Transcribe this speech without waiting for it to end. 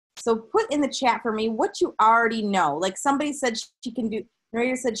So put in the chat for me what you already know. Like somebody said she can do,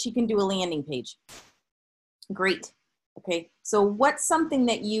 narrator said she can do a landing page. Great. Okay, so what's something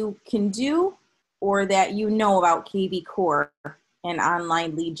that you can do or that you know about kvCore and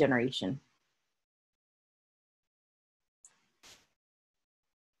online lead generation?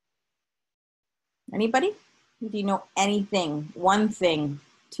 Anybody? Do you know anything, one thing,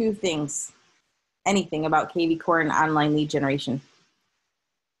 two things, anything about kvCore and online lead generation?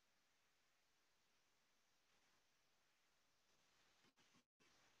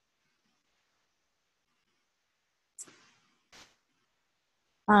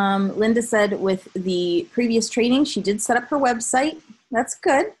 Linda said with the previous training, she did set up her website. That's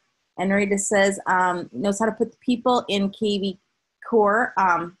good. And Rita says, knows how to put the people in kvCore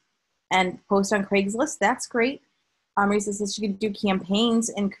and post on Craigslist. That's great. Rita says she could do campaigns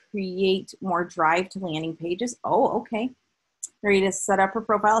and create more drive to landing pages. Oh, okay. Rita set up her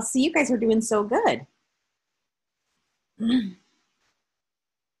profile. See, you guys are doing so good.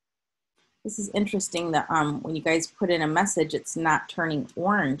 This is interesting that when you guys put in a message, it's not turning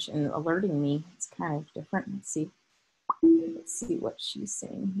orange and alerting me. It's kind of different. Let's see. Let's see what she's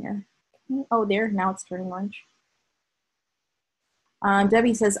saying here. Oh, there, now it's turning orange.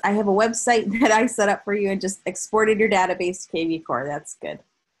 Debbie says, I have a website that I set up for you and just exported your database to kvCore. That's good.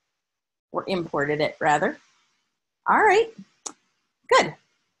 Or imported it, rather. All right, good.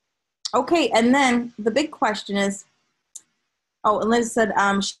 Okay, and then the big question is, oh, and Liz said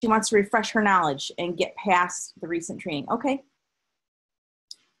she wants to refresh her knowledge and get past the recent training. Okay.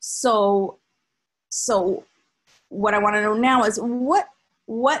 So what I want to know now is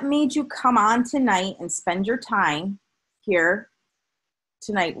what made you come on tonight and spend your time here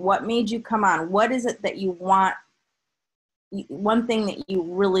tonight? What made you come on? What is it that you want, one thing that you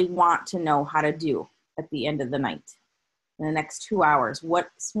really want to know how to do at the end of the night, in the next 2 hours?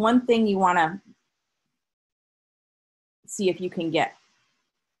 What's one thing you want to see if you can get?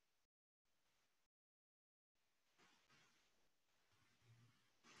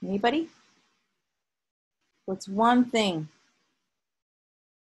 Anybody? What's one thing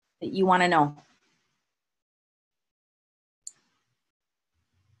that you want to know?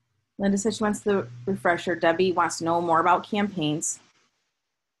 Linda said she wants the refresher. Debbie wants to know more about campaigns.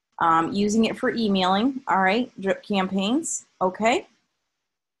 Using it for emailing. All right, drip campaigns. Okay.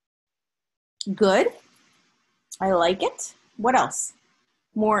 Good. I like it. What else?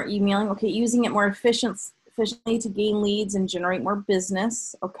 More emailing. Okay, using it more efficiently to gain leads and generate more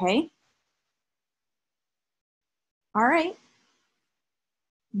business. Okay. All right.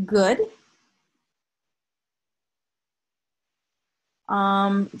 Good.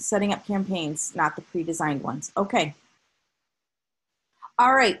 Setting up campaigns, not the pre-designed ones. Okay.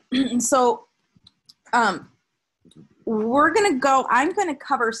 All right. So we're going to go, I'm going to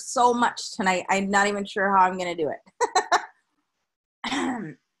cover so much tonight. I'm not even sure how I'm going to do it.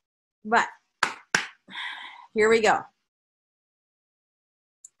 But here we go.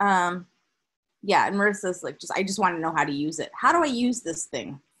 Yeah, and Marissa's like, I just want to know how to use it. How do I use this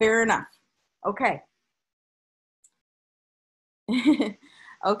thing? Fair enough. Okay.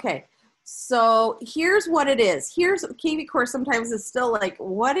 Okay. So here's what it is. Here's kvCore sometimes is still like,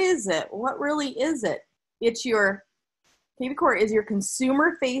 what is it? What really is it? It's your, kvCore is your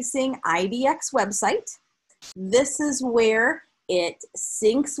consumer-facing IDX website. This is where it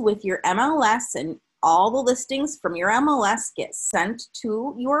syncs with your MLS, and all the listings from your MLS get sent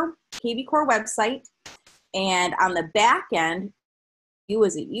to your kvCore website. And on the back end, you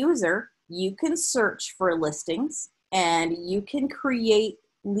as a user, you can search for listings and you can create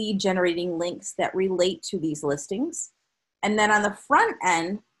lead generating links that relate to these listings. And then on the front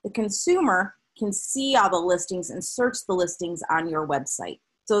end, the consumer can see all the listings and search the listings on your website.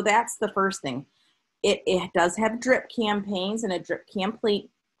 So that's the first thing. It does have drip campaigns and a drip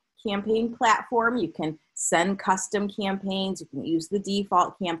campaign platform. You can send custom campaigns. You can use the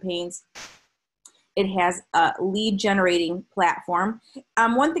default campaigns. It has a lead generating platform.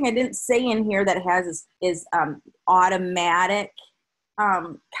 One thing I didn't say in here that it has is automatic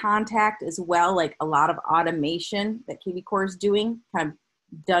contact as well, like a lot of automation that kvCore is doing, kind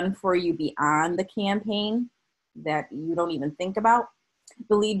of done for you beyond the campaign that you don't even think about.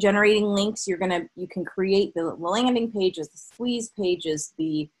 The lead generating links, you can create the landing pages, the squeeze pages,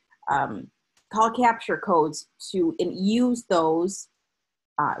 the call capture codes and use those,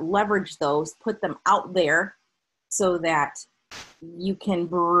 leverage those, put them out there so that you can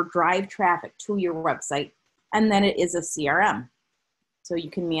drive traffic to your website. And then it is a CRM. So you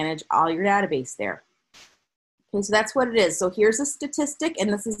can manage all your database there. Okay, so that's what it is. So here's a statistic,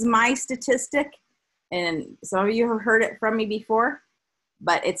 and this is my statistic. And some of you have heard it from me before.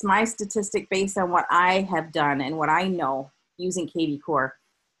 but it's my statistic based on what I have done and what I know using kvCore.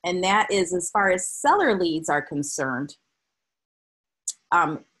 And that is, as far as seller leads are concerned,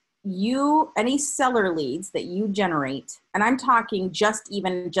 any seller leads that you generate, and I'm talking just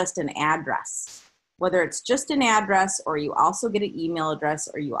an address, whether it's just an address or you also get an email address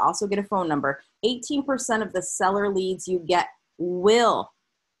or you also get a phone number, 18% of the seller leads you get will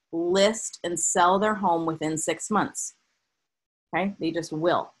list and sell their home within 6 months. Okay, they just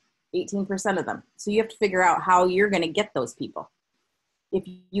will, 18% of them. So you have to figure out how you're going to get those people. If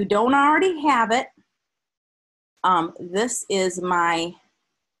you don't already have it, this is my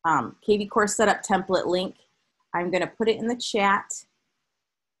kvCore setup template link. I'm going to put it in the chat.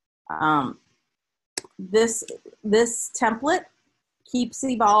 This template keeps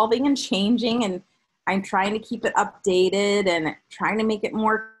evolving and changing, and I'm trying to keep it updated and trying to make it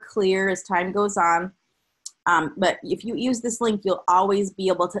more clear as time goes on. But if you use this link, you'll always be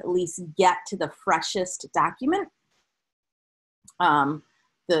able to at least get to the freshest document,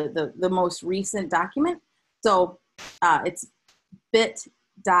 the most recent document. So it's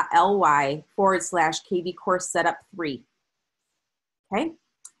bit.ly/kvCore setup 3. Okay.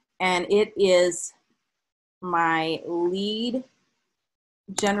 And it is my lead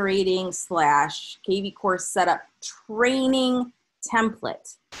generating / kvCore setup training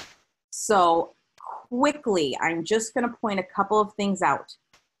template. So quickly, I'm just going to point a couple of things out.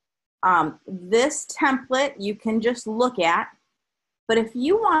 This template you can just look at, but if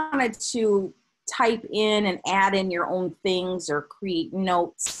you wanted to type in and add in your own things or create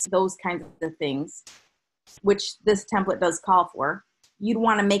notes, those kinds of things, which this template does call for, you'd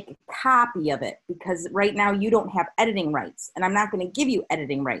want to make a copy of it, because right now you don't have editing rights, and I'm not going to give you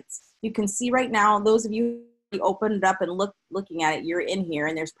editing rights. You can see right now, those of you who opened it up and looking at it, you're in here,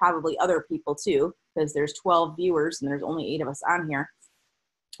 and there's probably other people too, because there's 12 viewers and there's only 8 of us on here.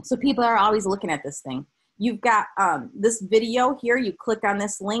 So people are always looking at this thing. You've got this video here. You click on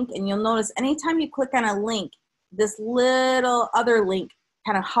this link, and you'll notice anytime you click on a link, this little other link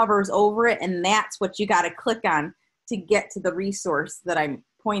kind of hovers over it, and that's what you got to click on to get to the resource that I'm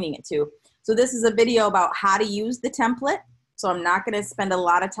pointing it to. So this is a video about how to use the template. So I'm not going to spend a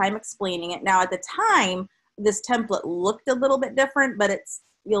lot of time explaining it. Now, at the time, this template looked a little bit different, but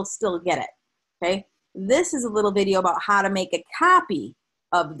you'll still get it. Okay. This is a little video about how to make a copy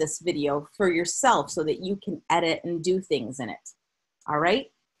of this video for yourself so that you can edit and do things in it. All right.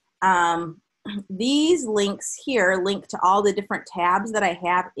 These links here link to all the different tabs that I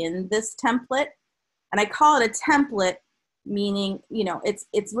have in this template. And I call it a template, meaning, you know,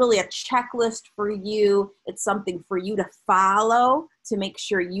 it's really a checklist for you. It's something for you to follow to make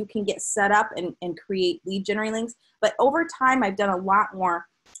sure you can get set up and create lead generating links. But over time, I've done a lot more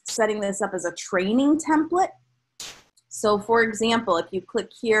setting this up as a training template. So for example, if you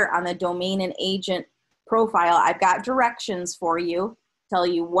click here on the domain and agent profile, I've got directions for you, tell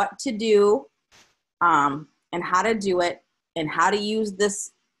you what to do and how to do it, and how to use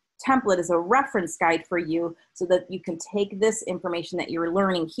this template as a reference guide for you so that you can take this information that you're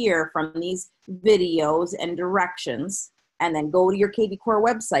learning here from these videos and directions and then go to your kvCore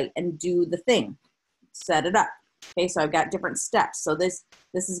website and do the thing, set it up. Okay, so I've got different steps. So this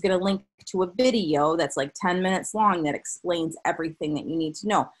is going to link to a video that's like 10 minutes long that explains everything that you need to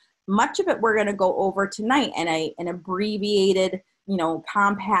know. Much of it we're going to go over tonight in an abbreviated, you know,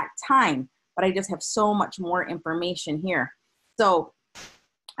 compact time, but I just have so much more information here. So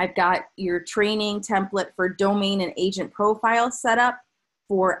I've got your training template for domain and agent profile set up,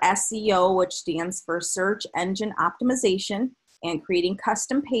 for SEO, which stands for search engine optimization, and creating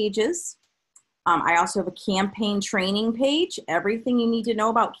custom pages. I also have a campaign training page, everything you need to know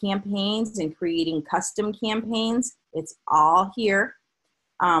about campaigns and creating custom campaigns. It's all here.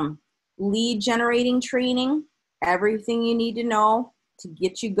 Lead generating training, everything you need to know to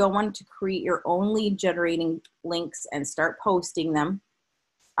get you going to create your own lead generating links and start posting them.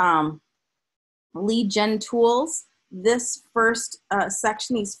 Lead gen tools. This first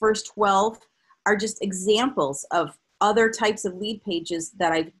section, these first 12 are just examples of other types of lead pages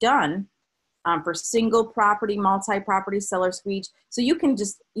that I've done for single property, multi-property, seller squeege. So you can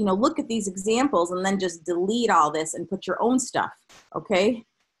just, you know, look at these examples and then just delete all this and put your own stuff, okay?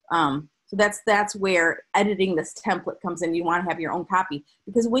 So that's where editing this template comes in. You want to have your own copy.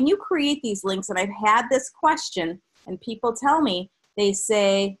 Because when you create these links, and I've had this question, and people tell me, they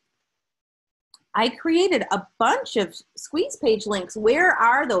say, I created a bunch of squeeze page links. Where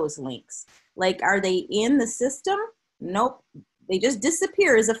are those links? Like, are they in the system? Nope. They just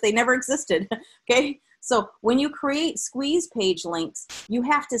disappear as if they never existed, okay? So when you create squeeze page links, you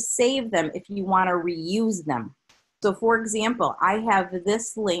have to save them if you want to reuse them. So for example, I have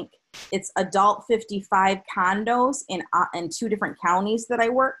this link. It's adult 55 condos in 2 different counties that I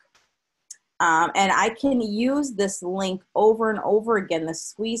work. And I can use this link over and over again, the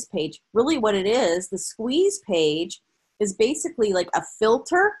squeeze page. Really what it is, the squeeze page is basically like a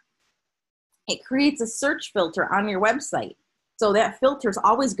filter. It creates a search filter on your website. So that filter is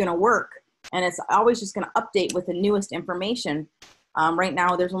always going to work, and it's always just going to update with the newest information. Right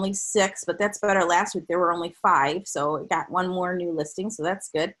now there's only 6, but that's better. Last week there were only 5, so it got 1 more new listing, so that's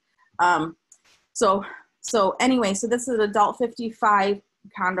good. So anyway, so this is adult 55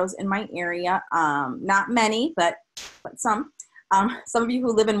 condos in my area. Not many, but some. Some of you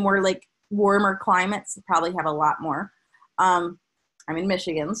who live in more like warmer climates probably have a lot more. I'm in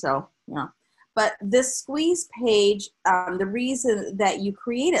Michigan, so you know. But this squeeze page, the reason that you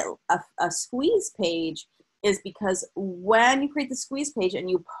create a squeeze page is because when you create the squeeze page and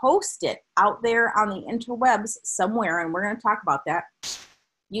you post it out there on the interwebs somewhere, and we're going to talk about that,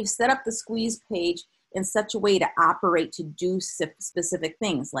 you've set up the squeeze page in such a way to operate to do specific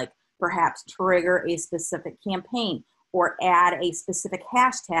things, like perhaps trigger a specific campaign or add a specific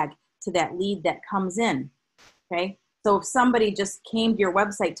hashtag to that lead that comes in, okay? So if somebody just came to your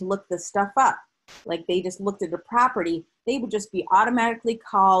website to look this stuff up, like they just looked at the property, they would just be automatically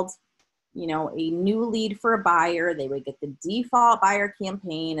called, you know, a new lead for a buyer. They would get the default buyer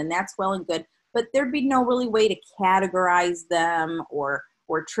campaign, and that's well and good, but there'd be no really way to categorize them or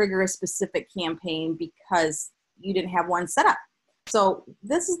trigger a specific campaign because you didn't have one set up. So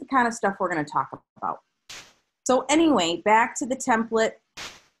this is the kind of stuff we're going to talk about. So anyway, back to the template.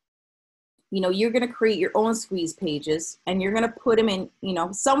 You know, you're going to create your own squeeze pages, and you're going to put them in, you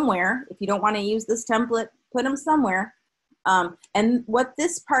know, somewhere. If you don't want to use this template, put them somewhere. And what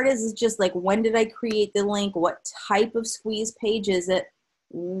this part is just like, when did I create the link? What type of squeeze page is it?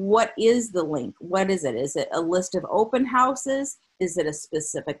 What is the link? What is it? Is it a list of open houses? Is it a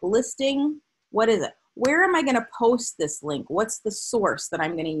specific listing? What is it? Where am I going to post this link? What's the source that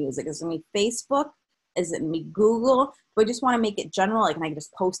I'm going to use? Is it going to be Facebook? Is it going to be Google? Do I just want to make it general? Like, can I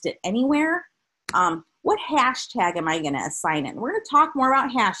just post it anywhere? What hashtag am I going to assign it? And we're going to talk more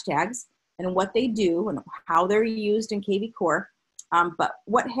about hashtags and what they do and how they're used in kvCore. But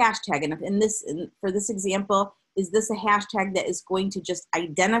what hashtag? And for this example, is this a hashtag that is going to just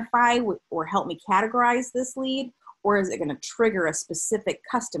identify or help me categorize this lead? Or is it going to trigger a specific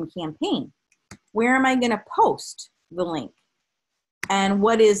custom campaign? Where am I going to post the link? And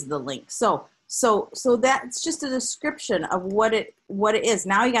what is the link? So that's just a description of what it is.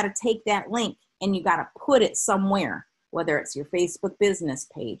 Now you got to take that link and you got to put it somewhere, whether it's your Facebook business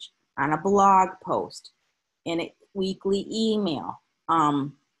page, on a blog post, in a weekly email,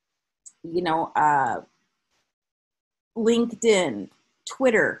 LinkedIn,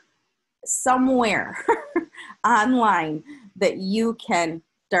 Twitter, somewhere online that you can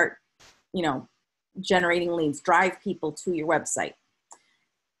start, you know, generating leads, drive people to your website.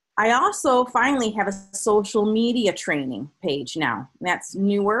 I also finally have a social media training page now. That's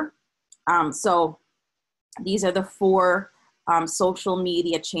newer. So these are the 4 social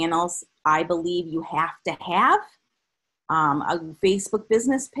media channels I believe you have to have. A Facebook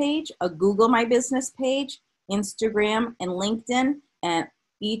business page, a Google My Business page, Instagram, and LinkedIn. And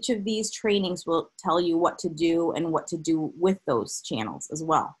each of these trainings will tell you what to do and what to do with those channels as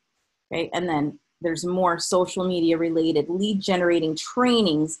well. Okay, and then there's more social media related lead generating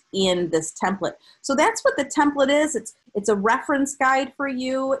trainings in this template. So that's what the template is. It's a reference guide for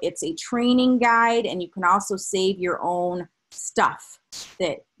you. It's a training guide, and you can also save your own stuff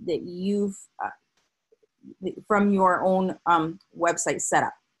that you've from your own website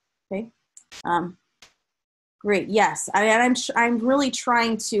setup. Okay, great. Yes, I'm really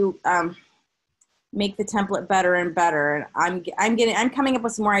trying to make the template better and better. And I'm coming up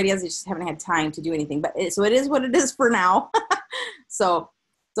with some more ideas. I just haven't had time to do anything, but so it is what it is for now. So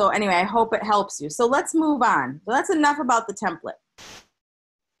anyway, I hope it helps you. So let's move on. So that's enough about the template.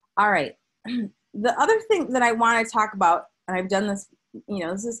 All right. The other thing that I want to talk about, and I've done this, you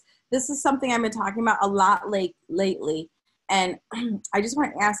know, this is something I've been talking about a lot lately. And I just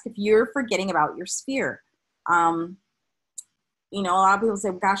want to ask if you're forgetting about your sphere. You know, a lot of people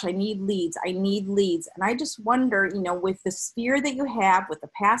say, gosh, I need leads. And I just wonder, you know, with the sphere that you have, with the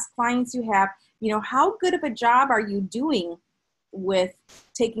past clients you have, you know, how good of a job are you doing with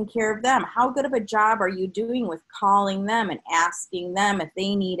taking care of them? How good of a job are you doing with calling them and asking them if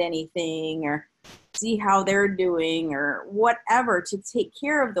they need anything, or see how they're doing, or whatever, to take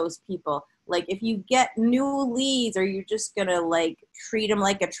care of those people? Like, if you get new leads, are you just going to like treat them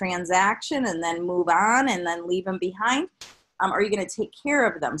like a transaction and then move on and then leave them behind? Are you going to take care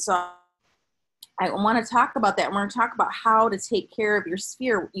of them? So I want to talk about that. I want to talk about how to take care of your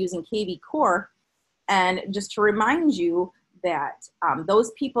sphere using kvCore. And just to remind you that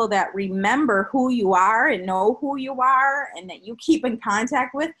those people that remember who you are and know who you are and that you keep in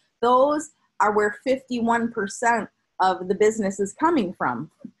contact with, those are where 51% of the business is coming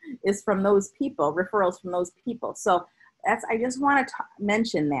from, is from those people, referrals from those people. So that's, I just want to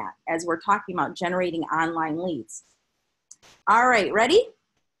mention that as we're talking about generating online leads. All right, ready?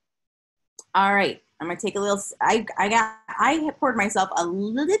 All right, I'm gonna take a little, I have poured myself a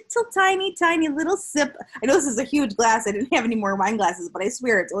little tiny little sip. I know this is a huge glass. I didn't have any more wine glasses, but I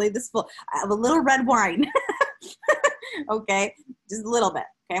swear it's only this full. I have a little red wine. Okay, just a little bit.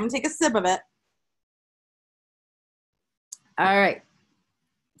 Okay, I'm gonna take a sip of it. All right.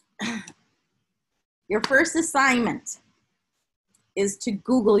 Your first assignment is to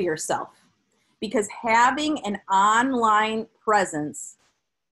Google yourself, because having an online presence,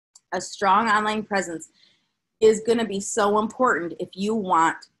 a strong online presence, is going to be so important if you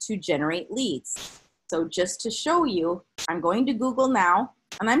want to generate leads. So just to show you, I'm going to Google now,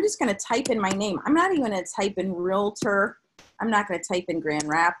 and I'm just going to type in my name. I'm not even going to type in realtor. I'm not going to type in Grand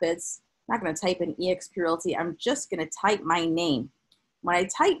Rapids. I'm not going to type in eXp Realty. I'm just going to type my name. When I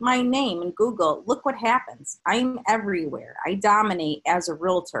type my name in Google, look what happens. I'm everywhere. I dominate as a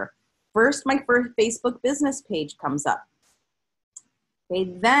realtor. First, my first Facebook business page comes up. Okay,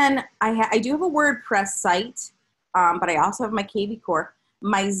 then I do have a WordPress site, but I also have my kvCore.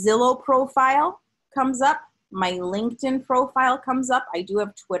 My Zillow profile comes up. My LinkedIn profile comes up. I do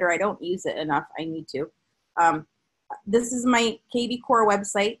have Twitter. I don't use it enough. I need to. This is my kvCore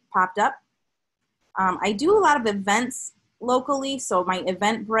website popped up. I do a lot of events locally, so my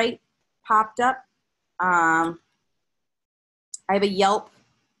Eventbrite popped up. I have a Yelp,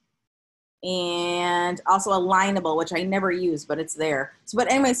 and also a Lineable, which I never use, but it's there. So,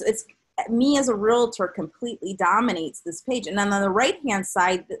 but anyways, it's me as a realtor completely dominates this page. And then on the right-hand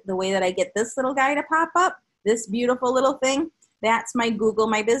side, the way that I get this little guy to pop up, this beautiful little thing, that's my Google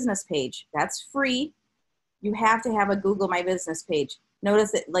My Business page. That's free. You have to have a Google My Business page.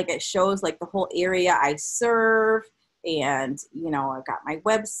 Notice that, like, it shows like the whole area I serve, and you know, I've got my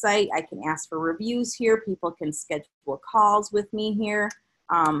website. I can ask for reviews here. People can schedule calls with me here.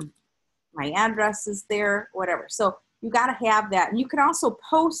 My address is there, whatever. So you got to have that. And you can also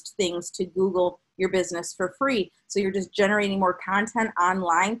post things to Google your business for free. So you're just generating more content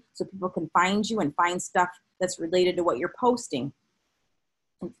online so people can find you and find stuff that's related to what you're posting.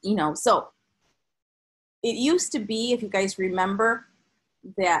 You know, so it used to be, if you guys remember,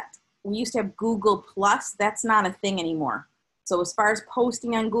 that we used to have Google Plus. That's not a thing anymore. So as far as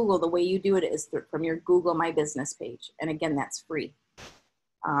posting on Google, the way you do it is from your Google My Business page. And again, that's free.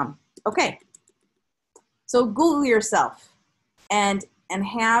 Okay, so Google yourself and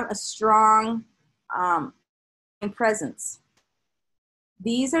have a strong presence.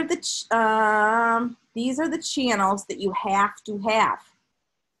 These are the channels that you have to have.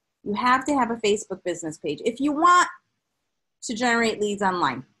 You have to have a Facebook business page if you want to generate leads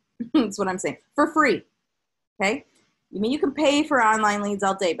online. That's what I'm saying, for free. Okay, I mean, you can pay for online leads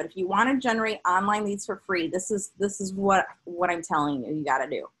all day, but if you want to generate online leads for free, this is what I'm telling you. You got to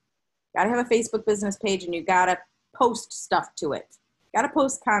do. You got to have a Facebook business page, and you got to post stuff to it. You got to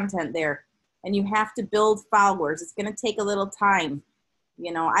post content there, and you have to build followers. It's going to take a little time.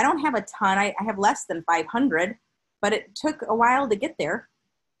 You know, I don't have a ton. I have less than 500, but it took a while to get there.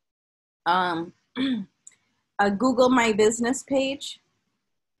 A Google My Business page,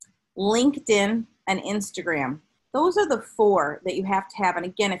 LinkedIn, and Instagram. Those are the 4 that you have to have. And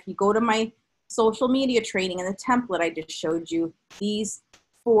again, if you go to my social media training and the template I just showed you, these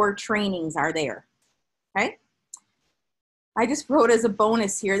 4 trainings are there. Okay? I just wrote as a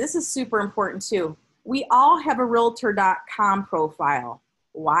bonus here. This is super important too. We all have a realtor.com profile.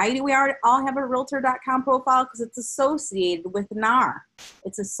 Why do we all have a realtor.com profile? Because it's associated with NAR.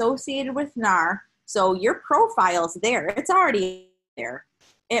 It's associated with NAR. So your profile's there. It's already there.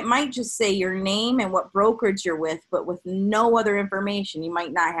 It might just say your name and what brokerage you're with, but with no other information. You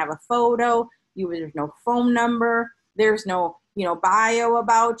might not have a photo. There's no phone number. There's no, bio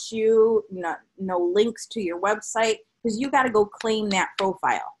about you. No links to your website, because you got to go claim that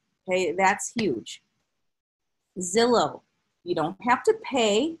profile. Okay, that's huge. Zillow. You don't have to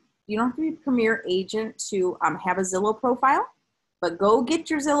pay. You don't have to be a Premier agent to have a Zillow profile, but go get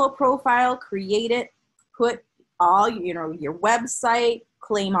your Zillow profile, create it, put all, your website,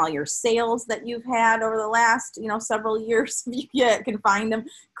 claim all your sales that you've had over the last, several years. If you can find them,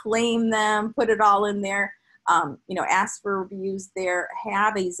 claim them, put it all in there. Ask for reviews there,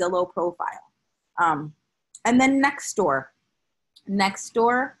 have a Zillow profile. And then Nextdoor.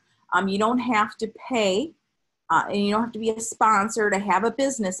 Nextdoor, You don't have to pay, and you don't have to be a sponsor to have a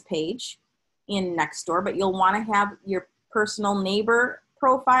business page in Nextdoor, but you'll want to have your personal neighbor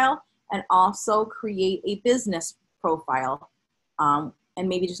profile and also create a business profile, and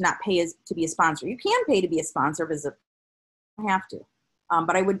maybe just not pay to be a sponsor. You can pay to be a sponsor, but you don't have to.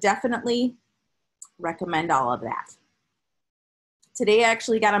 But I would definitely recommend all of that. Today I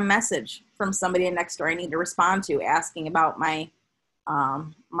actually got a message from somebody in Nextdoor I need to respond to asking about my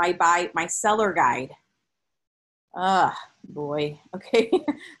my seller guide. Boy. Okay.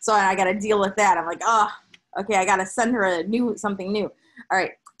 So I got to deal with that. I'm like, okay, I got to send her something new. All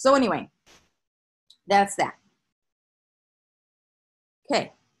right. So anyway, that's that.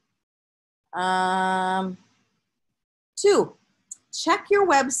 Okay. 2, check your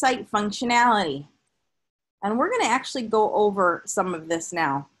website functionality. And we're going to actually go over some of this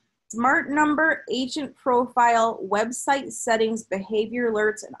now. Smart number, agent profile, website settings, behavior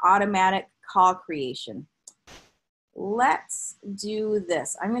alerts, and automatic call creation. Let's do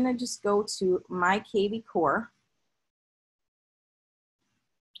this. I'm going to just go to my kvCore.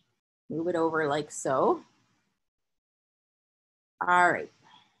 Move it over like so. All right.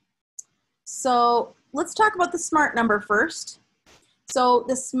 So let's talk about the smart number first. So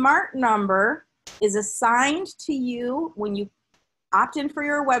the smart number is assigned to you when you opt in for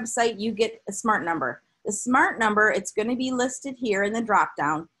your website. You get a smart number. The smart number, it's going to be listed here in the drop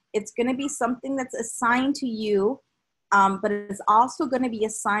down. It's going to be something that's assigned to you, but it's also going to be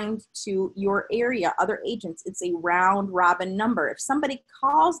assigned to your area, other agents. It's a round robin number. If somebody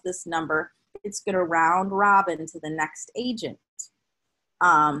calls this number, it's going to round robin to the next agent.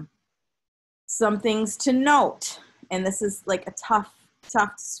 Some things to note, and this is like a tough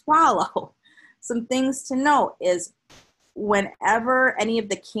to swallow. Some things to note is whenever any of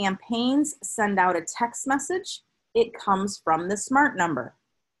the campaigns send out a text message, it comes from the smart number.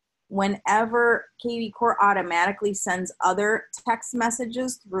 Whenever kvCore automatically sends other text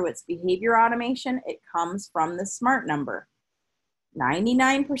messages through its behavior automation, it comes from the smart number.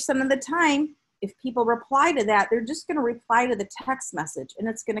 99% of the time, if people reply to that, they're just going to reply to the text message and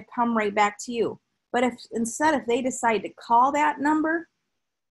it's going to come right back to you. But if they decide to call that number,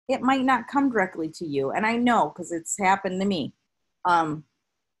 it might not come directly to you. And I know because it's happened to me. And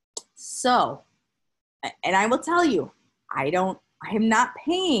I will tell you, I am not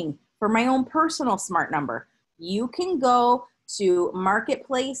paying for my own personal smart number. You can go to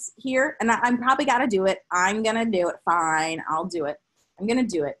Marketplace here, and I'm probably got to do it. I'm going to do it. Fine, I'll do it. I'm going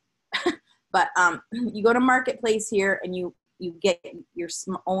to do it. But you go to Marketplace here, and you get your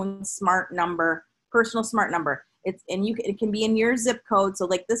own smart number, personal smart number. It can be in your zip code. So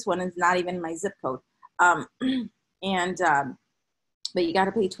like this one is not even my zip code. But you got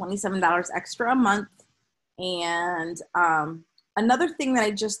to pay $27 extra a month. And another thing that I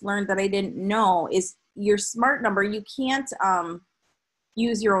just learned that I didn't know is your smart number. You can't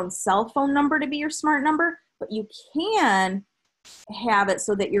use your own cell phone number to be your smart number, but you can have it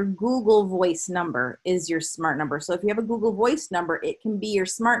so that your Google Voice number is your smart number. So if you have a Google Voice number, it can be your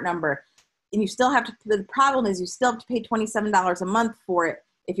smart number. And you still have to, the problem is you still have to pay $27 a month for it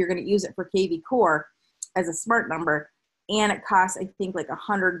if you're going to use it for kvCore as a smart number. And it costs, I think, like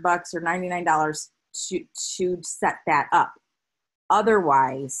 $100 or $99 to set that up.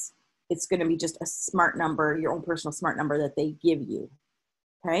 Otherwise, it's going to be just a smart number, your own personal smart number that they give you.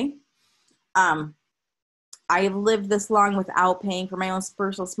 Okay? I have lived this long without paying for my own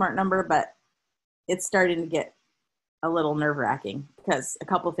personal smart number, but it's starting to get a little nerve-wracking because a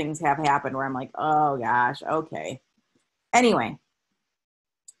couple things have happened where I'm like, oh gosh, okay. Anyway,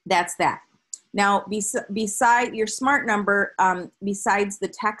 that's that. Now, beside your smart number, besides the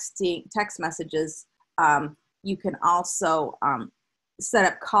text messages, you can also set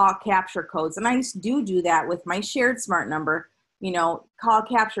up call capture codes. And I do that with my shared smart number, call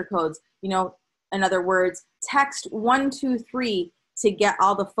capture codes, in other words, text 123 to get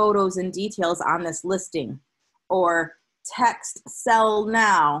all the photos and details on this listing, or text sell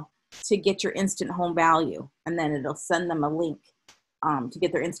now to get your instant home value. And then it'll send them a link to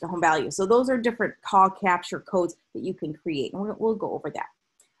get their instant home value. So those are different call capture codes that you can create. And we'll go over that.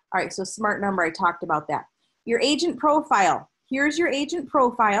 All right, so smart number, I talked about that. Your agent profile. Here's your agent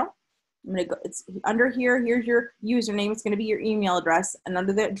profile. I'm gonna go, it's under here, here's your username. It's gonna be your email address. And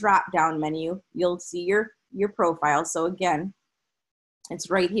under the drop-down menu, you'll see your profile. So again,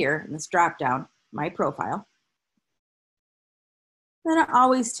 it's right here in this drop-down, my profile. Then it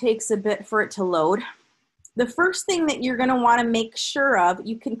always takes a bit for it to load. The first thing that you're gonna wanna make sure of,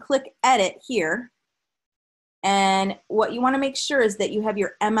 you can click edit here. And what you want to make sure is that you have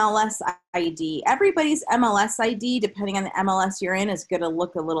your MLS ID. Everybody's MLS ID, depending on the MLS you're in, is going to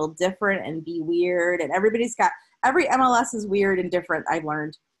look a little different and be weird. And every MLS is weird and different, I've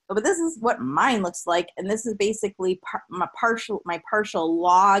learned. But this is what mine looks like. And this is basically my partial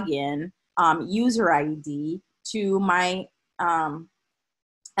login user ID to my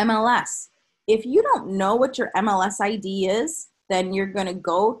MLS. If you don't know what your MLS ID is, then you're going to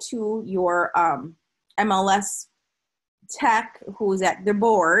go to your MLS tech who's at the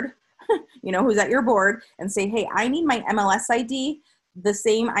board, who's at your board, and say, hey, I need my MLS ID, the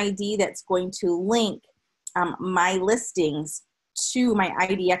same ID that's going to link my listings to my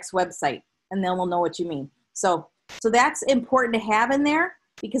IDX website, and then we'll know what you mean. So that's important to have in there,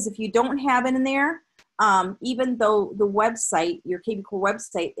 because if you don't have it in there, even though the website, your kvCore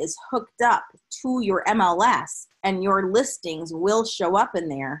website, is hooked up to your MLS and your listings will show up in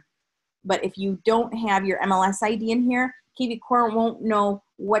there, but if you don't have your MLS ID in here, kvCore won't know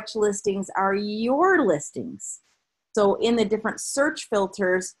which listings are your listings. So in the different search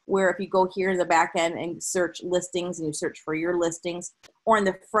filters, where if you go here in the back end and search listings and you search for your listings, or in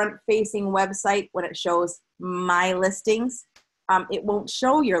the front facing website when it shows my listings, it won't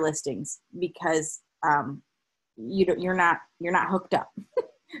show your listings because you're not hooked up.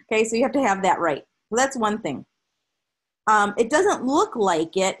 Okay, so you have to have that right. So that's one thing. It doesn't look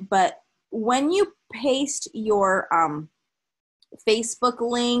like it, but when you paste your Facebook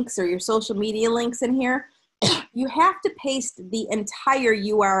links or your social media links in here, you have to paste the entire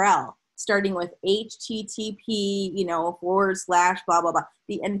URL, starting with HTTP, / blah, blah, blah.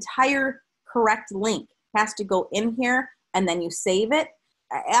 The entire correct link has to go in here, and then you save it.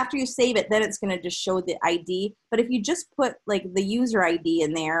 After you save it, then it's going to just show the ID. But if you just put like the user ID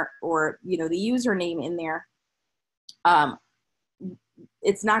in there, or, the username in there,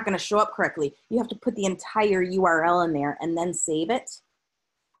 it's not going to show up correctly. You have to put the entire URL in there and then save it.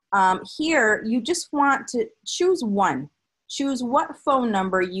 Here, you just want to choose one. Choose what phone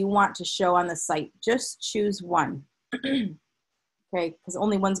number you want to show on the site. Just choose one. Okay, because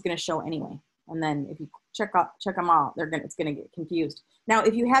only one's going to show anyway. And then if you check them all, it's going to get confused. Now,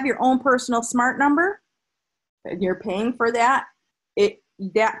 if you have your own personal smart number, and you're paying for that,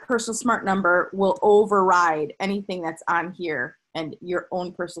 that personal smart number will override anything that's on here, and your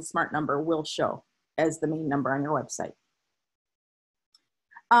own personal smart number will show as the main number on your website.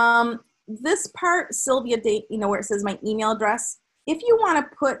 This part, Sylvia, where it says my email address, if you want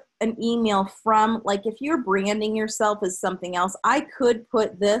to put an email from, like if you're branding yourself as something else, I could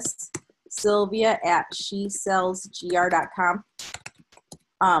put this, Sylvia at shesellsgr.com.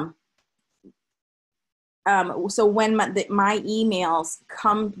 So when my emails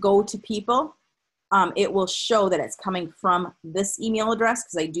go to people, it will show that it's coming from this email address,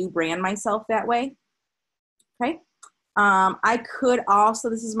 because I do brand myself that way. Okay. I could also,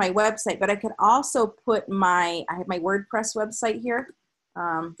 this is my website, but I could also put I have my WordPress website here.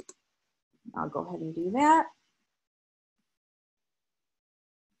 I'll go ahead and do that.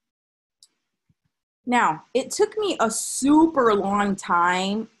 Now, it took me a super long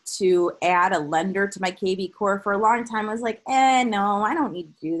time to add a lender to my kvCore. For a long time, I was like, no, I don't need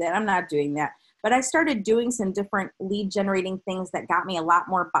to do that. I'm not doing that. But I started doing some different lead generating things that got me a lot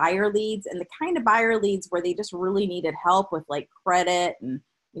more buyer leads, and the kind of buyer leads where they just really needed help with like credit and,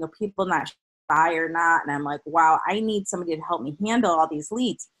 people not sure buy or not. And I'm like, wow, I need somebody to help me handle all these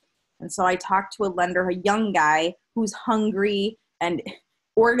leads. And so I talked to a lender, a young guy who's hungry and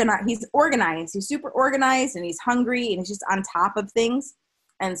organized. He's organized. He's super organized, and he's hungry, and he's just on top of things.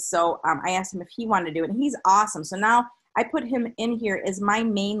 And so I asked him if he wanted to do it, and he's awesome. So now I put him in here as my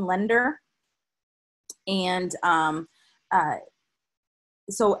main lender. And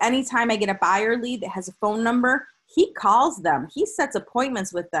so anytime I get a buyer lead that has a phone number, he calls them. He sets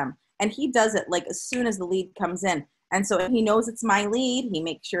appointments with them, and he does it like as soon as the lead comes in. And so he knows it's my lead. He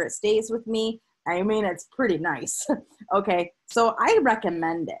makes sure it stays with me. I mean, it's pretty nice. Okay, so I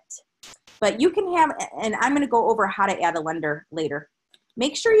recommend it. But you can have, and I'm going to go over how to add a lender later.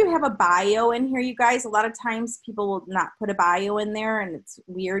 Make sure you have a bio in here, you guys. A lot of times people will not put a bio in there, and it's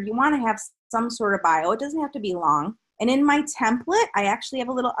weird. You want to have some sort of bio. It doesn't have to be long. And in my template, I actually have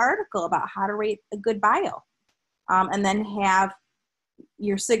a little article about how to rate a good bio. And then have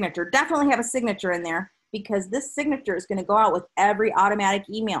your signature. Definitely have a signature in there, because this signature is going to go out with every automatic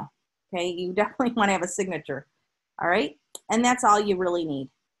email. Okay, you definitely want to have a signature. All right, and that's all you really need.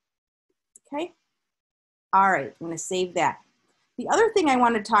 Okay, all right, I'm going to save that. The other thing I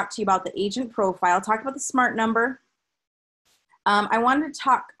wanted to talk to you about, the agent profile, talk about the smart number. I wanted to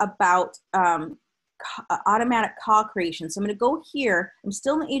talk about automatic call creation. So I'm going to go here. I'm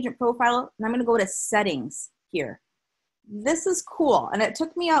still in the agent profile, and I'm going to go to settings. here. This is cool. And it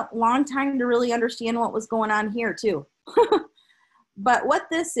took me a long time to really understand what was going on here too. But what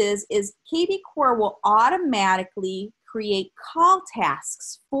this is kvCore will automatically create call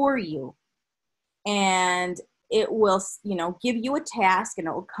tasks for you. And it will, you know, give you a task, and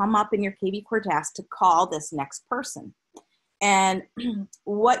it will come up in your kvCore task to call this next person. And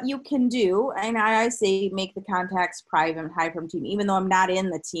what you can do, and I say make the contacts private and hide from team, even though I'm not in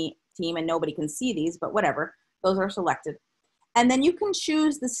the team and nobody can see these, but whatever, those are selected. And then you can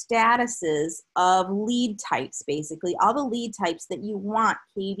choose the statuses of lead types, basically, all the lead types that you want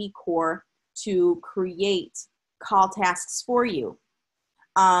kvCore to create call tasks for you.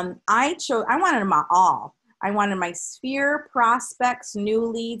 I wanted them all. I wanted my sphere, prospects, new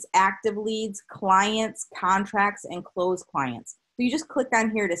leads, active leads, clients, contracts, and closed clients. So you just click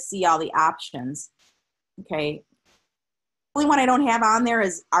on here to see all the options. Okay. The only one I don't have on there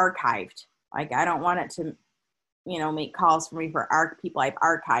is archived. Like, I don't want it to, you know, make calls for me for people I've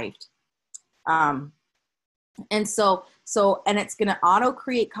archived. And and it's going to auto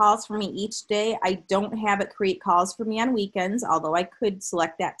create calls for me each day. I don't have it create calls for me on weekends, although I could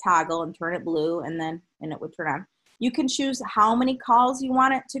select that toggle and turn it blue, and it would turn on. You can choose how many calls you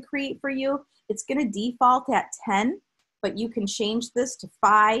want it to create for you. It's going to default at 10, but you can change this to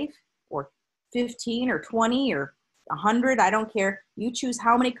 5 or 15 or 20 or 100. I don't care. You choose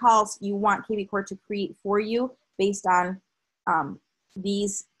how many calls you want kvCore to create for you based on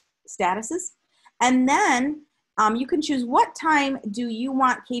these statuses. And then you can choose what time do you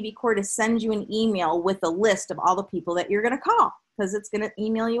want kvCore to send you an email with a list of all the people that you're going to call, because it's going to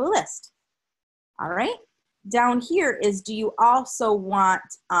email you a list. All right. Down here is, do you also want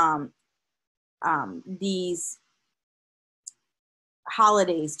these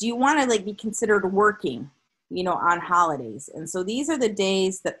holidays? Do you want to like be considered working, you know, on holidays? And so these are the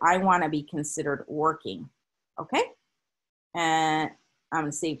days that I want to be considered working. Okay. And I'm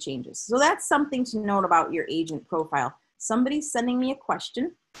going to save changes. So that's something to note about your agent profile. Somebody's sending me a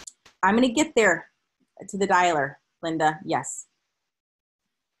question. I'm going to get there to the dialer, Linda. Yes.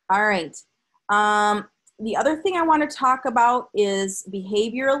 All right. The other thing I want to talk about is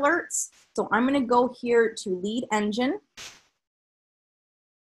behavior alerts. So I'm going to go here to Lead Engine.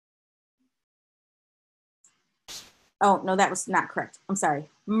 Oh, no, that was not correct. I'm sorry.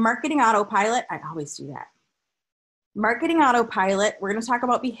 Marketing Autopilot. I always do that. Marketing Autopilot, we're going to talk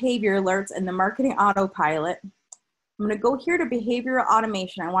about behavior alerts and the Marketing Autopilot. I'm going to go here to behavioral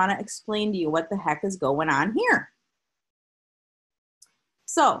automation. I want to explain to you what the heck is going on here.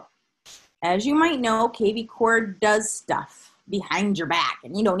 So, as you might know, kvCore does stuff behind your back,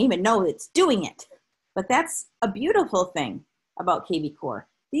 and you don't even know it's doing it. But that's a beautiful thing about kvCore.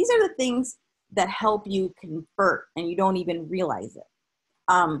 These are the things that help you convert, and you don't even realize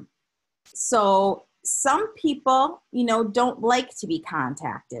it. So some people, you know, don't like to be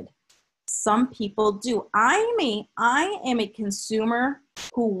contacted. Some people do. I am a consumer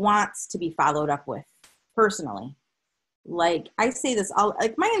who wants to be followed up with, personally. Like, I say this,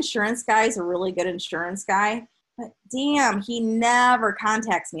 like, my insurance guy is a really good insurance guy, but damn, he never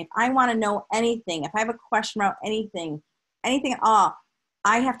contacts me. If I want to know anything, if I have a question about anything at all,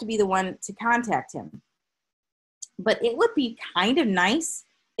 I have to be the one to contact him. But it would be kind of nice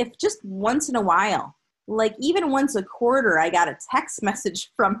if just once in a while, like even once a quarter, I got a text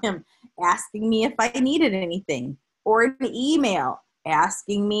message from him asking me if I needed anything, or an email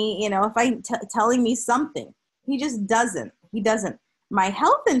asking me, you know, if I telling me something. He just doesn't. He doesn't. My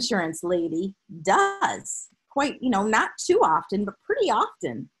health insurance lady does, quite, you know, not too often, but pretty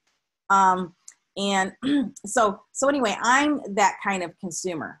often. And so anyway, I'm that kind of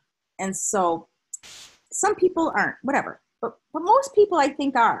consumer. And so some people aren't, whatever, but most people I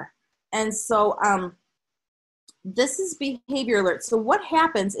think are. And so this is behavior alert. So what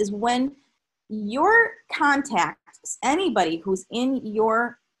happens is when your contacts, anybody who's in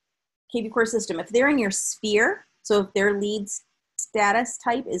your kvCore system, if they're in your sphere, so if their lead status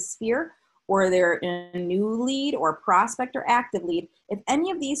type is sphere, or they're in a new lead or prospect or active lead, if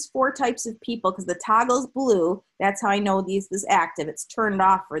any of these 4 types of people, because the toggle's blue, that's how I know this is active, it's turned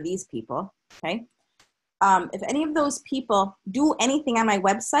off for these people, okay? If any of those people do anything on my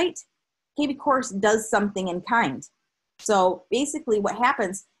website, kvCore does something in kind. So basically what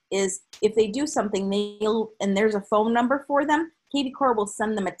happens is if they do something, and there's a phone number for them, kvCore will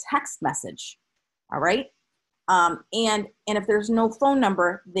send them a text message, all right? And if there's no phone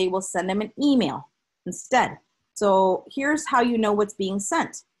number, they will send them an email instead. So here's how you know what's being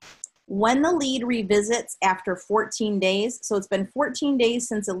sent. When the lead revisits after 14 days, so it's been 14 days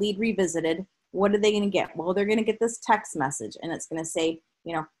since a lead revisited, what are they going to get? Well, they're going to get this text message, and it's going to say,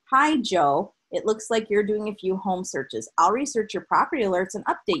 you know, hi, Joe. It looks like you're doing a few home searches. I'll research your property alerts and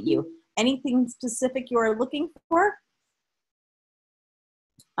update you. Anything specific you are looking for?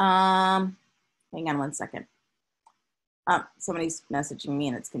 Hang on one second. Somebody's messaging me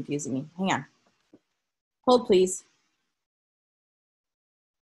and it's confusing me. Hang on. Hold, please.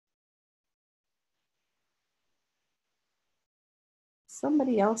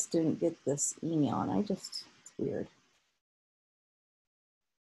 Somebody else didn't get this email and it's weird.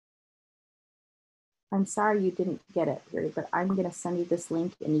 I'm sorry you didn't get it, period, but I'm going to send you this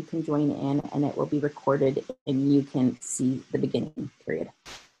link and you can join in and it will be recorded and you can see the beginning, period.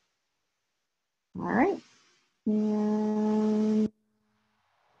 All right. And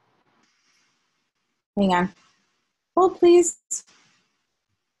hang on. Hold, please.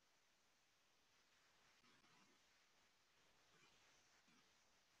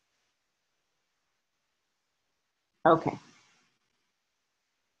 Okay.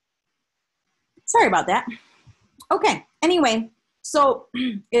 Sorry about that. Okay. Anyway, so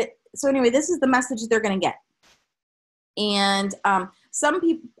anyway, this is the message they're going to get. And some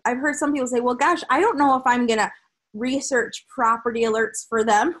people, I've heard some people say, well, gosh, I don't know if I'm going to research property alerts for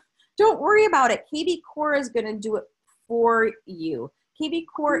them. Don't worry about it. kvCore is going to do it for you.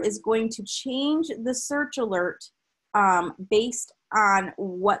 kvCore is going to change the search alert based on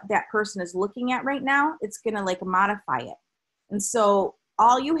what that person is looking at right now. It's going to like modify it. And so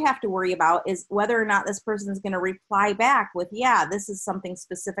all you have to worry about is whether or not this person is going to reply back with, yeah, this is something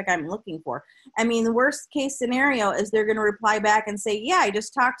specific I'm looking for. I mean, the worst case scenario is they're going to reply back and say, yeah, I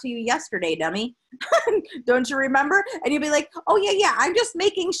just talked to you yesterday, dummy. Don't you remember? And you'll be like, oh, yeah, I'm just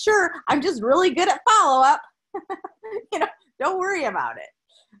making sure. I'm just really good at follow-up. Don't worry about it.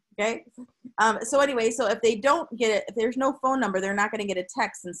 Okay. So anyway, so if they don't get it, if there's no phone number, they're not going to get a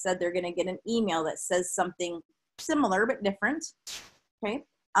text. Instead, they're going to get an email that says something similar but different. Okay.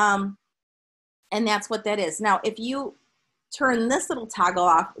 And that's what that is. Now, if you turn this little toggle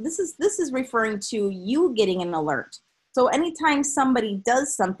off, this is referring to you getting an alert. So anytime somebody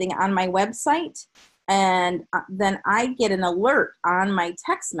does something on my website, and then I get an alert on my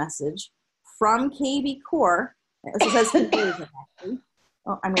text message from kvCore. It says conversion, actually.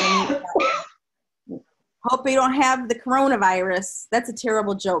 Oh, I'm going to hope you don't have the coronavirus. That's a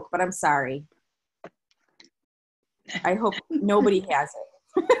terrible joke, but I'm sorry. I hope nobody has it.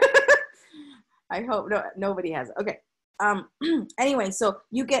 I hope nobody has it. Okay. Anyway, so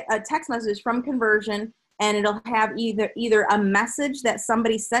you get a text message from conversion, and it'll have either a message that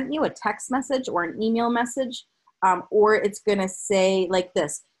somebody sent you, a text message or an email message, or it's going to say like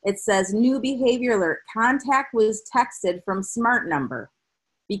this. It says, new behavior alert. Contact was texted from smart number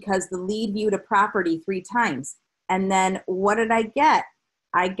because the lead viewed a property 3 times. And then what did I get?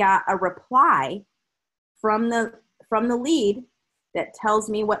 I got a reply from the lead that tells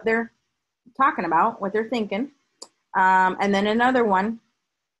me what they're talking about, what they're thinking. And then another one.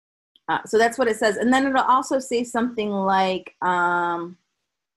 So that's what it says. And then it'll also say something like, let's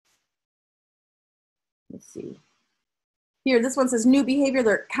see. Here, this one says new behavior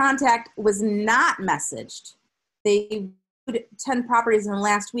alert. Contact was not messaged. They viewed 10 properties in the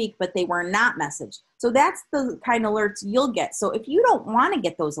last week, but they were not messaged. So that's the kind of alerts you'll get. So if you don't want to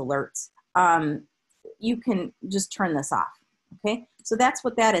get those alerts, you can just turn this off. Okay, so that's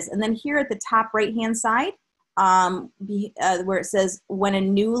what that is. And then here at the top right-hand side, where it says when a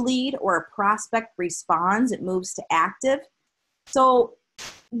new lead or a prospect responds, it moves to active. So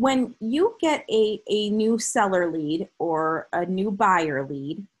when you get a new seller lead or a new buyer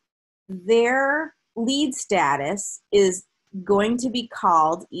lead, their lead status is going to be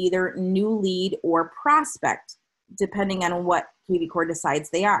called either new lead or prospect, depending on what kvCore decides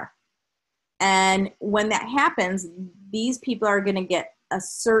they are. And when that happens, these people are going to get a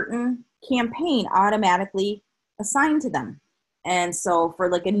certain campaign automatically assigned to them. And so for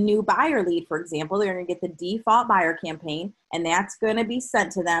like a new buyer lead, for example, they're going to get the default buyer campaign, and that's going to be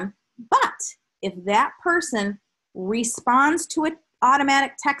sent to them. But if that person responds to an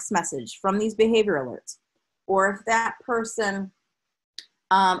automatic text message from these behavior alerts, or if that person,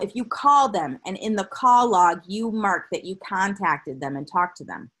 if you call them and in the call log, you mark that you contacted them and talked to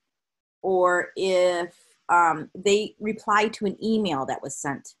them, or if they reply to an email that was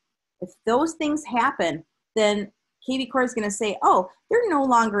sent, if those things happen, then kvCore is going to say, oh, they're no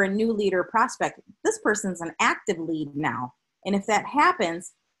longer a new lead or prospect. This person's an active lead now. And if that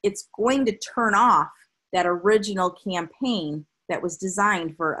happens, it's going to turn off that original campaign that was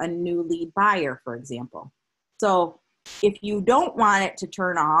designed for a new lead buyer, for example. So if you don't want it to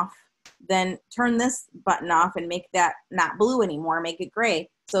turn off, then turn this button off and make that not blue anymore, make it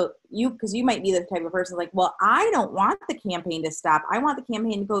gray, So because you might be the type of person like, well, I don't want the campaign to stop. I want the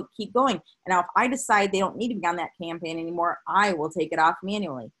campaign to keep going. And now if I decide they don't need to be on that campaign anymore, I will take it off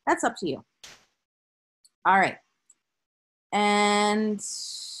manually. That's up to you. All right. And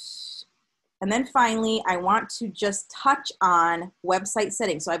then finally, I want to just touch on website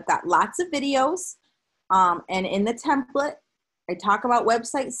settings. So I've got lots of videos, and in the template, I talk about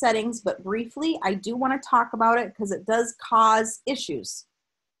website settings, but briefly, I do want to talk about it because it does cause issues.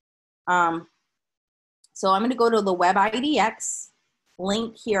 So I'm going to go to the Web IDX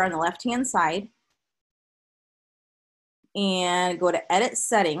link here on the left-hand side and go to Edit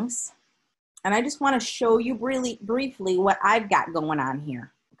Settings. And I just want to show you really briefly what I've got going on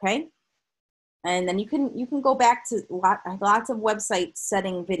here, okay? And then you can go back to lots of website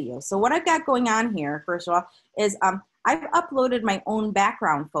setting videos. So what I've got going on here, first of all, is I've uploaded my own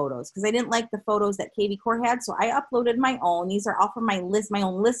background photos because I didn't like the photos that kvCore had. So I uploaded my own. These are all from my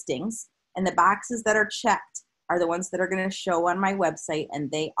own listings. And the boxes that are checked are the ones that are going to show on my website, and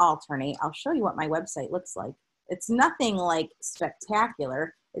they alternate. I'll show you what my website looks like. It's nothing like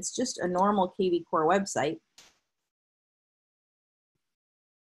spectacular. It's just a normal kvCore website.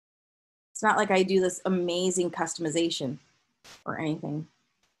 It's not like I do this amazing customization or anything.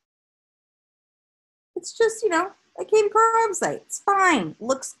 It's just, you know, a kvCore website. It's fine.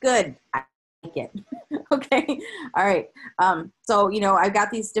 Looks good. I like it. Okay. All right. So, you know, I've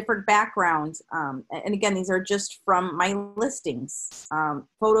got these different backgrounds. And again, these are just from my listings,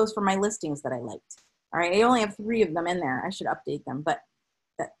 photos from my listings that I liked. All right. I only have 3 of them in there. I should update them, but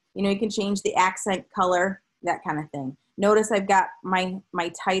you know, you can change the accent color, that kind of thing. Notice I've got my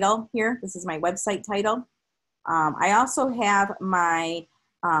title here. This is my website title. I also have my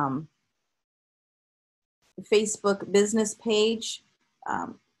Facebook business page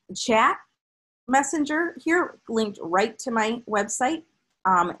chat messenger here linked right to my website.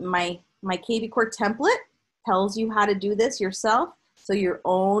 My kvCore template tells you how to do this yourself. So your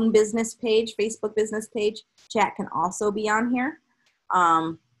own business page, Facebook business page chat can also be on here.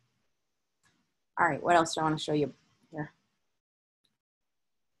 All right, what else do I want to show you here?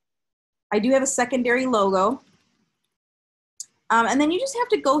 I do have a secondary logo. And then you just have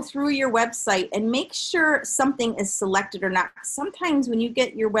to go through your website and make sure something is selected or not. Sometimes when you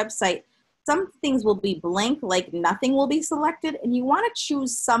get your website, some things will be blank, like nothing will be selected, and you want to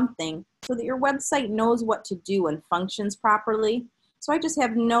choose something so that your website knows what to do and functions properly. So I just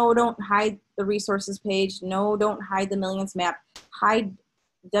have no, don't hide the resources page, no, don't hide the millions map, hide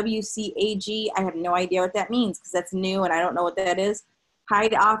WCAG. I have no idea what that means because that's new and I don't know what that is.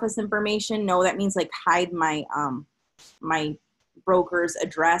 Hide office information. No, that means like hide my my broker's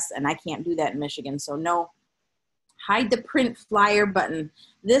address, and I can't do that in Michigan. So no. Hide the print flyer button.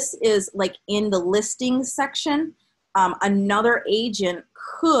 This is like in the listings section. Another agent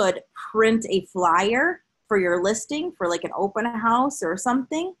could print a flyer for your listing for like an open house or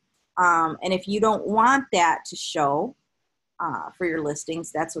something. And if you don't want that to show for your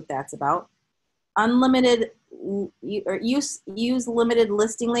listings, that's what that's about. Unlimited use limited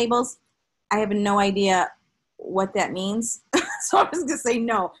listing labels. I have no idea what that means. So I'm just gonna say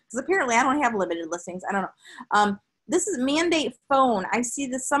no, because apparently I don't have limited listings. I don't know. This is mandate phone. I see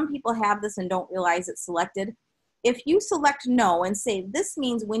that some people have this and don't realize it's selected. If you select no and say, this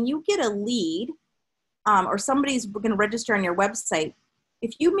means when you get a lead or somebody's going to register on your website,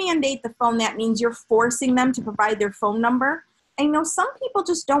 if you mandate the phone, that means you're forcing them to provide their phone number. And you know, some people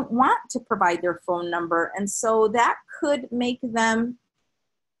just don't want to provide their phone number. And so that could make them,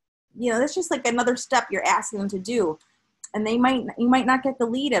 you know, that's just like another step you're asking them to do. And you might not get the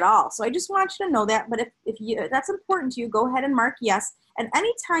lead at all. So I just want you to know that. But if that's important to you, go ahead and mark yes. And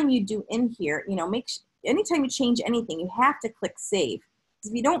anytime you do in here, you know, anytime you change anything, you have to click save.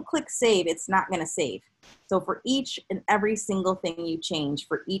 Because if you don't click save, it's not going to save. So for each and every single thing you change,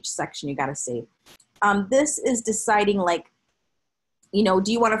 for each section, you got to save. This is deciding, like, you know,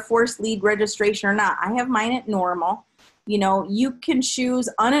 do you want to force lead registration or not? I have mine at normal. You know, you can choose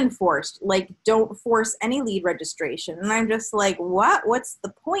unenforced, like don't force any lead registration. And I'm just like, what? What's the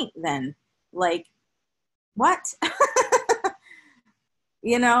point then? Like, what?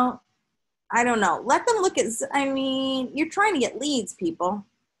 You know, I don't know. Let them look at, I mean, you're trying to get leads, people.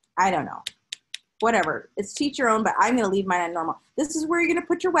 I don't know. Whatever. It's teach your own, but I'm going to leave mine at normal. This is where you're going to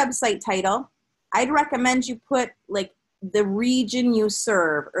put your website title. I'd recommend you put like the region you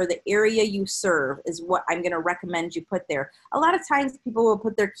serve or the area you serve is what I'm going to recommend you put there. A lot of times people will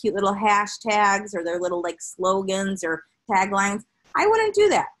put their cute little hashtags or their little like slogans or taglines. I wouldn't do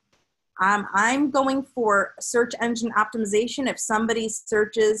that. I'm going for search engine optimization. If somebody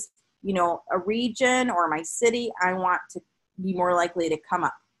searches, you know, a region or my city, I want to be more likely to come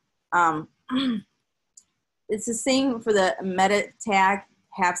up. It's the same for the meta tag,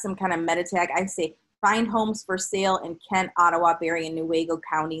 have some kind of meta tag. I say find homes for sale in Kent, Ottawa, Barrie, and Newaygo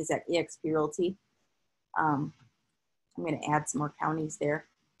counties at eXp Realty. I'm going to add some more counties there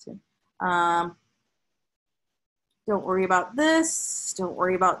too. Don't worry about this. Don't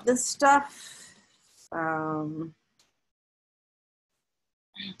worry about this stuff.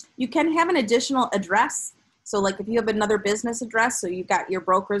 You can have an additional address. So like if you have another business address, so you've got your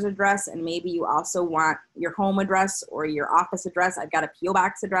broker's address and maybe you also want your home address or your office address. I've got a P.O.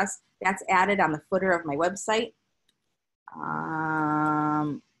 box address that's added on the footer of my website.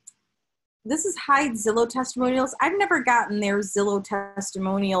 This is hide Zillow testimonials. I've never gotten their Zillow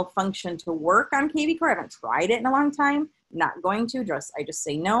testimonial function to work on kvCore. I haven't tried it in a long time. I'm not going to, I just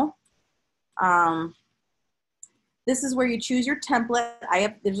say no. This is where you choose your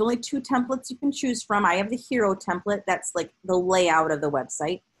template. There's only 2 templates you can choose from. I have the hero template. That's like the layout of the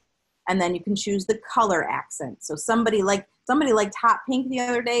website. And then you can choose the color accent. So somebody liked hot pink the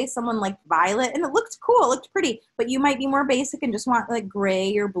other day, someone liked violet, and it looked cool, it looked pretty, but you might be more basic and just want like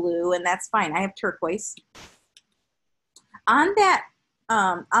gray or blue, and that's fine. I have turquoise. On that,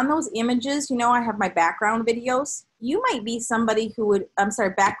 on those images, you know, I have my background videos. You might be somebody who would,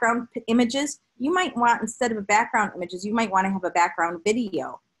 background images. You might want, instead of background images, you might want to have a background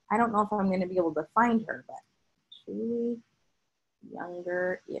video. I don't know if I'm going to be able to find her, but Julie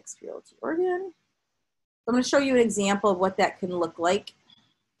Younger, eXp Realty Oregon. So I'm going to show you an example of what that can look like.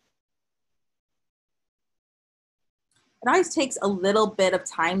 It always takes a little bit of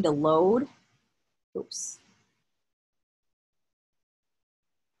time to load. Oops.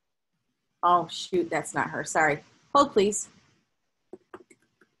 Oh, shoot, that's not her. Sorry. Hold, please.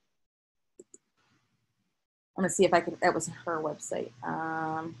 I'm going to see if I can, that was her website.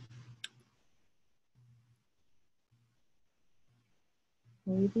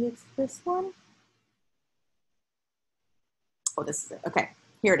 Maybe it's this one. Oh, this is it. Okay,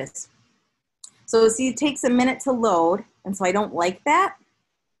 here it is. So see, it takes a minute to load, and so I don't like that.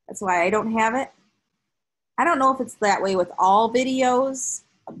 That's why I don't have it. I don't know if it's that way with all videos,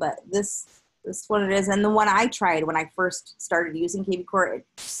 but this is what it is. And the one I tried when I first started using kvCore, it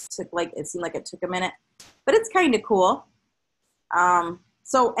seemed like it took a minute, but it's kind of cool.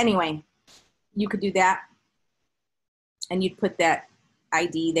 So anyway, you could do that, and you'd put that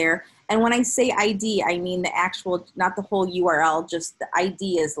ID there. And when I say ID, I mean the actual, not the whole URL, just the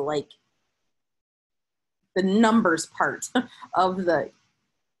ID is like the numbers part of the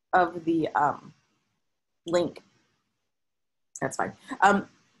link. That's fine.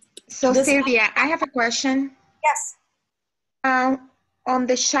 So Sylvia, I have a question. Yes. On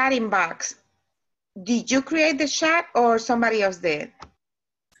the chatting box, did you create the chat or somebody else did?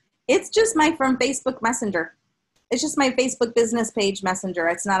 It's just from Facebook Messenger. It's just my Facebook business page messenger.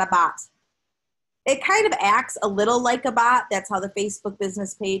 It's not a bot. It kind of acts a little like a bot. That's how the Facebook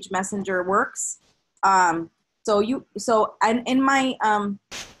business page messenger works. In my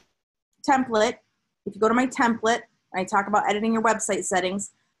template, if you go to my template, I talk about editing your website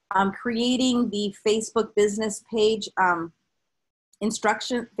settings, creating the Facebook business page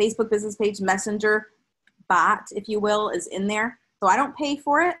instruction, Facebook business page messenger bot, if you will, is in there. So I don't pay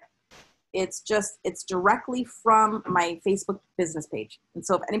for it. It's directly from my Facebook business page. And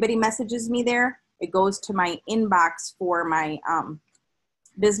so if anybody messages me there, it goes to my inbox for my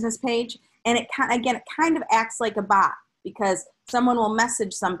business page. And it kind of acts like a bot, because someone will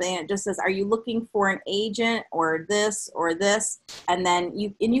message something and it just says, are you looking for an agent or this or this? And then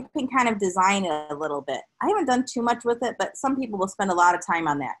you can kind of design it a little bit. I haven't done too much with it, but some people will spend a lot of time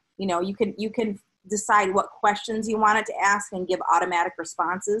on that. You know, you can decide what questions you want it to ask and give automatic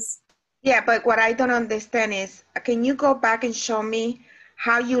responses. Yeah, but what I don't understand is, can you go back and show me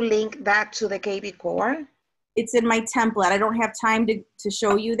how you link that to the kvCore? It's in my template. I don't have time to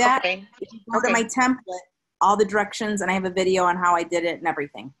show you that. Okay. If you go to my template, all the directions, and I have a video on how I did it and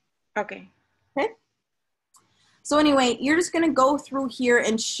everything. Okay. Okay. So anyway, you're just going to go through here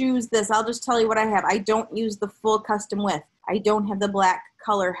and choose this. I'll just tell you what I have. I don't use the full custom width. I don't have the black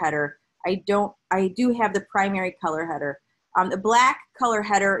color header. I do have the primary color header. The black color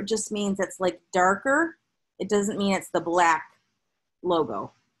header just means it's like darker. It doesn't mean it's the black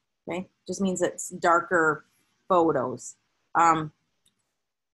logo. Okay, it just means it's darker photos.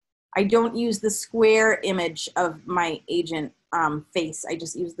 I don't use the square image of my agent face. I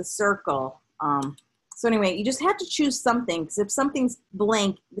just use the circle. So anyway, you just have to choose something, because if something's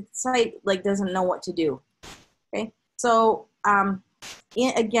blank, the site doesn't know what to do. Okay, so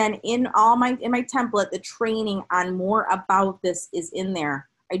in my template, the training on more about this is in there.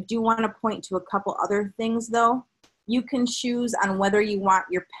 I do want to point to a couple other things though. You can choose on whether you want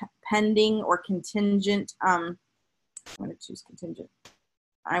your pending or contingent. I'm going to choose contingent.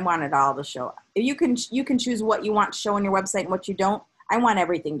 I want it all to show. You can choose what you want to show on your website and what you don't. I want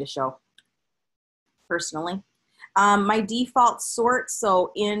everything to show, personally. My default sort,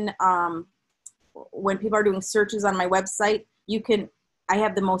 so in when people are doing searches on my website, I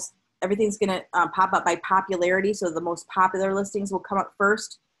have the most, everything's gonna pop up by popularity, so the most popular listings will come up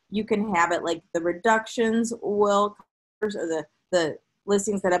first. You can have it like the reductions will, or the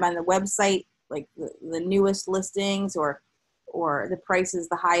listings that I'm on the website, like the newest listings, or the price is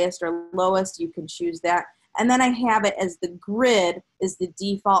the highest or lowest, you can choose that. And then I have it as the grid is the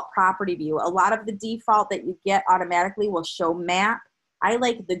default property view. A lot of the default that you get automatically will show map. I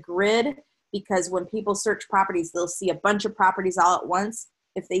like the grid because when people search properties, they'll see a bunch of properties all at once.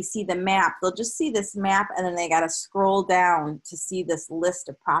 If they see the map, they'll just see this map and then they got to scroll down to see this list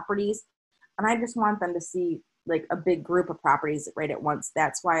of properties. And I just want them to see like a big group of properties right at once.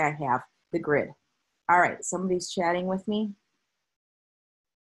 That's why I have the grid. All right, somebody's chatting with me.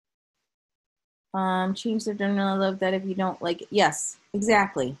 Change the journal. I love that if you don't like it. Yes,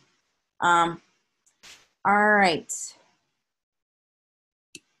 exactly. All right.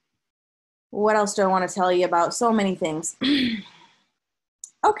 What else do I want to tell you about? So many things.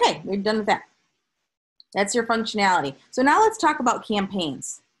 Okay, we're done with that. That's your functionality. So now let's talk about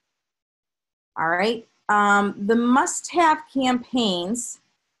campaigns. All right. The must-have campaigns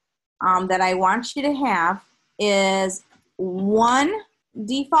that I want you to have is one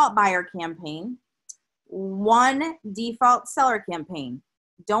default buyer campaign, one default seller campaign.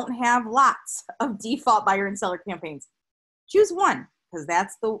 Don't have lots of default buyer and seller campaigns. Choose one, because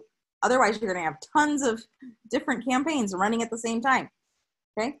otherwise you're going to have tons of different campaigns running at the same time.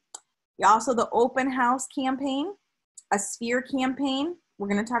 Okay. Also the open house campaign, a sphere campaign. We're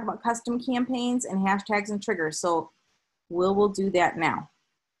going to talk about custom campaigns and hashtags and triggers. So we'll do that now.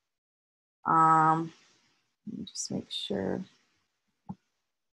 Let me just make sure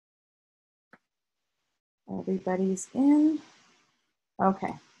everybody's in.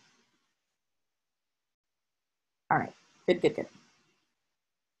 Okay. All right. Good.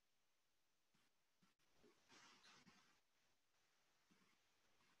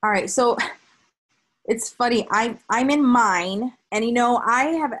 All right. So it's funny. I'm in mine, and I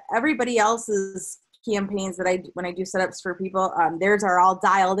have everybody else's campaigns that when I do setups for people. Theirs are all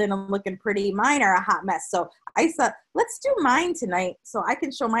dialed in and looking pretty. Mine are a hot mess. So I said, let's do mine tonight, so I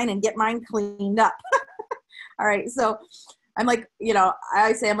can show mine and get mine cleaned up. All right. So I'm like, I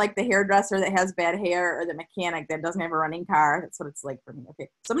always say I'm like the hairdresser that has bad hair, or the mechanic that doesn't have a running car. That's what it's like for me. Okay.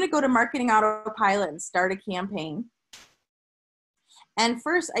 So I'm going to go to Marketing Autopilot and start a campaign. And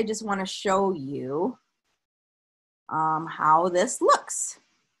first, I just want to show you how this looks.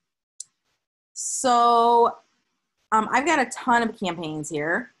 So I've got a ton of campaigns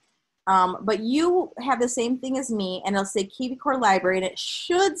here, but you have the same thing as me, and it'll say kvCore Library, and it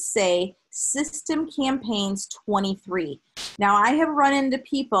should say System Campaigns 23. Now, I have run into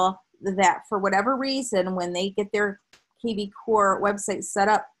people that, for whatever reason, when they get their kvCore website set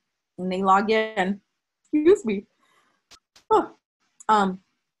up and they log in, excuse me,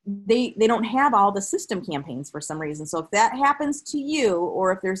 they don't have all the system campaigns for some reason. So if that happens to you,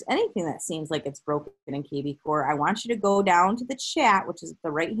 or if there's anything that seems like it's broken in kvCore, I want you to go down to the chat, which is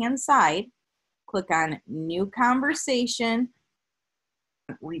the right-hand side, click on New Conversation,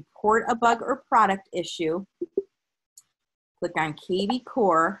 Report a Bug or Product Issue, click on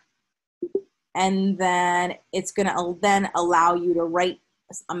kvCore, and then it's going to then allow you to write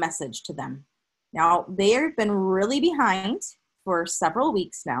a message to them. Now, they have been really behind for several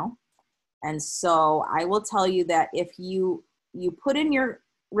weeks now. And so I will tell you that if you put in your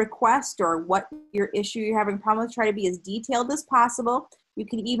request or what your issue you're having a problem with, try to be as detailed as possible. You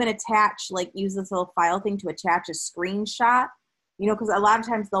can even attach, use this little file thing to attach a screenshot, because a lot of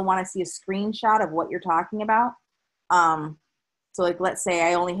times they'll want to see a screenshot of what you're talking about. So let's say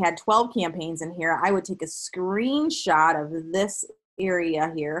I only had 12 campaigns in here. I would take a screenshot of this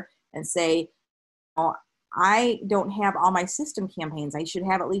area here and say, I don't have all my system campaigns. I should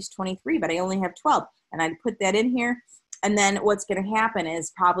have at least 23, but I only have 12. And I'd put that in here. And then what's going to happen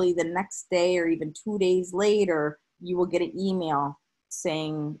is probably the next day or even 2 days later, you will get an email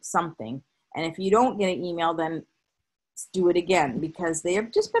saying something. And if you don't get an email, then do it again, because they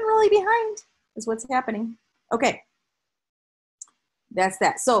have just been really behind is what's happening. Okay. That's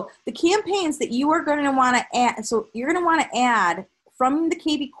that. So the campaigns that you are going to want to add, so you're going to want to add from the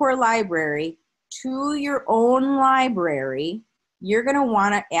kvCore library to your own library, you're going to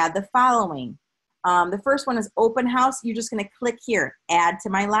want to add the following. The first one is open house. You're just going to click here, add to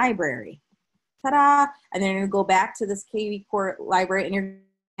my library. Ta-da! And then you're going to go back to this kvCore library and you're going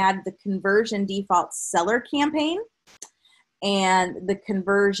to add the conversion default seller campaign and the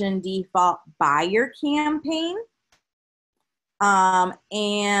conversion default buyer campaign.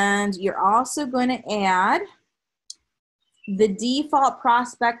 And you're also going to add the default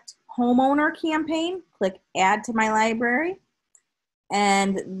prospect homeowner campaign. Click add to my library.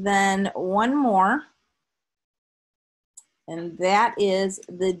 And then one more. And that is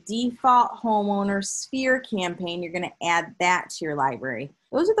the default homeowner sphere campaign. You're going to add that to your library.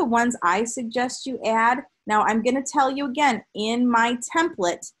 Those are the ones I suggest you add. Now I'm going to tell you again, in my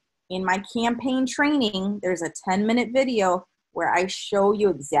template, in my campaign training, there's a 10-minute video where I show you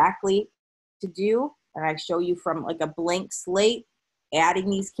exactly what to do. And I show you from like a blank slate, adding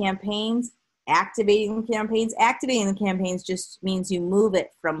these campaigns, activating the campaigns. Activating the campaigns just means you move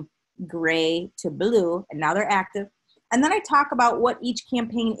it from gray to blue, and now they're active. And then I talk about what each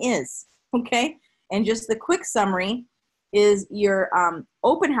campaign is, okay? And just the quick summary is your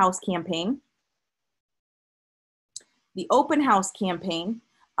open house campaign. The open house campaign,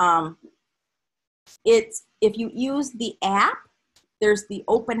 it's, if you use the app, there's the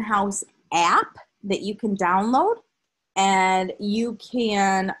open house app that you can download, and you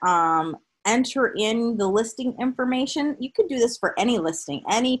can enter in the listing information. You can do this for any listing,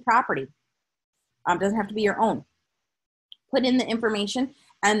 any property. Doesn't have to be your own. Put in the information,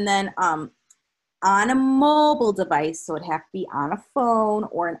 and then on a mobile device, so it'd have to be on a phone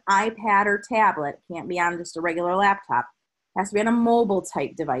or an iPad or tablet. It can't be on just a regular laptop. It has to be on a mobile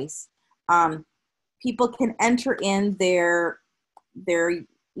type device. People can enter in their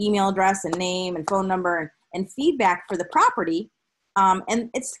email address and name and phone number and feedback for the property. And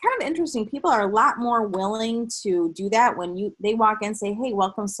it's kind of interesting. People are a lot more willing to do that when they walk in and say, hey,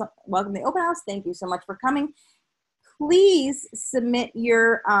 welcome to the open house. Thank you so much for coming. Please submit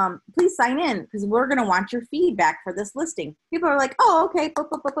your, please sign in because we're going to want your feedback for this listing. People are like, oh, okay.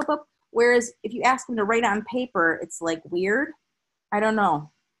 Boop, boop, boop, boop, boop. Whereas if you ask them to write on paper, it's like weird. I don't know.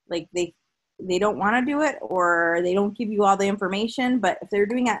 Like they don't want to do it, or they don't give you all the information, but if they're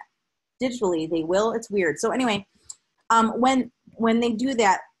doing it digitally, they will. It's weird. So anyway, when they do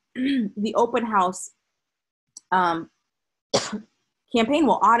that, the open house campaign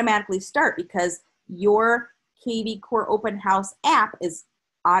will automatically start because your kvCore open house app is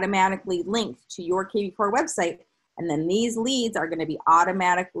automatically linked to your kvCore website. And then these leads are going to be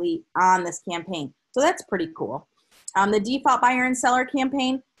automatically on this campaign. So that's pretty cool. The default buyer and seller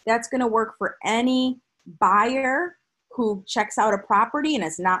campaign, that's going to work for any buyer who checks out a property and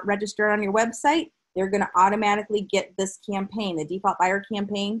is not registered on your website. They're going to automatically get this campaign, the default buyer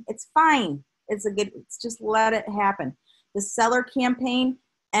campaign. It's fine. It's just let it happen. The seller campaign,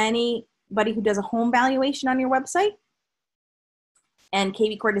 anybody who does a home valuation on your website and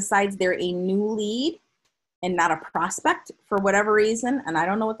kvCore decides they're a new lead and not a prospect for whatever reason, and I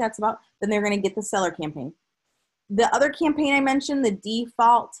don't know what that's about, then they're going to get the seller campaign. The other campaign I mentioned, the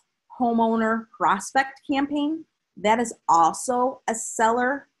default homeowner prospect campaign, that is also a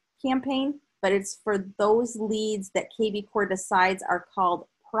seller campaign, but it's for those leads that kvCore decides are called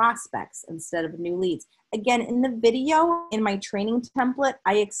prospects instead of new leads. Again, in the video, in my training template,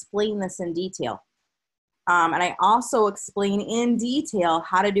 I explain this in detail. And I also explain in detail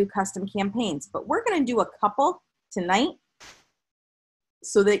how to do custom campaigns. But we're going to do a couple tonight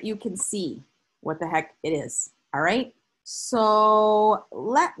so that you can see what the heck it is. All right? So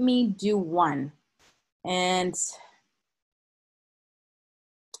let me do one. And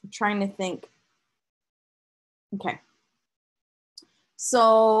I'm trying to think. Okay.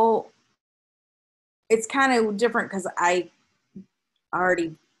 So it's kind of different because I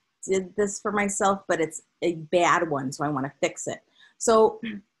already did this for myself, but it's a bad one, so I want to fix it. So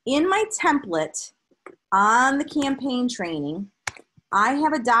in my template on the campaign training, I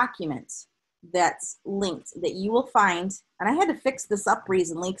have a document that's linked that you will find, and I had to fix this up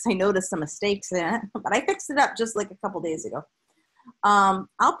recently because I noticed some mistakes in it, but I fixed it up just like a couple days ago.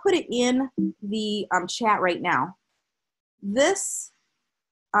 I'll put it in the chat right now. This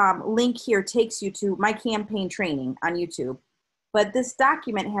link here takes you to my campaign training on YouTube. But this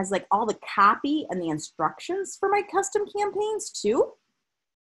document has like all the copy and the instructions for my custom campaigns too.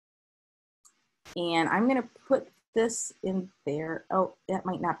 And I'm going to put this in there. Oh, that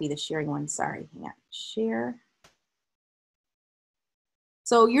might not be the sharing one. Sorry. Hang on. Share.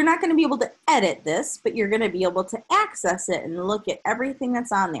 So you're not going to be able to edit this, but you're going to be able to access it and look at everything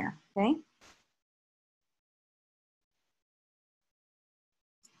that's on there. Okay.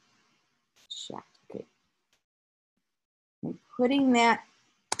 Chat. Okay. I'm putting that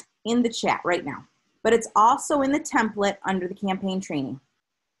in the chat right now, but it's also in the template under the campaign training.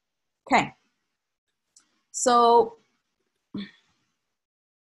 Okay. So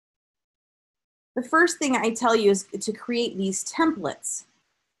the first thing I tell you is to create these templates.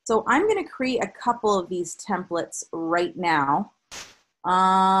 So I'm going to create a couple of these templates right now.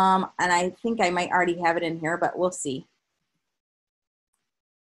 And I think I might already have it in here, but we'll see.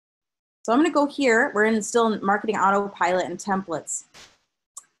 So I'm going to go here. We're still in marketing autopilot and templates.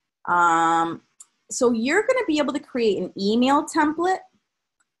 So you're going to be able to create an email template,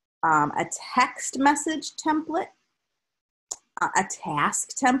 a text message template, a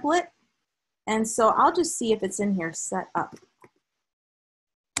task template. And so I'll just see if it's in here set up.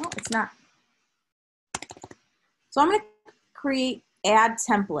 No, it's not. So I'm going to create add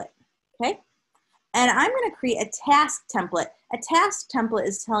template, okay? And I'm going to create a task template. A task template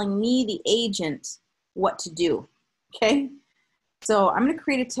is telling me, the agent, what to do, okay? So I'm going to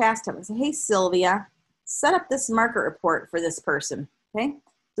create a task template. Say, hey, Sylvia, set up this market report for this person, okay?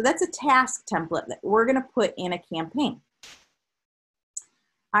 So that's a task template that we're going to put in a campaign.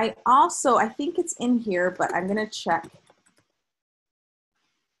 I think it's in here, but I'm going to check.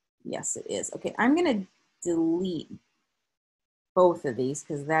 Yes, it is. Okay, I'm going to delete both of these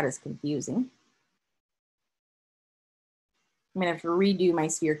because that is confusing. I'm going to have to redo my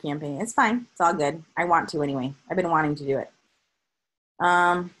Sphere campaign. It's fine. It's all good. I want to anyway. I've been wanting to do it.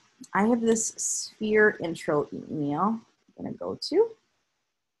 I have this Sphere intro email I'm going to go to.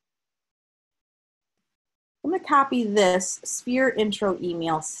 I'm going to copy this Sphere intro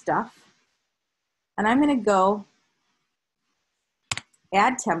email stuff. And I'm going to go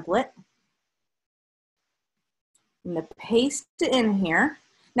add template. I'm going to paste it in here.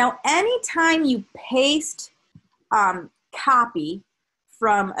 Now, anytime you paste copy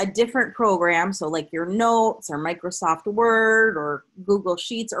from a different program, so like your notes or Microsoft Word or Google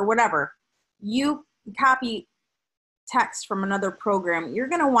Sheets or whatever, you copy text from another program, you're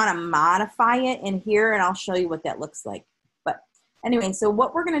going to want to modify it in here, and I'll show you what that looks like. But anyway, so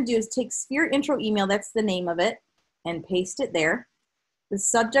what we're going to do is take Sphere intro email, that's the name of it, and paste it there. The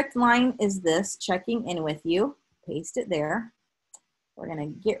subject line is this, checking in with you. Paste it there. We're going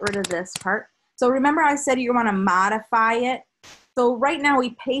to get rid of this part. So remember I said you want to modify it. So right now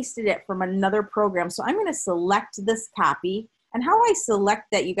we pasted it from another program. So I'm going to select this copy. And how I select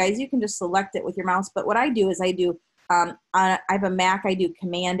that, you guys, you can just select it with your mouse. But what I do is I have a Mac, I do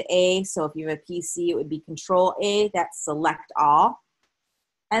Command A. So if you have a PC, it would be Control A. That's select all.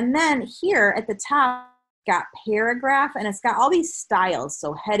 And then here at the top, got paragraph, and it's got all these styles.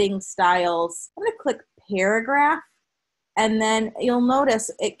 So heading styles. I'm going to click paragraph. And then you'll notice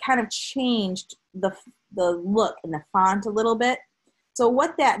it kind of changed the look and the font a little bit. So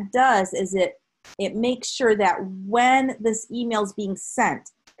what that does is it makes sure that when this email is being sent,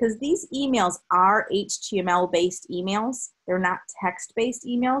 because these emails are HTML-based emails, they're not text-based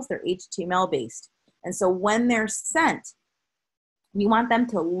emails, they're HTML-based. And so when they're sent, you want them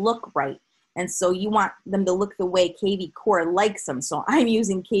to look right. And so you want them to look the way kvCore likes them. So I'm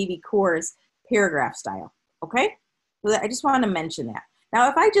using kvCore's paragraph style, okay? So I just want to mention that. Now,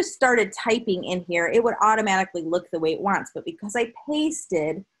 if I just started typing in here, it would automatically look the way it wants. But because I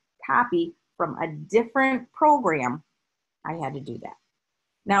pasted copy from a different program, I had to do that.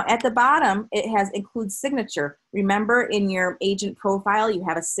 Now, at the bottom, it includes signature. Remember, in your agent profile, you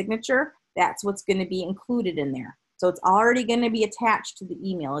have a signature. That's what's going to be included in there. So it's already going to be attached to the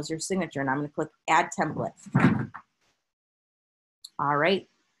email as your signature. And I'm going to click Add Template. All right.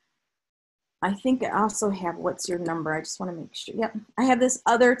 I think I also have what's your number. I just want to make sure. Yep. I have this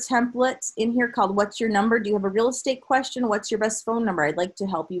other template in here called what's your number. Do you have a real estate question? What's your best phone number? I'd like to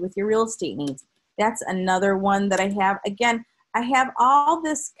help you with your real estate needs. That's another one that I have. Again, I have all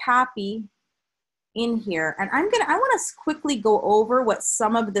this copy in here, and I want to quickly go over what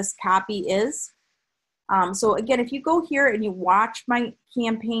some of this copy is. So again, if you go here and you watch my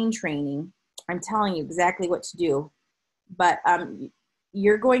campaign training, I'm telling you exactly what to do. But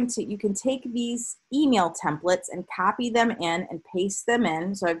you can take these email templates and copy them in and paste them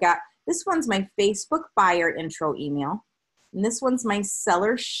in. So I've got, this one's my Facebook buyer intro email. And this one's my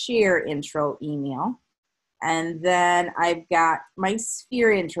seller share intro email. And then I've got my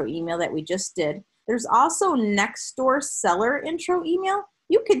Sphere intro email that we just did. There's also Nextdoor seller intro email.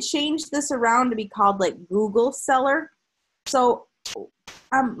 You could change this around to be called like Google seller. So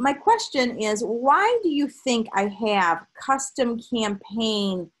my question is, why do you think I have custom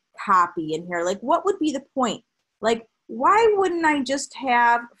campaign copy in here? Like, what would be the point? Like, why wouldn't I just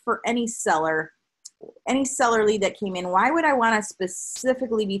have for any seller lead that came in? Why would I want to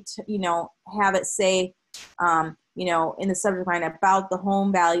specifically be, have it say, in the subject line about the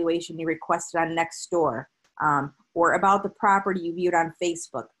home valuation you requested on Nextdoor, or about the property you viewed on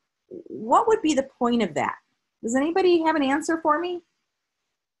Facebook? What would be the point of that? Does anybody have an answer for me?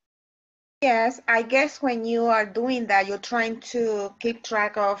 Yes, I guess when you are doing that, you're trying to keep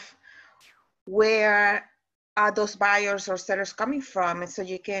track of where are those buyers or sellers coming from, and so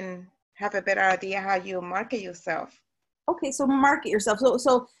you can have a better idea how you market yourself. Okay, so market yourself.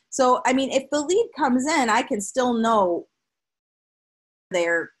 So I mean, if the lead comes in, I can still know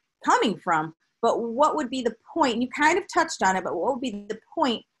they're coming from. But what would be the point? You kind of touched on it, but what would be the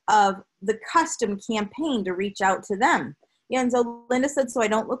point of the custom campaign to reach out to them? Yeah, and so Linda said, so I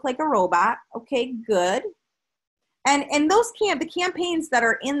don't look like a robot. Okay, good. And those the campaigns that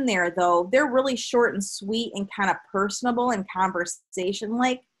are in there though, they're really short and sweet and kind of personable and conversation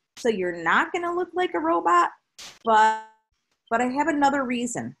like. So you're not going to look like a robot, but I have another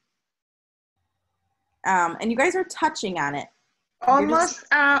reason. And you guys are touching on it. Almost,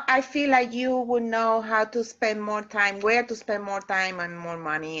 I feel like you would know how to spend more time, where to spend more time and more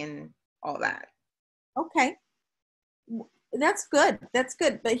money and all that. Okay. That's good. That's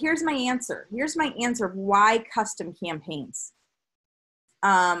good. But here's my answer. Here's my answer of why custom campaigns.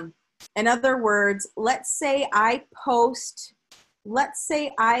 In other words, let's say I post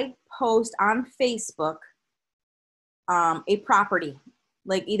on Facebook a property,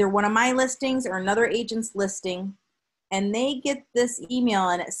 like either one of my listings or another agent's listing, and they get this email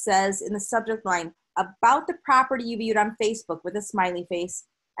and it says in the subject line, about the property you viewed on Facebook with a smiley face.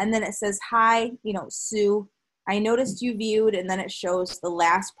 And then it says, hi, Sue, I noticed you viewed, and then it shows the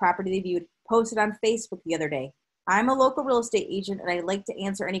last property they viewed posted on Facebook the other day. I'm a local real estate agent and I'd like to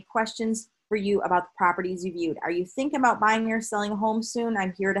answer any questions for you about the properties you viewed. Are you thinking about buying or selling a home soon?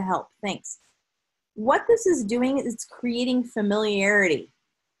 I'm here to help. Thanks. What this is doing is it's creating familiarity,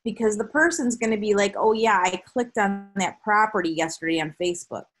 because the person's going to be like, oh yeah, I clicked on that property yesterday on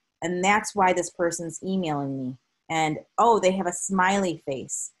Facebook, and that's why this person's emailing me. And oh, they have a smiley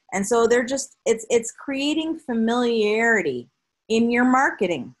face. And so they're just, it's creating familiarity in your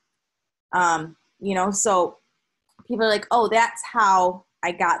marketing. So people are like, oh, that's how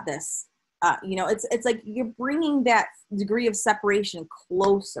I got this. It's like you're bringing that degree of separation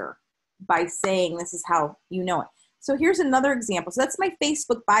closer by saying this is how you know it. So here's another example. So that's my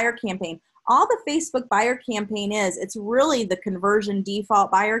Facebook buyer campaign. All the Facebook buyer campaign is, it's really the conversion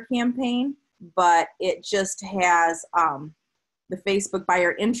default buyer campaign, but it just has the Facebook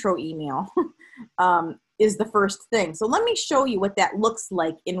buyer intro email is the first thing. So let me show you what that looks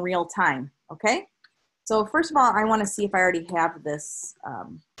like in real time, okay? So first of all, I want to see if I already have this.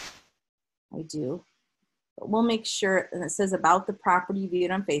 I do. But we'll make sure, and it says about the property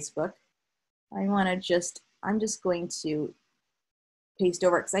viewed on Facebook. I'm just going to paste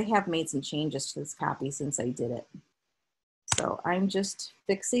over it because I have made some changes to this copy since I did it. So I'm just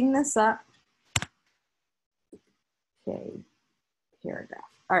fixing this up. Okay, paragraph.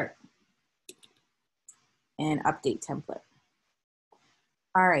 All right. And update template.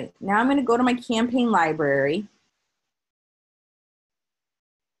 All right, now I'm going to go to my campaign library.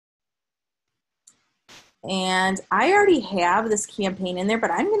 And I already have this campaign in there,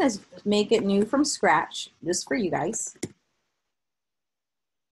 but I'm going to make it new from scratch just for you guys.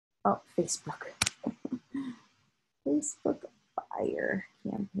 Oh, Facebook. Facebook buyer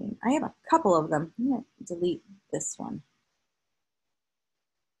campaign. I have a couple of them. I'm going to delete this one.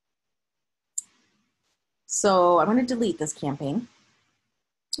 So I'm going to delete this campaign.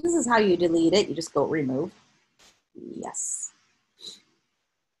 This is how you delete it. You just go remove. Yes.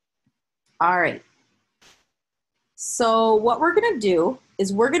 All right. So what we're going to do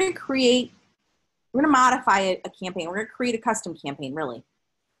is we're going to modify a campaign. We're going to create a custom campaign, really.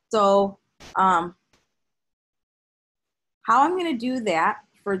 So how I'm going to do that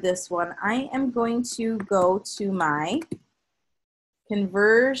for this one, I am going to go to my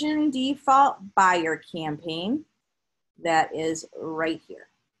conversion default buyer campaign that is right here.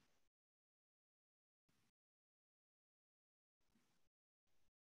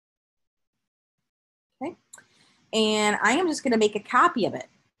 Okay. And I am just going to make a copy of it.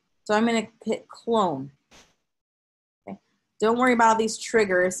 So I'm going to hit clone. Okay. Don't worry about all these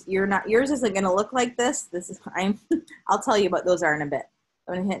triggers. Yours isn't going to look like this. I'll tell you what those are in a bit.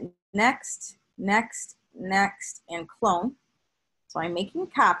 I'm going to hit next, next, next, and clone. So I'm making a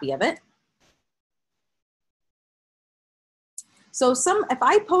copy of it. So if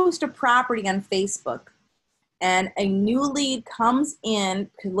I post a property on Facebook and a new lead comes in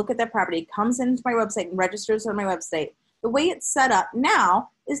to look at that property, comes into my website and registers on my website, the way it's set up now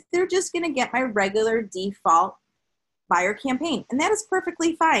is they're just going to get my regular default buyer campaign. And that is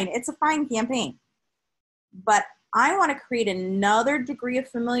perfectly fine. It's a fine campaign. But I want to create another degree of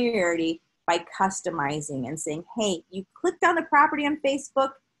familiarity by customizing and saying, hey, you clicked on the property on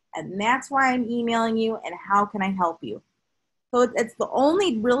Facebook, and that's why I'm emailing you, and how can I help you? So it's the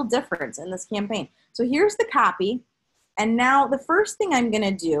only real difference in this campaign. So here's the copy. And now the first thing I'm going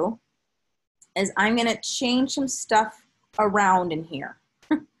to do is I'm going to change some stuff around in here.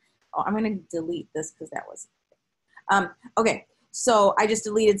 Oh, I'm going to delete this because that was, okay. So I just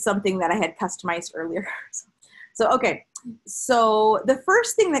deleted something that I had customized earlier. Okay. So the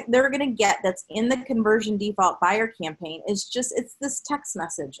first thing that they're going to get that's in the conversion default buyer campaign is just, it's this text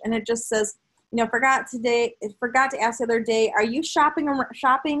message. And it just says, you know, forgot to ask the other day, are you shopping? Are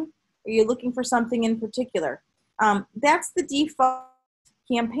you looking for something in particular? That's the default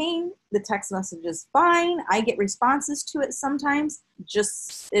campaign. The text message is fine. I get responses to it sometimes.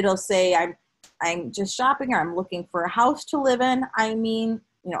 It'll say I'm just shopping, or I'm looking for a house to live in. I mean,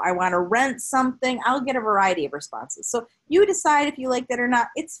 you know, I want to rent something. I'll get a variety of responses. So you decide if you like that or not.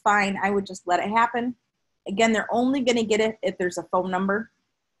 It's fine. I would just let it happen. Again, they're only going to get it if there's a phone number.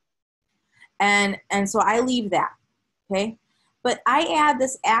 And so I leave that, okay? But I add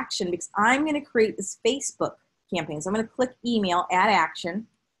this action because I'm going to create this Facebook campaign. So I'm going to click email, add action,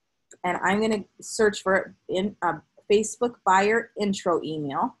 and I'm going to search for it in a Facebook buyer intro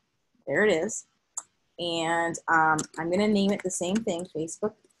email. There it is. And I'm going to name it the same thing,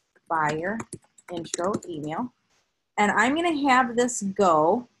 Facebook buyer intro email. And I'm going to have this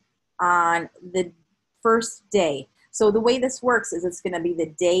go on the first day. So the way this works is it's going to be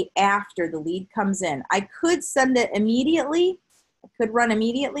the day after the lead comes in. I could send it immediately. I could run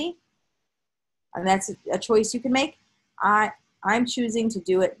immediately. And that's a choice you can make. I'm choosing to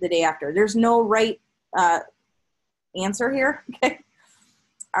do it the day after. There's no right answer here. Okay.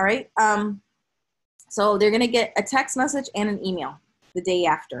 All right. So they're going to get a text message and an email the day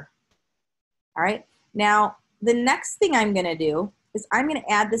after. All right. Now, the next thing I'm going to do is I'm going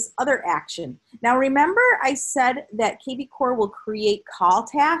to add this other action. Now, remember I said that kvCore will create call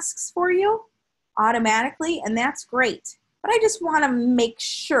tasks for you automatically, and that's great. But I just want to make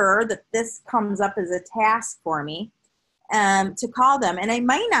sure that this comes up as a task for me to call them. And I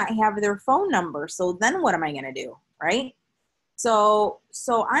might not have their phone number, so then what am I going to do, right? So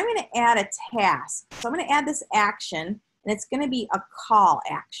I'm going to add a task. So I'm going to add this action, and it's going to be a call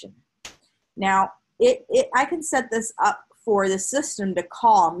action. Now, I can set this up for the system to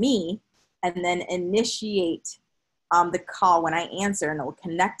call me and then initiate the call when I answer, and it will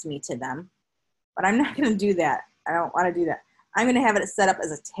connect me to them. But I'm not going to do that. I don't want to do that. I'm going to have it set up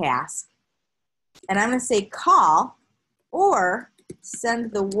as a task. And I'm going to say call or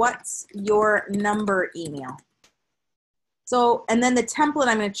send the what's your number email. So, and then the template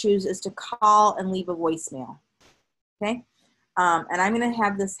I'm going to choose is to call and leave a voicemail. Okay. And I'm going to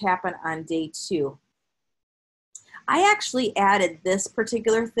have this happen on day 2. I actually added this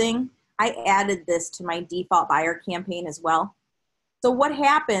particular thing. I added this to my default buyer campaign as well. So what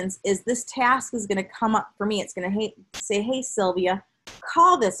happens is this task is going to come up for me. It's going to say, hey, Sylvia,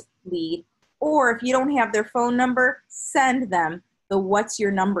 call this lead. Or if you don't have their phone number, send them the what's your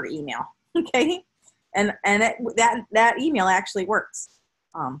number email. Okay. And that email actually works.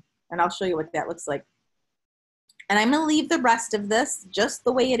 And I'll show you what that looks like. And I'm going to leave the rest of this just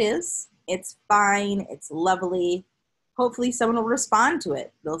the way it is. It's fine. It's lovely. Hopefully someone will respond to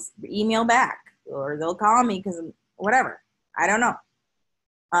it. They'll email back or they'll call me because whatever. I don't know.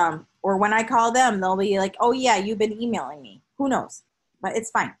 Or when I call them, they'll be like, oh yeah, you've been emailing me. Who knows? But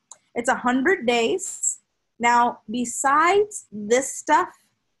it's fine. It's 100 days. Now, besides this stuff,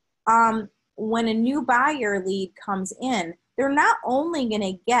 when a new buyer lead comes in, they're not only going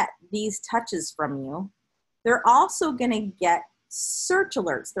to get these touches from you, they're also going to get search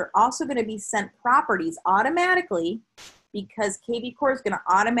alerts. They're also going to be sent properties automatically because kvCore is going to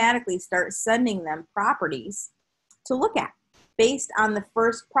automatically start sending them properties to look at based on the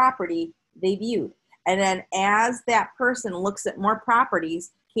first property they viewed. And then as that person looks at more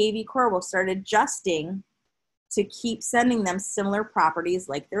properties, kvCore will start adjusting to keep sending them similar properties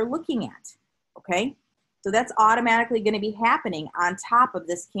like they're looking at. Okay? So that's automatically going to be happening on top of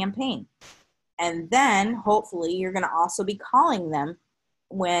this campaign. And then hopefully you're going to also be calling them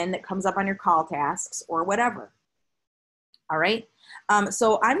when it comes up on your call tasks or whatever. All right.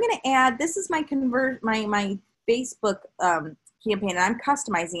 So I'm going to add, this is my my Facebook campaign, and I'm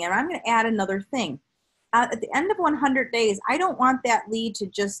customizing it. I'm going to add another thing. At the end of 100 days, I don't want that lead to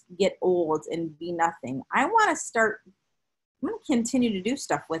just get old and be nothing. I want to start, I'm going to continue to do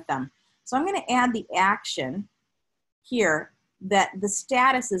stuff with them. So I'm going to add the action here that the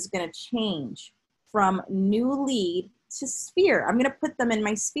status is going to change from new lead to sphere. I'm going to put them in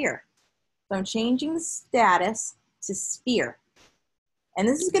my sphere. So I'm changing the status to sphere. And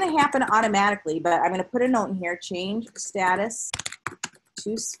this is going to happen automatically, but I'm going to put a note in here, change status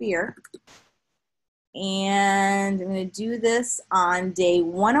to sphere. And I'm going to do this on day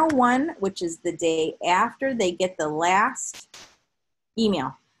 101, which is the day after they get the last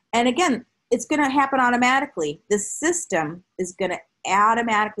email. And again, it's going to happen automatically. The system is going to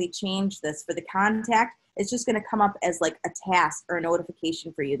automatically change this for the contact. It's just going to come up as like a task or a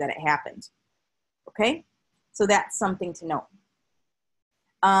notification for you that it happened. Okay? So that's something to note.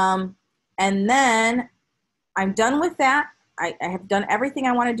 And then I'm done with that. I have done everything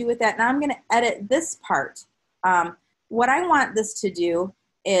I want to do with that. Now I'm going to edit this part. What I want this to do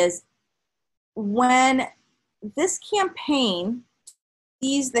is when this campaign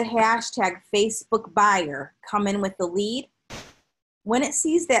sees the hashtag Facebook buyer come in with the lead, when it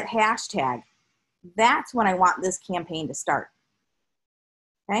sees that hashtag, that's when I want this campaign to start.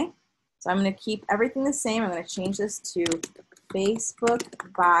 Okay? So I'm going to keep everything the same. I'm going to change this to Facebook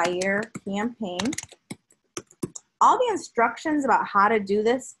buyer campaign. All the instructions about how to do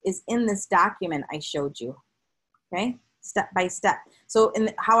this is in this document I showed you, okay? Step by step. So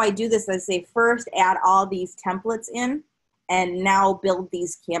how I do this, I say first add all these templates in and now build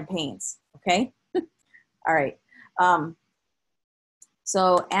these campaigns, okay? All right.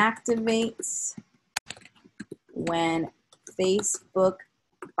 So activates when Facebook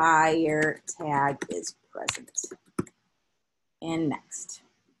buyer tag is present. And next,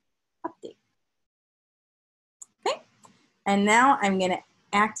 update. Okay, and now I'm going to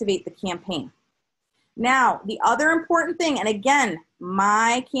activate the campaign. Now, the other important thing, and again,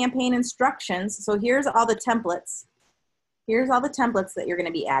 my campaign instructions, so here's all the templates. Here's all the templates that you're going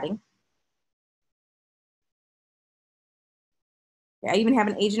to be adding. Okay, I even have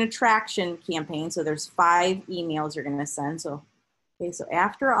an agent attraction campaign, so there's 5 emails you're going to send. So, okay, so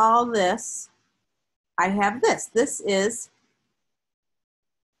after all this, I have this. This is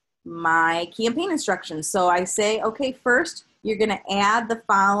my campaign instructions. So I say, okay, first you're going to add the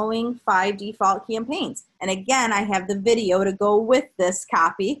following 5 default campaigns. And again, I have the video to go with this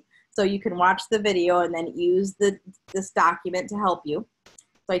copy. So you can watch the video and then use this document to help you.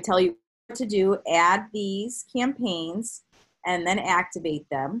 So I tell you what to do, add these campaigns and then activate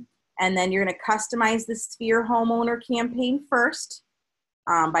them. And then you're going to customize the Sphere Homeowner campaign first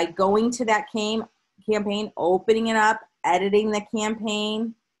by going to that campaign, opening it up, editing the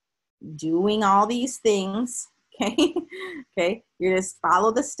campaign, doing all these things, okay? Okay, you just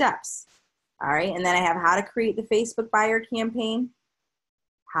follow the steps, all right? And then I have how to create the Facebook buyer campaign,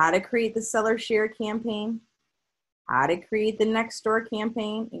 how to create the seller share campaign, how to create the next door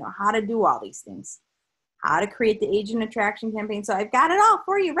campaign, you know, how to do all these things, how to create the agent attraction campaign. So I've got it all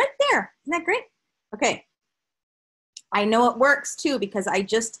for you right there. Isn't that great? Okay. I know it works too because I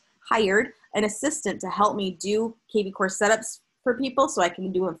just hired an assistant to help me do kvCore setups for people so I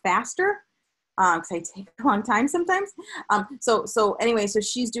can do them faster because I take a long time sometimes. So anyway, so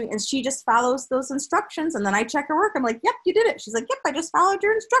she's doing, and she just follows those instructions and then I check her work. I'm like, yep, you did it. She's like, yep, I just followed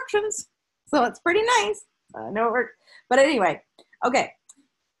your instructions. So it's pretty nice. I know it worked. But anyway, okay.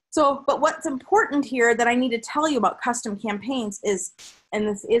 So, but what's important here that I need to tell you about custom campaigns is, and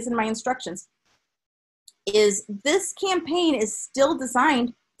this is in my instructions, is this campaign is still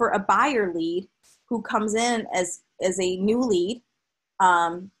designed for a buyer lead who comes in as a new lead.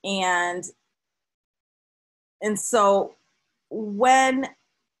 And so when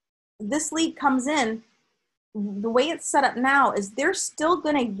this lead comes in, the way it's set up now is they're still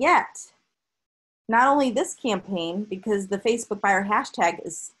going to get not only this campaign because the Facebook buyer hashtag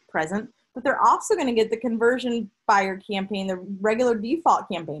is present, but they're also going to get the conversion buyer campaign, the regular default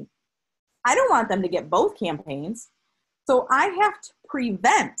campaign. I don't want them to get both campaigns. So I have to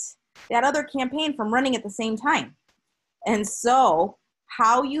prevent that other campaign from running at the same time. And so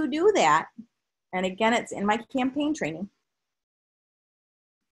how you do that, and again, it's in my campaign training.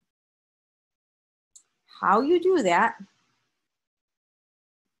 How you do that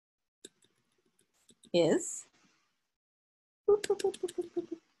is,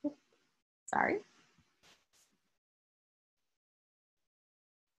 sorry.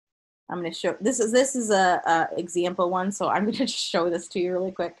 I'm going to show, this is a example one, so I'm going to just show this to you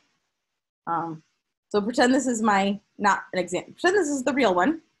really quick. So pretend this is my, not an example, pretend this is the real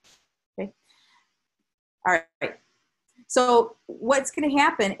one. Okay. All right. So what's going to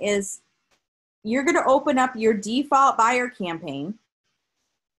happen is you're going to open up your default buyer campaign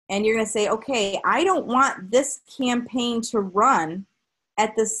and you're going to say, okay, I don't want this campaign to run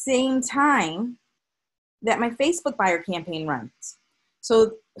at the same time that my Facebook buyer campaign runs.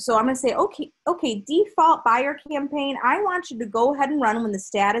 So I'm going to say, okay, default buyer campaign, I want you to go ahead and run when the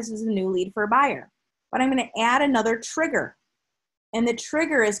status is a new lead for a buyer. But I'm going to add another trigger. And the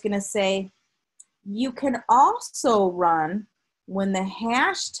trigger is going to say, you can also run when the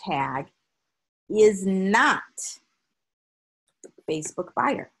hashtag is not Facebook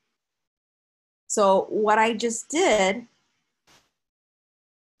buyer. So what I just did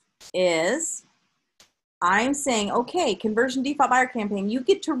is I'm saying, okay, conversion default buyer campaign, you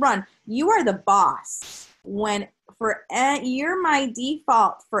get to run. You are the boss. You're my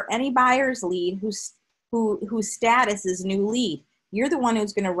default for any buyer's lead whose status is new lead. You're the one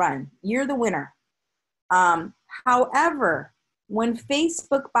who's going to run. You're the winner. However, when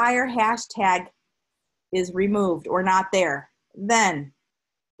Facebook buyer hashtag is removed or not there, then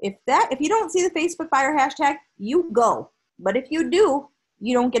if you don't see the Facebook buyer hashtag, you go. But if you do,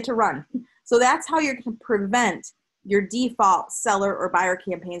 you don't get to run. So that's how you're going to prevent your default seller or buyer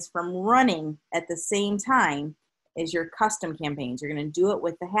campaigns from running at the same time as your custom campaigns. You're going to do it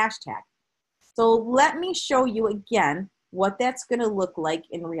with the hashtag. So let me show you again what that's going to look like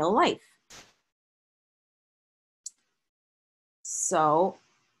in real life. So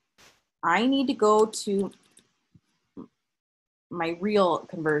I need to go to my real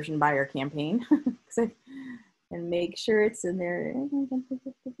conversion buyer campaign and make sure it's in there.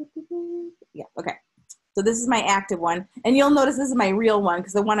 Yeah, okay. So this is my active one. And you'll notice this is my real one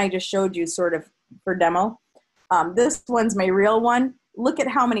because the one I just showed you sort of for demo. This one's my real one. Look at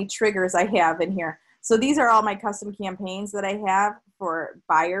how many triggers I have in here. So these are all my custom campaigns that I have for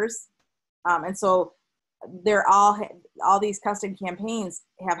buyers. And so they're all these custom campaigns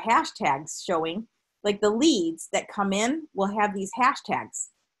have hashtags showing. Like the leads that come in will have these hashtags.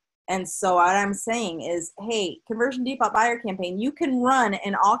 And so what I'm saying is, hey, conversion default buyer campaign, you can run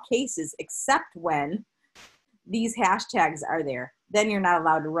in all cases except when these hashtags are there. Then you're not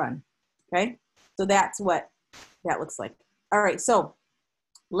allowed to run, okay? So that's what that looks like. All right, so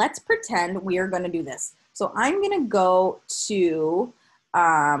let's pretend we are going to do this. So I'm going to go to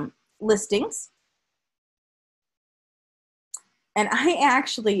listings. And I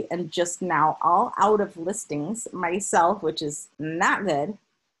actually am just now all out of listings myself, which is not good.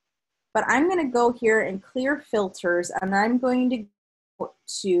 But I'm going to go here and clear filters, and I'm going to go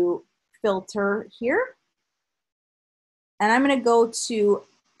to filter here. And I'm going to go to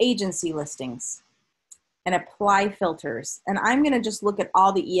agency listings and apply filters. And I'm going to just look at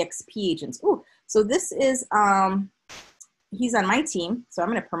all the EXP agents. Ooh, so this is, he's on my team, so I'm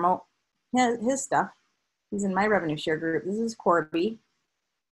going to promote his stuff. He's in my revenue share group. This is Corby.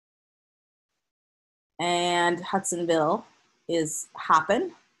 And Hudsonville is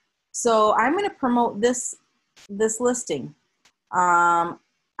hopping. So I'm going to promote this listing. I'm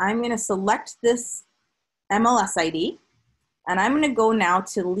going to select this MLS ID, and I'm going to go now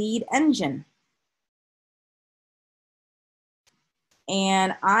to lead engine.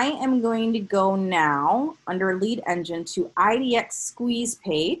 And I am going to go now under lead engine to IDX squeeze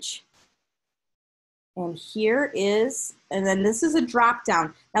page. And here is, and then this is a drop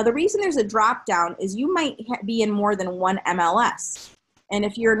down. Now the reason there's a drop down is you might be in more than one MLS. And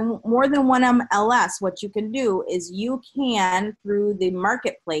if you're in more than one MLS, what you can do is you can, through the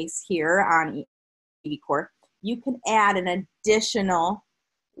marketplace here on kvCore, you can add an additional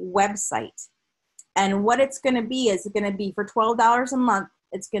website. And what it's going to be is going to be for $12 a month,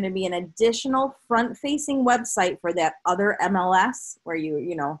 it's going to be an additional front-facing website for that other MLS where you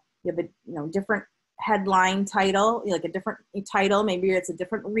have a different headline title, like a different title, maybe it's a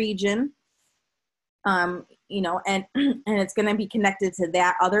different region, and it's going to be connected to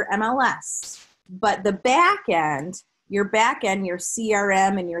that other MLS. But the back end, your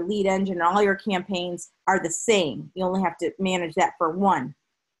CRM and your lead engine and all your campaigns are the same. You only have to manage that for one.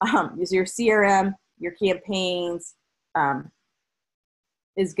 Is your CRM, your campaigns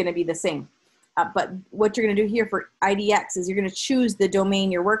is going to be the same. But what you're going to do here for IDX is you're going to choose the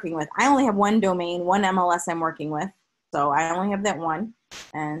domain you're working with. I only have one domain, one MLS I'm working with. So I only have that one.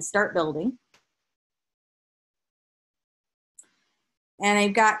 And start building. And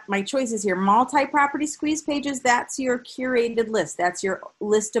I've got my choices here. Multi-property squeeze pages, that's your curated list. That's your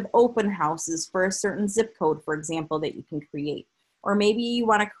list of open houses for a certain zip code, for example, that you can create. Or maybe you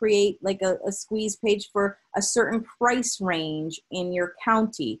want to create like a squeeze page for a certain price range in your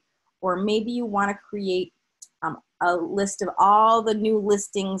county. Or maybe you want to create a list of all the new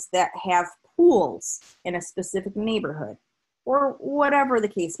listings that have pools in a specific neighborhood, or whatever the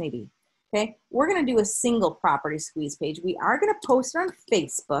case may be. Okay, we're going to do a single property squeeze page. We are going to post it on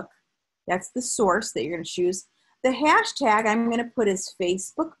Facebook. That's the source that you're going to choose. The hashtag I'm going to put is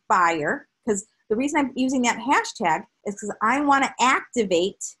Facebook buyer, because the reason I'm using that hashtag is because I want to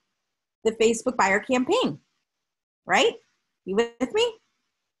activate the Facebook buyer campaign, right? You with me?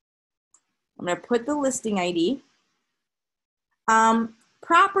 I'm going to put the listing ID.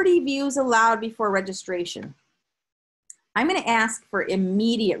 Property views allowed before registration. I'm going to ask for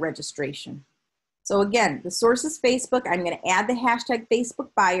immediate registration. So again, the source is Facebook. I'm going to add the hashtag Facebook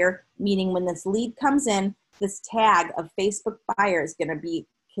buyer, meaning when this lead comes in, this tag of Facebook buyer is going to be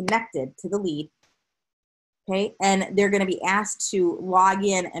connected to the lead. Okay, and they're going to be asked to log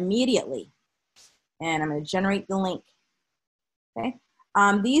in immediately. And I'm going to generate the link. Okay,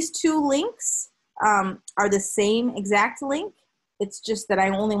 these two links are the same exact link. It's just that I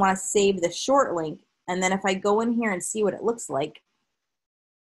only want to save the short link. And then if I go in here and see what it looks like,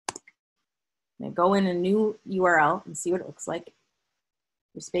 I'm going to go in a new URL and see what it looks like.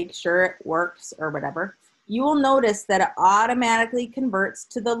 Just make sure it works or whatever. You will notice that it automatically converts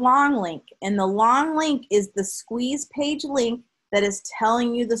to the long link. And the long link is the squeeze page link that is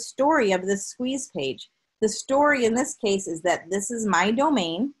telling you the story of this squeeze page. The story in this case is that this is my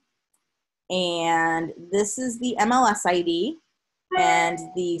domain, and this is the MLS ID, and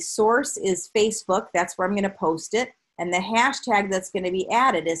the source is Facebook. That's where I'm going to post it. And the hashtag that's going to be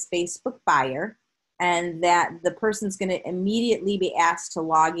added is Facebook buyer, and that the person's going to immediately be asked to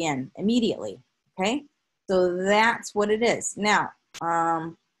log in immediately. Okay, so that's what it is. Now,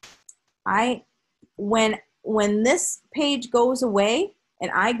 when this page goes away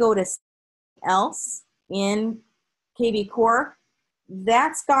and I go to else in kvCore,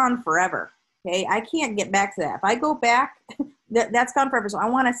 that's gone forever. Okay, I can't get back to that. If I go back, that's gone forever. So I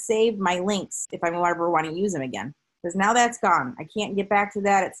want to save my links if I ever want to use them again, because now that's gone. I can't get back to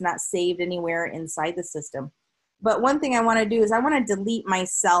that. It's not saved anywhere inside the system. But one thing I want to do is I want to delete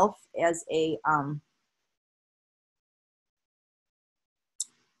myself as a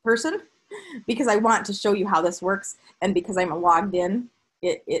person, because I want to show you how this works, and because I'm logged in,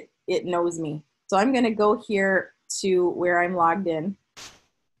 it knows me. So I'm going to go here to where I'm logged in,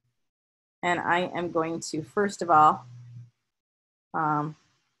 and I am going to, first of all,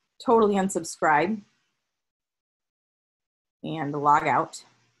 totally unsubscribe and log out.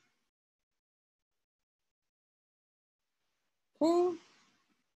 Okay.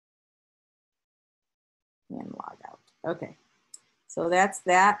 And log out. Okay. So that's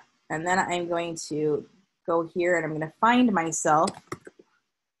that. And then I'm going to go here and I'm going to find myself.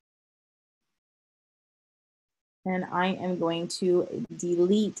 And I am going to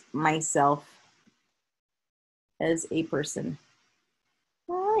delete myself as a person.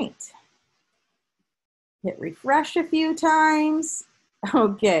 All right. Hit refresh a few times.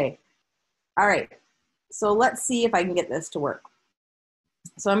 Okay. All right. So let's see if I can get this to work.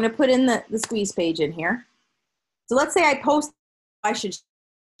 So I'm going to put in the squeeze page in here. So let's say I post, I should,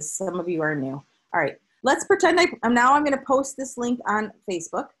 some of you are new. All right. Let's pretend I'm going to post this link on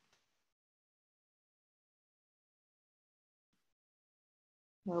Facebook.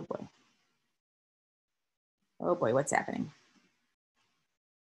 Oh boy. Oh boy, what's happening?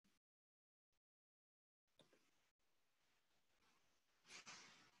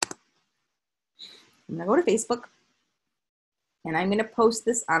 I'm gonna go to Facebook and I'm gonna post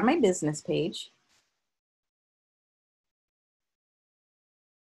this on my business page.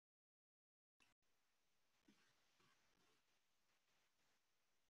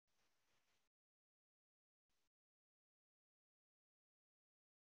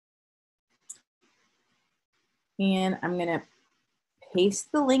 And I'm gonna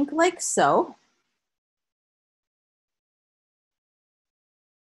paste the link like so.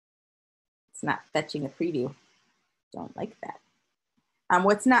 It's not fetching a preview. Don't like that.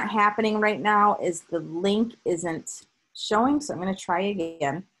 What's not happening right now is the link isn't showing, so I'm gonna try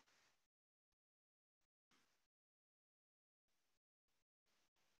again.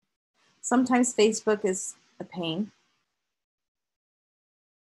 Sometimes Facebook is a pain.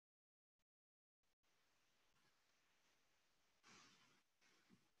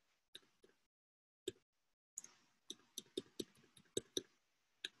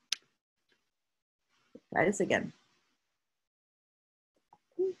 Try this again.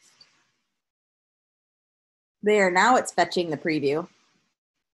 There, now it's fetching the preview.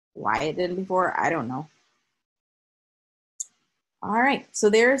 Why it didn't before, I don't know. All right, so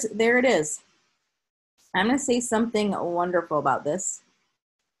there it is. I'm gonna say something wonderful about this.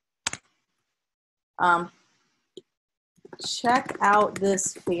 Check out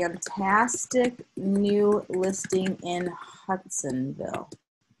this fantastic new listing in Hudsonville.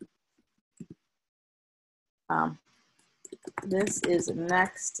 This is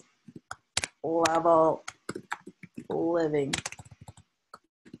next level living.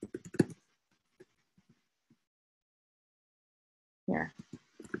 Here,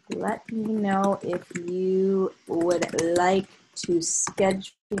 let me know if you would like to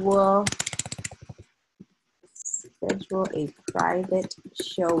schedule a private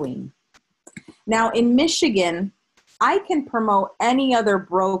showing. Now in Michigan, I can promote any other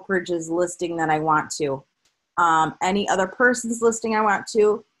brokerage's listing that I want to, any other person's listing I want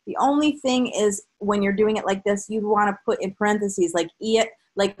to. The only thing is when you're doing it like this, you'd want to put in parentheses like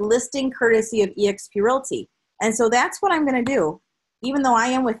listing courtesy of eXp Realty. And so that's what I'm going to do, even though I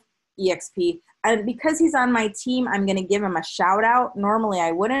am with eXp. And because he's on my team, I'm going to give him a shout out. Normally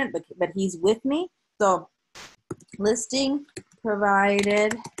I wouldn't, but he's with me. So listing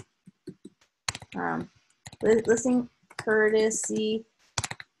provided, listing courtesy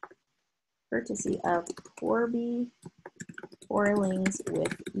of Corby Forlings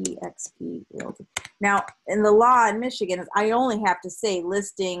with eXp Realty. Now, in the law in Michigan, I only have to say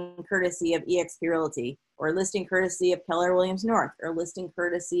listing courtesy of eXp Realty, or listing courtesy of Keller Williams North, or listing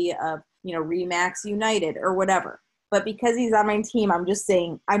courtesy of, Remax United, or whatever. But because he's on my team, I'm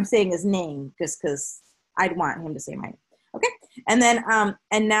saying his name just because I'd want him to say my name. Okay, and then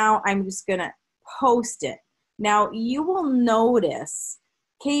and now I'm just gonna post it. Now you will notice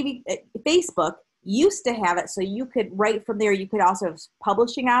Facebook used to have it so you could, right from there, you could also have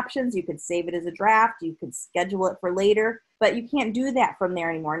publishing options. You could save it as a draft. You could schedule it for later, but you can't do that from there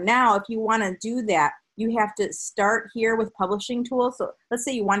anymore. Now, if you want to do that, you have to start here with publishing tools. So let's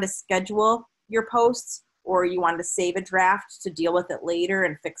say you want to schedule your posts, or you want to save a draft to deal with it later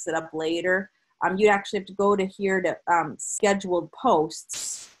and fix it up later. You actually have to go to here to scheduled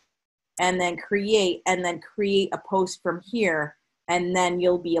posts, and then create a post from here. And then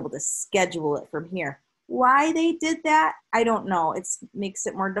you'll be able to schedule it from here. Why they did that, I don't know. It makes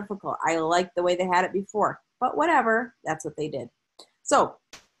it more difficult. I like the way they had it before, but whatever, that's what they did. So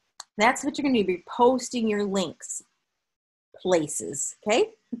that's what you're going to do. Be posting your links places, okay,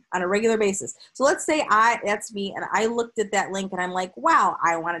 on a regular basis. So let's say that's me, and I looked at that link, and I'm like, wow,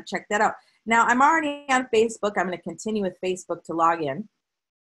 I want to check that out. Now I'm already on Facebook. I'm going to continue with Facebook to log in.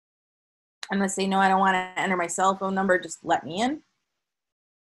 I'm going to say, no, I don't want to enter my cell phone number. Just let me in.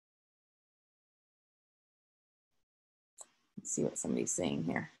 Let's see what somebody's saying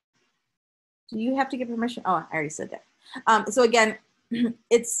here. Do you have to give permission? Oh, I already said that. So again,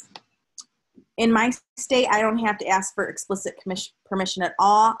 it's in my state, I don't have to ask for explicit permission at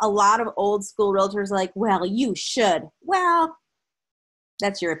all. A lot of old school realtors are like, well, you should. Well,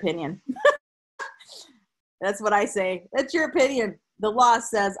 that's your opinion. That's what I say. That's your opinion. The law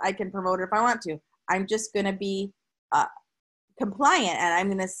says I can promote it if I want to. I'm just going to be compliant, and I'm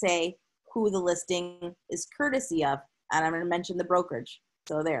going to say who the listing is courtesy of, and I'm going to mention the brokerage.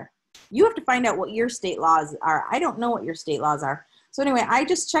 So there. You have to find out what your state laws are. I don't know what your state laws are. So anyway, I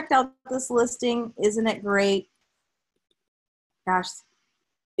just checked out this listing. Isn't it great? Gosh,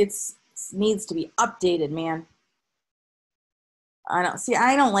 it needs to be updated, man. I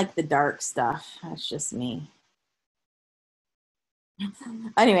don't like the dark stuff. That's just me.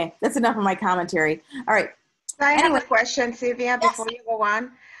 Anyway, that's enough of my commentary. All right. I have a question, Sylvia, before you go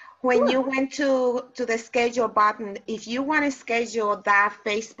on. When you went to the schedule button, if you want to schedule that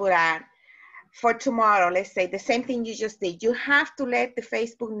Facebook ad for tomorrow, let's say the same thing you just did, you have to let the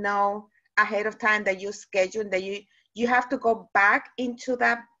Facebook know ahead of time that you scheduled, that you have to go back into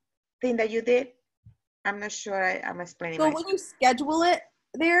that thing that you did. I'm not sure I'm explaining myself. When you schedule it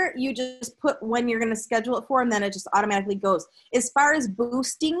there, you just put when you're going to schedule it for, and then it just automatically goes. As far as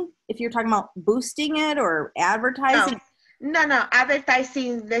boosting, if you're talking about boosting it or advertising. No,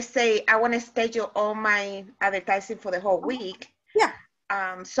 advertising, let's say I want to schedule all my advertising for the whole week. Yeah.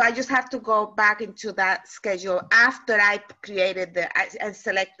 So I just have to go back into that schedule after I created and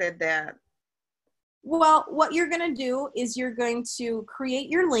selected the. Well, what you're going to do is you're going to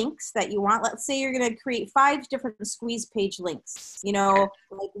create your links that you want. Let's say you're going to create 5 different squeeze page links.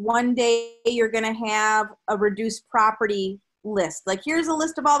 Like one day you're going to have a reduced property list. Like, here's a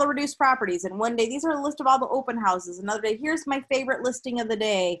list of all the reduced properties. And one day, these are a list of all the open houses. Another day, here's my favorite listing of the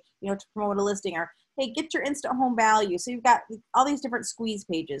day, to promote a listing. Or, hey, get your instant home value. So you've got all these different squeeze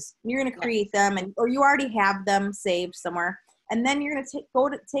pages. You're going to create them, or you already have them saved somewhere. And then you're going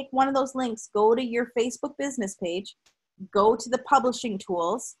to take one of those links, go to your Facebook business page, go to the publishing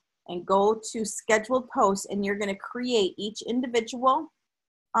tools, and go to scheduled posts. And you're going to create each individual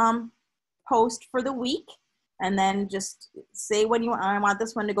post for the week. And then just say when I want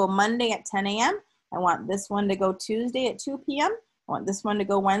this one to go Monday at 10 a.m. I want this one to go Tuesday at 2 p.m. I want this one to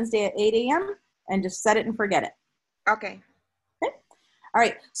go Wednesday at 8 a.m. And just set it and forget it. Okay. All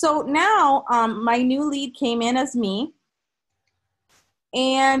right. So now my new lead came in as me.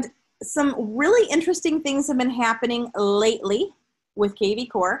 And some really interesting things have been happening lately with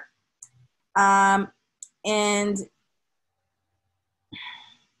kvCore. And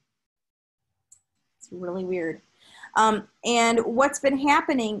really weird. And what's been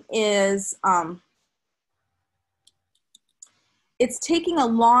happening is it's taking a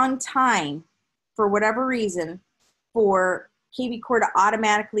long time, for whatever reason, for kvCore to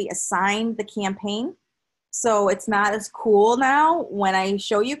automatically assign the campaign. So it's not as cool now when I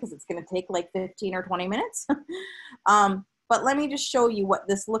show you, because it's going to take like 15 or 20 minutes. But let me just show you what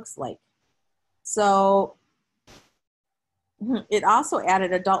this looks like. So it also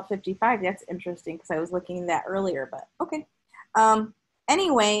added adult 55. That's interesting because I was looking at that earlier, but okay.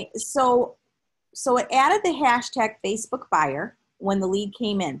 Anyway, so it added the hashtag Facebook buyer when the lead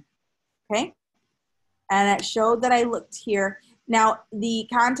came in, okay? And it showed that I looked here. Now, the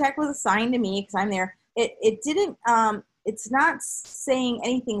contact was assigned to me because I'm there. It didn't, it's not saying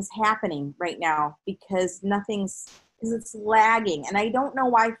anything's happening right now because because it's lagging. And I don't know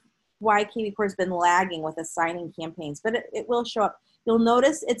why kvCore has been lagging with assigning campaigns, but it will show up. You'll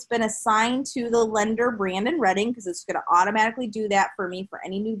notice it's been assigned to the lender, Brandon Redding, because it's going to automatically do that for me for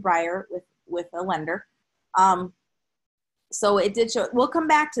any new buyer with a lender. So it did show. We'll come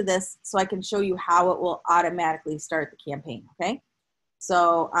back to this so I can show you how it will automatically start the campaign, okay?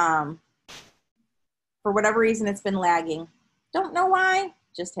 So for whatever reason, it's been lagging. Don't know why,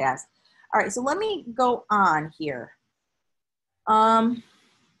 just has. All right, so let me go on here. All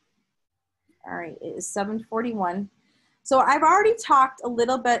right, it is 7:41. So I've already talked a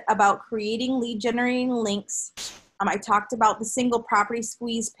little bit about creating lead generating links. I talked about the single property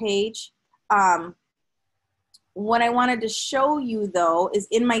squeeze page. What I wanted to show you though is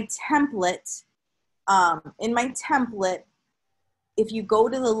in my template, if you go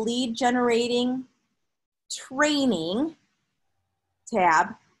to the lead generating training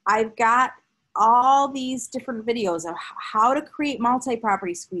tab, I've got all these different videos of how to create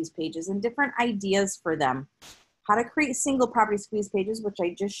multi-property squeeze pages and different ideas for them. How to create single property squeeze pages, which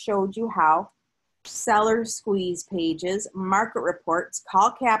I just showed you how, seller squeeze pages, market reports,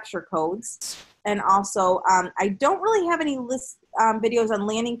 call capture codes, and also I don't really have any videos on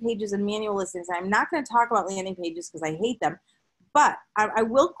landing pages and manual listings. I'm not going to talk about landing pages because I hate them, but I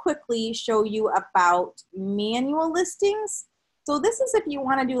will quickly show you about manual listings. So this is if you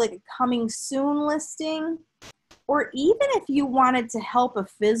want to do like a coming soon listing, or even if you wanted to help a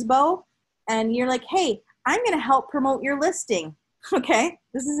FSBO and you're like, hey, I'm going to help promote your listing. Okay,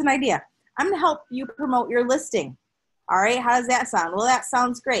 this is an idea. I'm going to help you promote your listing. All right, how does that sound? Well, that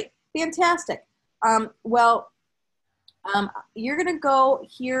sounds great. Fantastic. You're going to go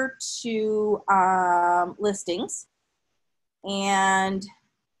here to listings, and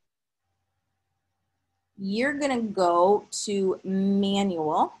you're going to go to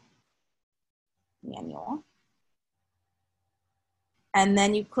manual, and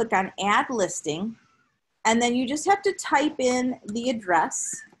then you click on add listing, and then you just have to type in the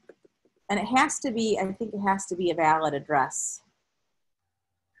address, and it has to be, I think it has to be a valid address.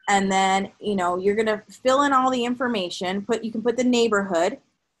 And then, you know, you're going to fill in all the information. You can put the neighborhood.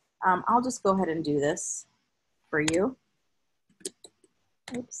 I'll just go ahead and do this for you.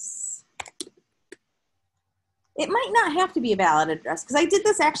 Oops. It might not have to be a valid address because I did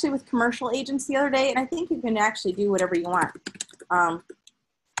this actually with commercial agents the other day, and I think you can actually do whatever you want.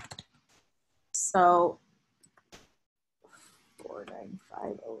 So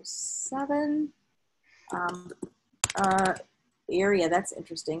 49507 area, that's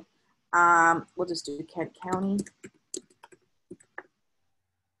interesting. We'll just do Kent County.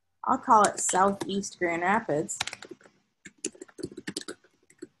 I'll call it Southeast Grand Rapids.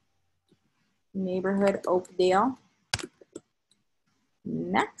 Neighborhood Oakdale.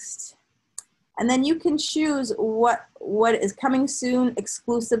 Next. And then you can choose what is coming soon,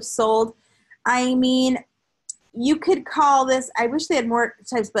 exclusive, sold. I mean, you could call this, I wish they had more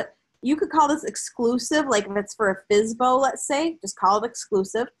types, but you could call this exclusive, like if it's for a FSBO, let's say, just call it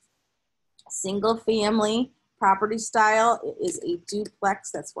exclusive. Single family property style is a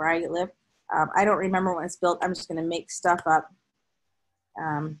duplex. That's where I live. I don't remember when it's built. I'm just going to make stuff up.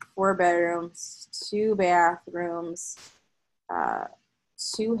 4 bedrooms, 2 bathrooms,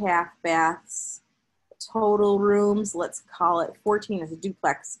 2 half baths, total rooms, let's call it 14 as a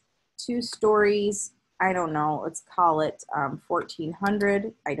duplex, 2 stories, I don't know, let's call it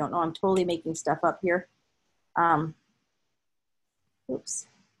 1,400. I don't know, I'm totally making stuff up here. Oops.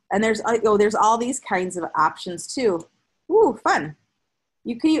 And there's all these kinds of options too. Ooh, fun.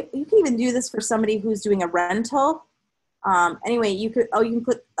 You can even do this for somebody who's doing a rental. Anyway, you can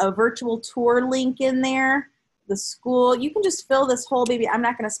put a virtual tour link in there, the school. You can just fill this whole baby. I'm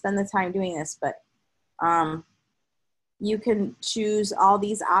not going to spend the time doing this, but you can choose all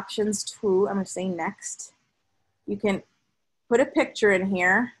these options too. I'm going to say next. You can put a picture in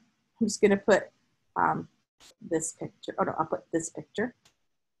here. I'm just going to put this picture. Oh no, I'll put this picture.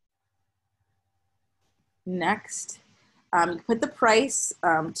 Next. You put the price,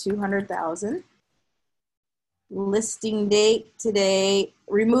 200,000. Listing date today.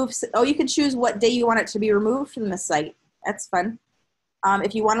 Remove. Oh, you can choose what day you want it to be removed from the site. That's fun.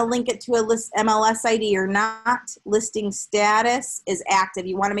 If you want to link it to a MLS ID or not, listing status is active.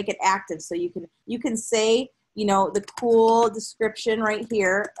 You want to make it active, so you can say, you know, the cool description right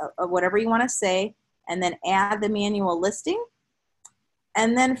here of whatever you want to say, and then add the manual listing.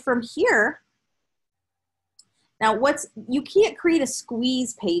 And then from here, now you can't create a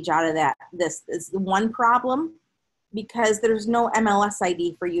squeeze page out of that. This is the one problem, because there's no MLS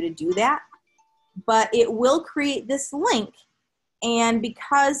ID for you to do that, but it will create this link. And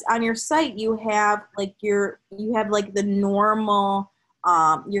because on your site you have like the normal,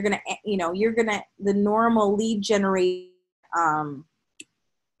 the normal lead generate,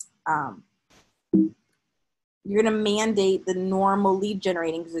 you're gonna mandate the normal lead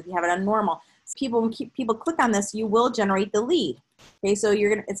generating, because if you have it on normal, when people click on this, you will generate the lead. Okay, so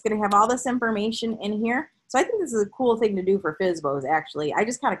it's gonna have all this information in here. So I think this is a cool thing to do for FSBOs, actually. I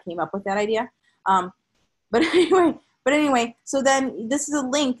just kind of came up with that idea. But anyway, so then this is a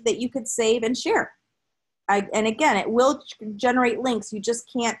link that you could save and share. And again, it will generate links. You just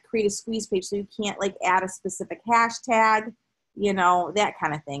can't create a squeeze page, so you can't like add a specific hashtag, you know, that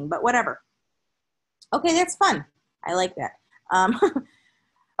kind of thing, but whatever. Okay, that's fun. I like that.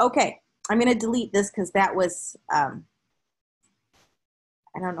 Okay, I'm gonna delete this because that was, I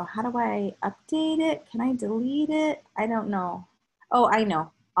don't know, how do I update it? Can I delete it? I don't know. Oh, I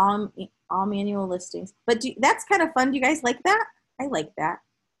know, all manual listings. But that's kind of fun. Do you guys like that? I like that.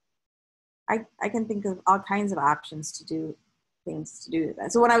 I can think of all kinds of options to do things to do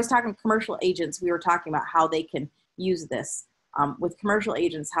that. So when I was talking to commercial agents, we were talking about how they can use this. With commercial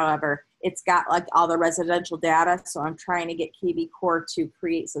agents, however, it's got like all the residential data. So I'm trying to get kvCore to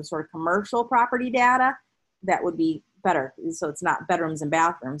create some sort of commercial property data that would be better. So it's not bedrooms and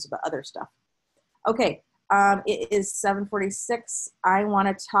bathrooms, but other stuff. Okay, it is 7:46. I want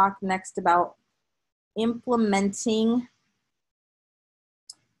to talk next about implementing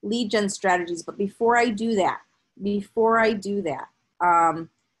lead gen strategies. But before I do that, I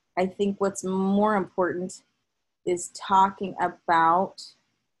think what's more important is talking about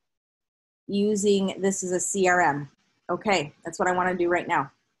using this as a CRM. Okay, that's what I want to do right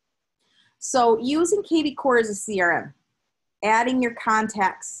now. So using kvCore as a CRM, adding your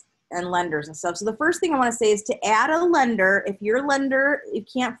contacts and lenders and stuff. So the first thing I want to say is to add a lender. If your lender's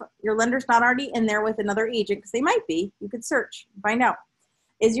not already in there with another agent, because they might be, you could search, find out,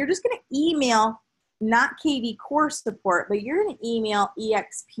 is you're just going to email, not kvCore support, but you're going to email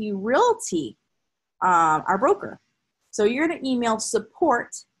eXp Realty, our broker. So you're going to email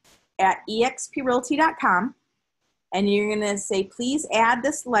support@exprealty.com, and you're going to say, please add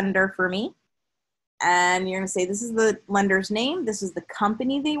this lender for me. And you're going to say, this is the lender's name, this is the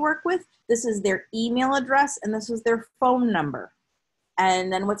company they work with, this is their email address, and this is their phone number.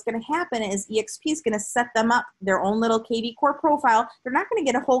 And then what's going to happen is eXp is going to set them up their own little kvCore profile. They're not going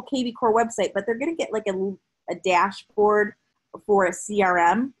to get a whole kvCore website, but they're going to get like a dashboard for a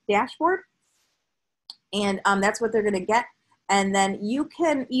CRM dashboard. And that's what they're going to get. And then you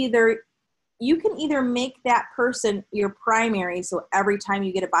can either make that person your primary, so every time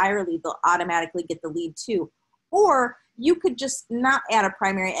you get a buyer lead, they'll automatically get the lead too. Or you could just not add a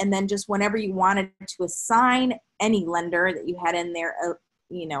primary, and then just whenever you wanted to assign any lender that you had in there,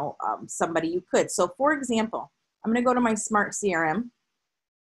 somebody you could. So for example, I'm going to go to my Smart CRM,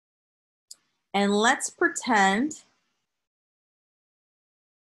 and let's pretend,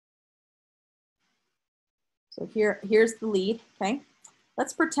 so here's the lead, okay?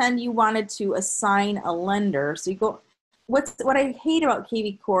 Let's pretend you wanted to assign a lender. So you go, what I hate about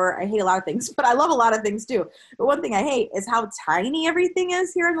kvCore, I hate a lot of things, but I love a lot of things too. But one thing I hate is how tiny everything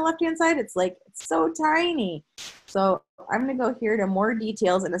is here on the left-hand side. It's like, it's so tiny. So I'm gonna go here to more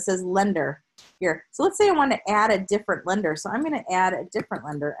details, and it says lender here. So let's say I want to add a different lender. So I'm gonna add a different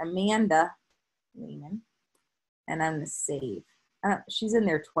lender, Amanda Lehman, and I'm gonna save. She's in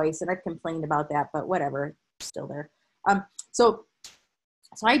there twice, and I've complained about that, but whatever, still there. So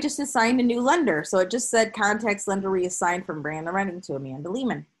I just assigned a new lender. So it just said contacts lender reassigned from Brandon Redding to Amanda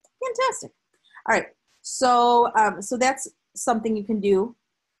Lehman. Fantastic. All right. So that's something you can do.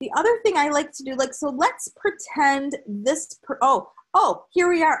 The other thing I like to do, so let's pretend this, here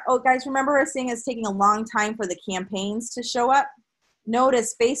we are. Oh, guys, remember I was saying it's taking a long time for the campaigns to show up?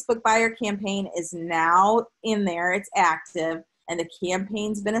 Notice Facebook buyer campaign is now in there. It's active, and the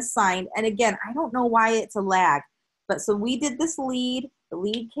campaign's been assigned. And again, I don't know why it's a lag, but so we did this lead. The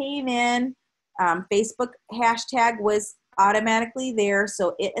lead came in, Facebook hashtag was automatically there,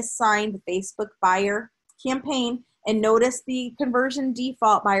 so it assigned the Facebook buyer campaign. And notice the conversion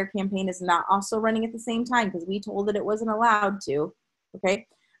default buyer campaign is not also running at the same time because we told it wasn't allowed to. Okay.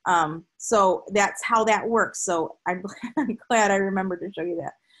 So that's how that works. So I'm glad I remembered to show you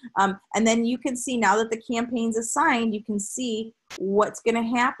that. And then you can see now that the campaign's assigned, you can see what's going to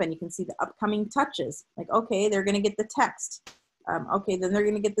happen. You can see the upcoming touches. Like, okay, they're going to get the text. Okay, then they're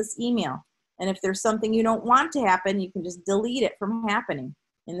going to get this email. And if there's something you don't want to happen, you can just delete it from happening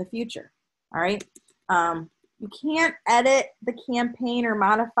in the future. All right. You can't edit the campaign or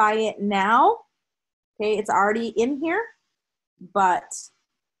modify it now. Okay, it's already in here, but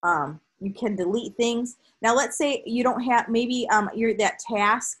you can delete things. Now, let's say you don't have, maybe you're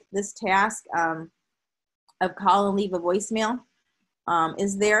this task of call and leave a voicemail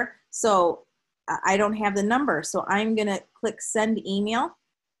is there. So I don't have the number. So I'm going to click send email.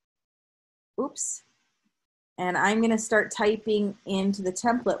 Oops. And I'm going to start typing into the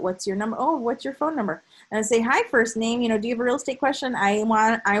template, what's your number? Oh, what's your phone number? And I say, hi, first name, do you have a real estate question? I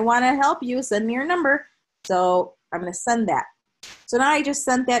want to help you. Send me your number. So I'm going to send that. So now I just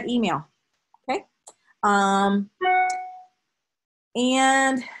sent that email. Okay.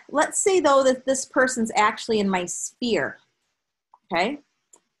 And let's say though that this person's actually in my sphere. Okay.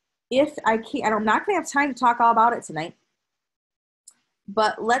 If I can't, I'm not going to have time to talk all about it tonight.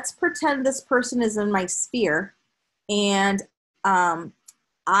 But let's pretend this person is in my sphere, and I'm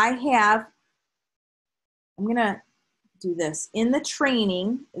going to do this. In the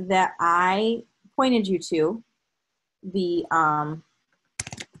training that I pointed you to, in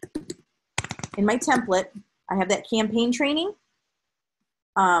my template, I have that campaign training.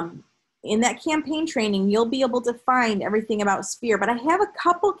 In that campaign training, you'll be able to find everything about sphere, but I have a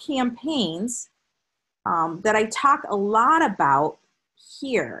couple campaigns that I talk a lot about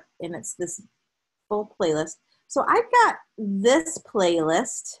here, and it's this full playlist. So I've got this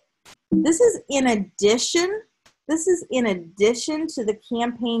playlist. This is in addition to the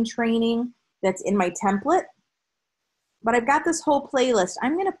campaign training that's in my template, but I've got this whole playlist.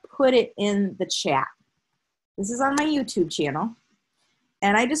 I'm going to put it in the chat. This is on my YouTube channel,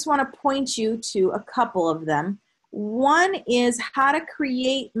 and I just want to point you to a couple of them. One is how to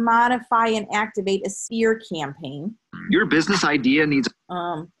create, modify, and activate a sphere campaign. Your business idea needs.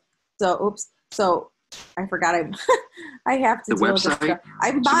 So I forgot I have to the deal website. with this stuff.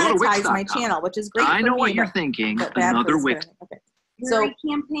 I monetize my channel, which is great. I know for what me, you're thinking. But bad Another for this website. Okay. So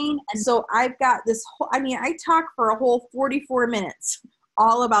campaign, and so I've got this whole. I talk for a whole 44 minutes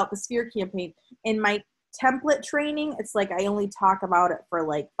all about the sphere campaign. In my template training, it's like I only talk about it for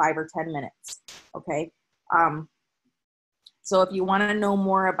like 5 or 10 minutes. Okay. So if you want to know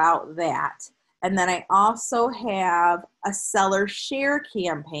more about that, and then I also have a seller share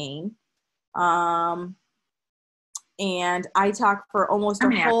campaign, and I talk for almost a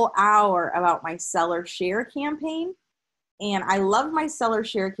whole hour about my seller share campaign. And I love my seller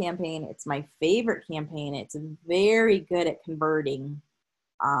share campaign. It's my favorite campaign. It's very good at converting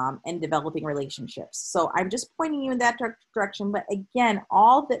and developing relationships. So I'm just pointing you in that direction. But again,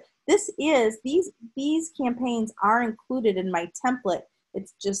 these campaigns are included in my template.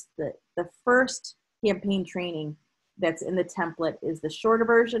 It's just the first campaign training that's in the template is the shorter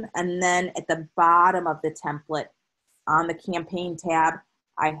version. And then at the bottom of the template on the campaign tab,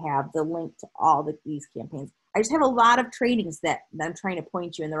 I have the link to all these campaigns. I just have a lot of trainings that I'm trying to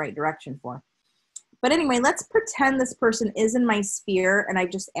point you in the right direction for. But anyway, let's pretend this person is in my sphere and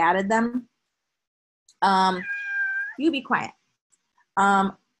I've just added them. You be quiet.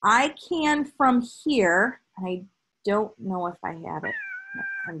 I can from here, and I don't know if I have it.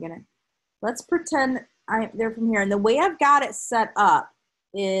 Let's pretend they're from here. And the way I've got it set up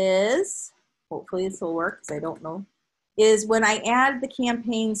is, hopefully this will work because I don't know, is when I add the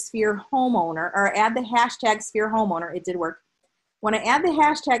campaign sphere homeowner, or add the hashtag sphere homeowner, it did work. When I add the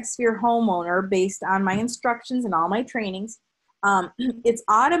hashtag sphere homeowner based on my instructions and all my trainings, it's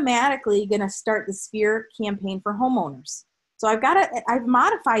automatically going to start the sphere campaign for homeowners. So I've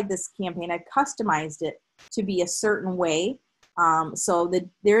modified this campaign. I've customized it to be a certain way.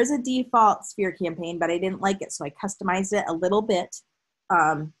 There is a default sphere campaign, but I didn't like it. So I customized it a little bit.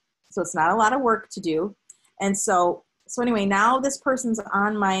 So it's not a lot of work to do. And so anyway, now this person's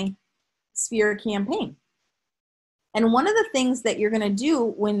on my sphere campaign. And one of the things that you're going to do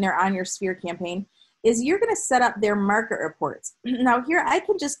when they're on your sphere campaign is you're going to set up their market reports. Now here, I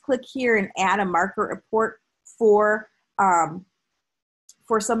can just click here and add a market report for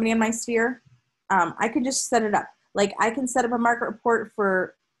somebody in my sphere. I can just set it up. Like I can set up a market report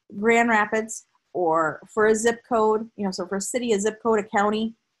for Grand Rapids or for a zip code, so for a city, a zip code, a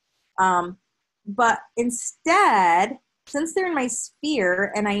county. But instead, since they're in my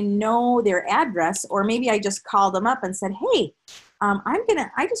sphere and I know their address, or maybe I just called them up and said, hey,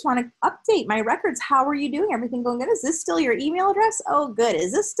 I just want to update my records. How are you doing? Everything going good? Is this still your email address? Oh, good.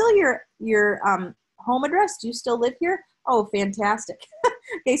 Is this still your home address? Do you still live here? Oh, fantastic.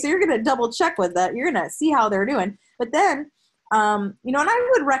 Okay, so you're going to double check with that. You're going to see how they're doing. But then, and I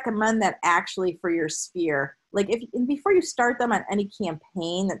would recommend that actually for your sphere. Like before you start them on any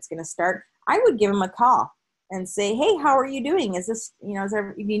campaign that's going to start, I would give them a call and say, hey, how are you doing? Is this,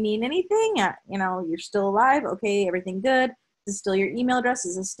 do you need anything? You're still alive. Okay, everything good. Is this still your email address?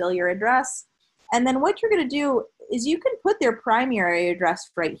 Is this still your address? And then what you're going to do is you can put their primary address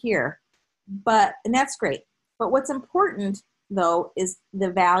right here, and that's great. But what's important though is the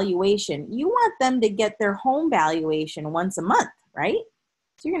valuation. You want them to get their home valuation once a month, right?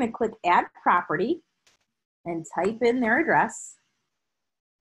 So you're going to click add property and type in their address.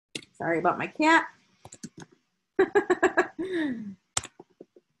 Sorry about my cat. It's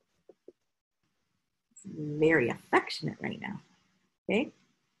very affectionate right now. Okay,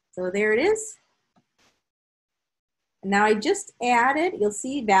 so there it is. And now I just added, you'll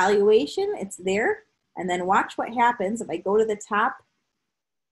see valuation, it's there. And then watch what happens if I go to the top.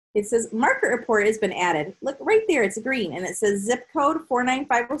 It says market report has been added. Look right there, it's green, and it says zip code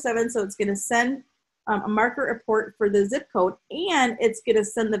 49507. So it's going to send a market report for the zip code, and it's going to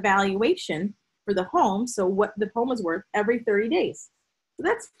send the valuation for the home, so what the home is worth every 30 days. So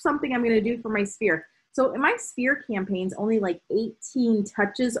that's something I'm going to do for my sphere. So in my sphere campaign's only like 18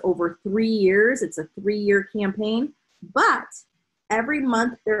 touches over 3 years. It's a 3-year campaign, but every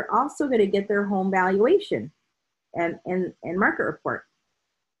month they're also going to get their home valuation and market report.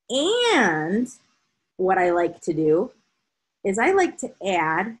 And what I like to do is I like to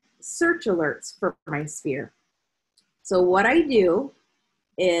add search alerts for my sphere. So what I do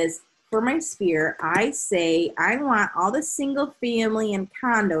is for my sphere, I say I want all the single family and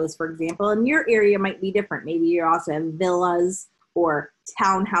condos, for example, and your area might be different. Maybe you also have villas or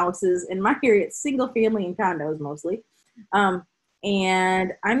townhouses. In my area, it's single family and condos mostly.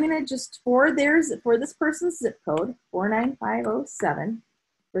 And I'm going to just, for this person's zip code, 49507,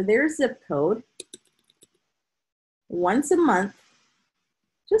 for their zip code, once a month,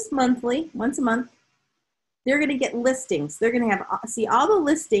 just monthly, once a month, they're going to get listings. They're going to see all the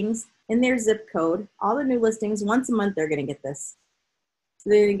listings in their zip code, all the new listings. Once a month, they're going to get this.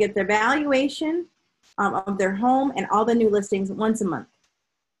 So they're going to get their valuation of their home and all the new listings once a month.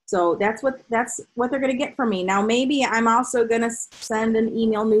 So that's what they're going to get from me. Now, maybe I'm also going to send an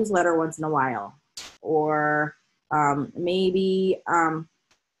email newsletter once in a while, or maybe,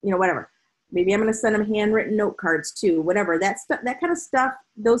 whatever. Maybe I'm going to send them handwritten note cards too, whatever. That kind of stuff,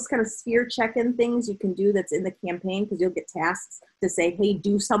 those kind of sphere check-in things you can do that's in the campaign, because you'll get tasks to say, hey,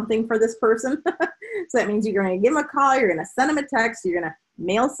 do something for this person. So that means you're going to give them a call, you're going to send them a text, you're going to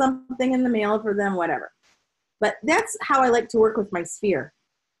mail something in the mail for them, whatever. But that's how I like to work with my sphere.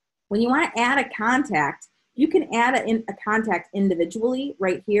 When you want to add a contact, you can add a contact individually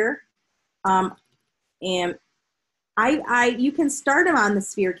right here. And you can start them on the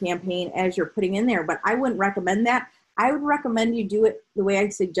sphere campaign as you're putting in there, but I wouldn't recommend that. I would recommend you do it the way I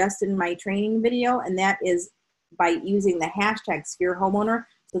suggested in my training video, and that is by using the hashtag sphere homeowner,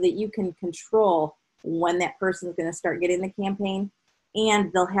 so that you can control when that person is going to start getting the campaign,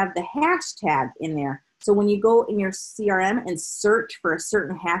 and they'll have the hashtag in there. So when you go in your CRM and search for a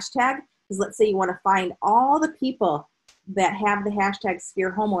certain hashtag, because let's say you want to find all the people that have the hashtag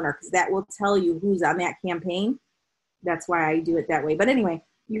sphere homeowner, because that will tell you who's on that campaign. That's why I do it that way. But anyway,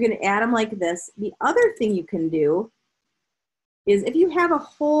 you're going to add them like this. The other thing you can do is if you have a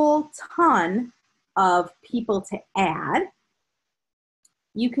whole ton of people to add,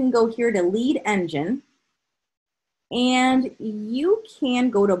 you can go here to lead engine, and you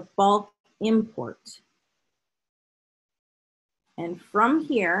can go to bulk import. And from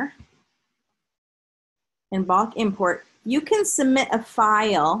here, in bulk import, you can submit a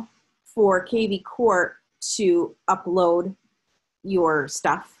file for kvCore to upload your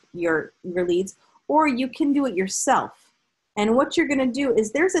stuff, your leads, or you can do it yourself. And what you're going to do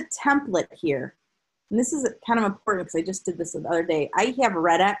is there's a template here. And this is kind of important because I just did this the other day. I have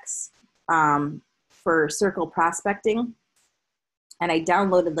RedX for circle prospecting, and I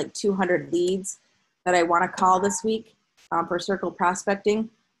downloaded like 200 leads that I want to call this week for circle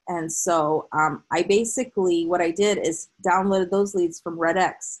prospecting. And so I basically, what I did is downloaded those leads from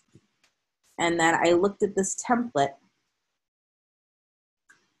RedX. And then I looked at this template,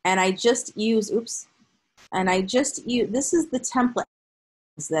 and I just use, this is the template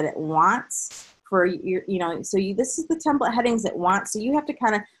that it wants for your, you know, so this is the template headings it wants. So you have to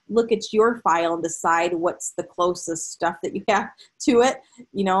kind of look at your file and decide what's the closest stuff that you have to it,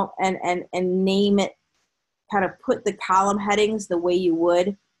 you know, and name it, kind of put the column headings the way you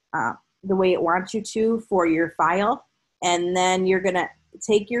would, the way it wants you to for your file. And then you're going to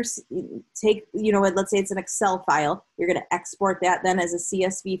take, you know, let's say it's an Excel file. You're going to export that then as a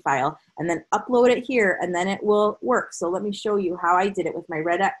CSV file and then upload it here, and then it will work. So let me show you how I did it with my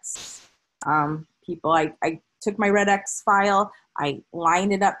RedX people. I took my RedX file, I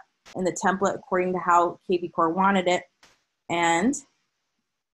lined it up in the template according to how kvCore wanted it. And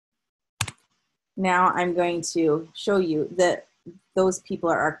now I'm going to show you that those people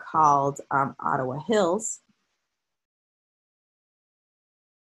are called Ottawa Hills.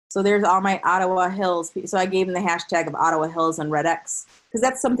 So there's all my Ottawa Hills. So I gave them the hashtag of Ottawa Hills and RedX, because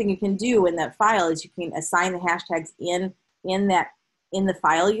that's something you can do in that file, is you can assign the hashtags in the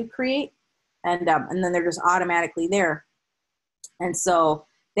file you create, and then they're just automatically there. And so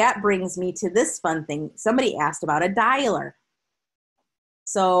that brings me to this fun thing. Somebody asked about a dialer.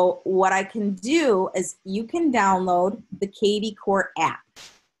 So what I can do is you can download the kvCore app.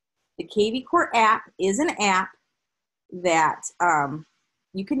 The kvCore app is an app that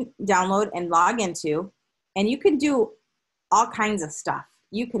you can download and log into, and you can do all kinds of stuff.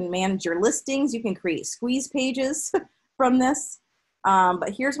 You can manage your listings. You can create squeeze pages from this. But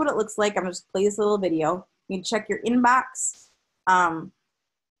here's what it looks like. I'm going to just play this little video. You can check your inbox,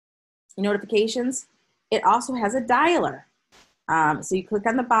 notifications. It also has a dialer. So you click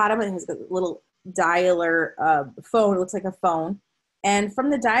on the bottom, it has a little dialer phone. It looks like a phone. And from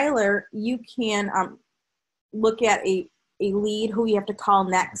the dialer, you can look at a lead who you have to call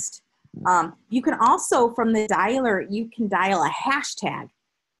next. You can also, from the dialer, you can dial a hashtag.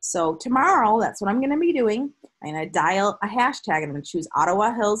 So tomorrow, that's what I'm going to be doing. I'm going to dial a hashtag, and I'm going to choose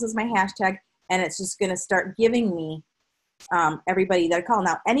Ottawa Hills as my hashtag, and it's just going to start giving me everybody that I call.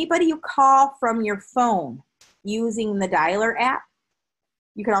 Now, anybody you call from your phone using the dialer app,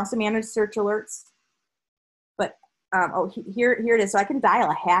 you can also manage search alerts. But, here it is. So I can dial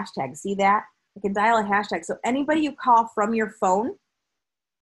a hashtag. See that? I can dial a hashtag. So anybody you call from your phone,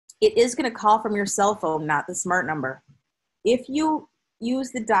 it is going to call from your cell phone, not the smart number. If you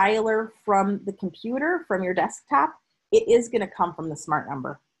use the dialer from the computer, from your desktop, it is going to come from the smart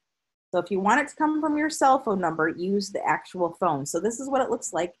number. So if you want it to come from your cell phone number, use the actual phone. So this is what it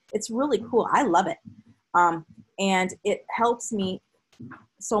looks like. It's really cool. I love it. And it helps me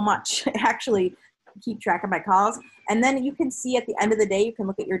so much, actually, keep track of my calls. And then you can see at the end of the day, you can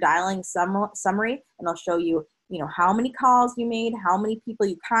look at your dialing summary, and it'll show you, you know, how many calls you made, how many people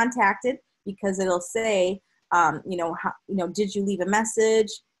you contacted, because it'll say, did you leave a message?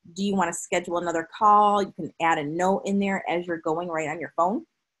 Do you want to schedule another call? You can add a note in there as you're going right on your phone.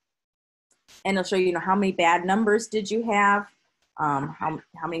 And it'll show you, how many bad numbers did you have? How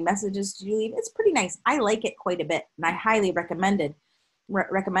many messages did you leave? It's pretty nice. I like it quite a bit, and I highly recommend it.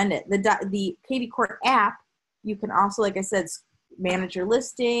 The kvCore app, you can also, like I said, manage your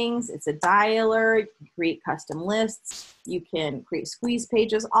listings. It's a dialer. You can create custom lists. You can create squeeze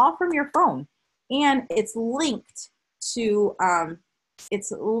pages, all from your phone. And it's linked to the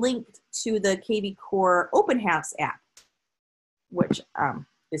kvCore Open House app, which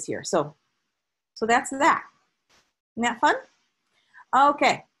is here. So that's that. Isn't that fun?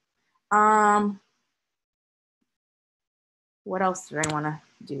 Okay. What else do I want to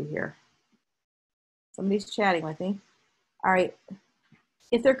do here? Somebody's chatting with me. All right.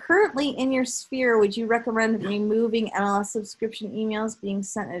 If they're currently in your sphere, would you recommend removing MLS subscription emails being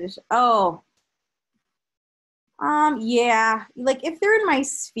sent in addition? Oh, yeah. Like if they're in my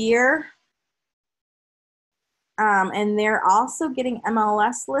sphere, and they're also getting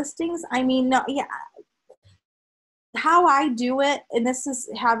MLS listings, I mean, no, yeah. How I do it, and this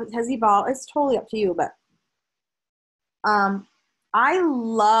has evolved, it's totally up to you, but I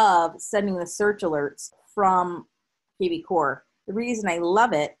love sending the search alerts from kvCore. The reason I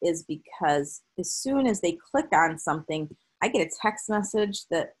love it is because as soon as they click on something, I get a text message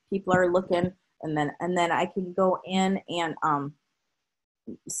that people are looking, and then I can go in and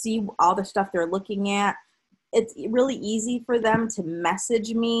see all the stuff they're looking at. It's really easy for them to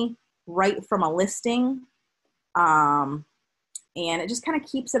message me right from a listing. And it just kind of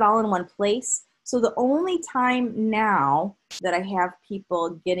keeps it all in one place. So the only time now that I have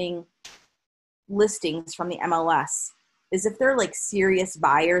people getting listings from the MLS is if they're like serious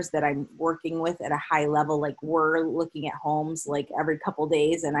buyers that I'm working with at a high level, like we're looking at homes like every couple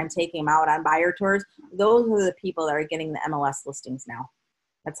days and I'm taking them out on buyer tours. Those are the people that are getting the MLS listings now.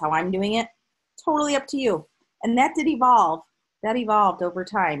 That's how I'm doing it. Totally up to you. And that did evolve. That evolved over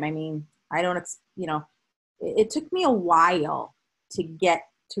time. I mean, I don't you know, it took me a while to get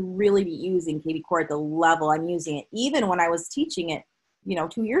to really be using kvCore at the level I'm using it. Even when I was teaching it,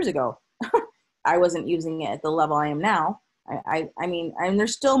 2 years ago, I wasn't using it at the level I am now. I mean, and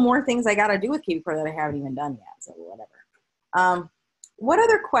there's still more things I got to do with kvCore that I haven't even done yet. So whatever. What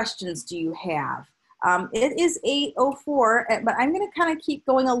other questions do you have? It is 8:04, but I'm going to kind of keep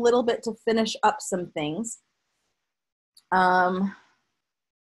going a little bit to finish up some things.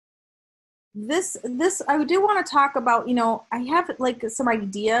 This I do want to talk about, I have like some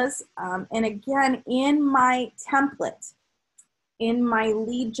ideas. And again, in my template, in my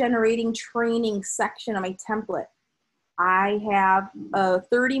lead generating training section of my template, I have a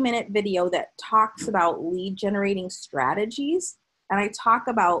 30-minute video that talks about lead generating strategies. And I talk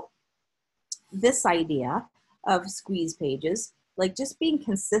about this idea of squeeze pages, like just being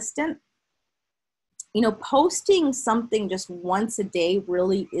consistent. Posting something just once a day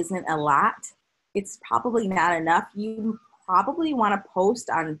really isn't a lot. It's probably not enough. You probably want to post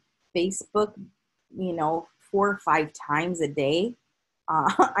on Facebook, 4 or 5 times a day.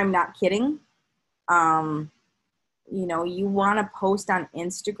 I'm not kidding. You want to post on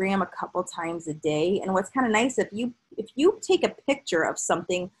Instagram a couple times a day. And what's kind of nice, if you take a picture of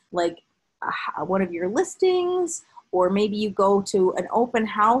something like one of your listings, or maybe you go to an open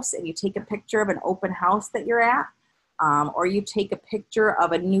house and you take a picture of an open house that you're at, or you take a picture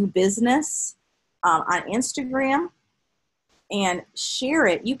of a new business on Instagram and share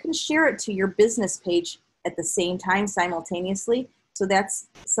it. You can share it to your business page at the same time simultaneously. So that's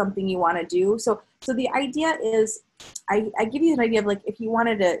something you want to do. So the idea is, I give you an idea of like, if you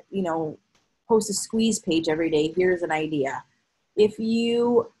wanted to, post a squeeze page every day, here's an idea. If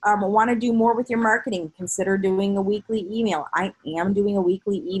you want to do more with your marketing, consider doing a weekly email. I am doing a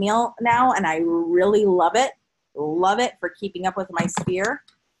weekly email now, and I really love it. Love it for keeping up with my sphere.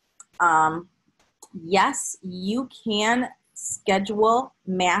 Yes, you can schedule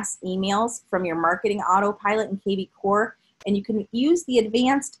mass emails from your marketing autopilot in kvCore, and you can use the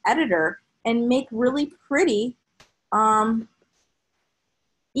advanced editor and make really pretty emails.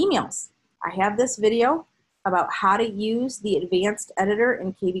 I have this video about how to use the advanced editor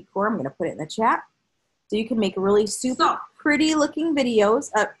in kvCore. I'm going to put it in the chat. So you can make really super pretty looking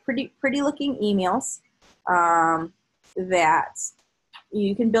videos, pretty looking emails that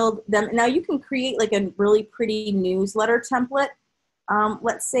you can build them. Now you can create like a really pretty newsletter template,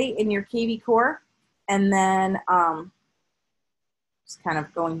 let's say in your kvCore, and then just kind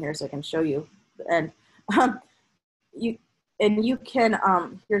of going here so I can show you. And you can,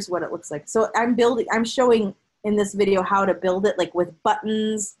 here's what it looks like. So I'm showing in this video how to build it, like with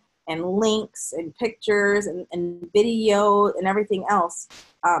buttons and links and pictures and video and everything else.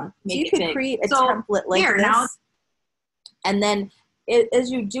 So you can create a template like this. Now, and then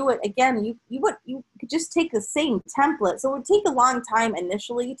as you do it, again, you could just take the same template. So it would take a long time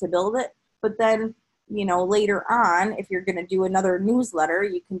initially to build it, but then, later on, if you're going to do another newsletter,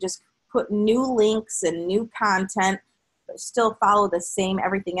 you can just put new links and new content, but still follow the same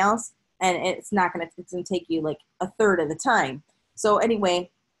everything else. And it's going to take you like a third of the time. So anyway,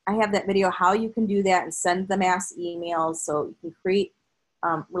 I have that video how you can do that and send the mass emails. So you can create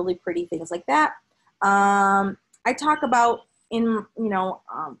really pretty things like that. I talk about doing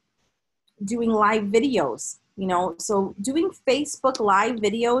live videos, so doing Facebook live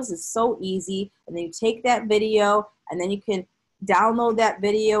videos is so easy. And then you take that video and then you can download that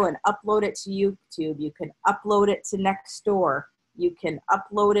video and upload it to YouTube. You can upload it to Nextdoor. You can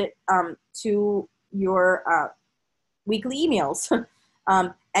upload it to your weekly emails.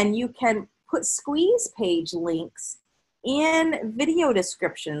 And you can put squeeze page links in video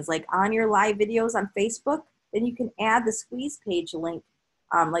descriptions, like on your live videos on Facebook. Then you can add the squeeze page link.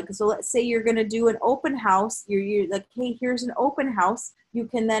 So let's say you're going to do an open house. You're like, hey, here's an open house. You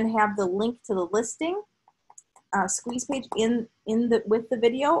can then have the link to the listing squeeze page with the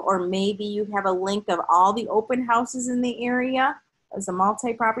video, or maybe you have a link of all the open houses in the area as a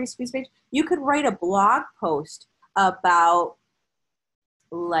multi-property squeeze page. You could write a blog post about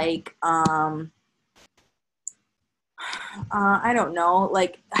like I don't know,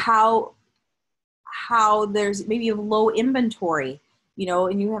 like how there's maybe a low inventory,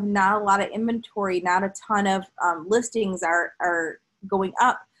 and you have not a lot of inventory, not a ton of listings are going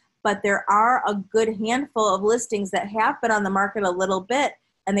up, but there are a good handful of listings that have been on the market a little bit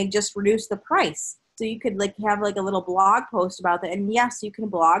and they just reduced the price. So you could have a little blog post about that. And yes, you can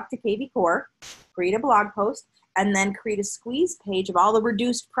blog to kvCore, create a blog post, and then create a squeeze page of all the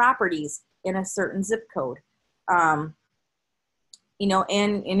reduced properties in a certain zip code. And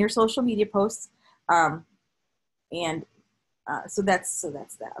in your social media posts, and So that's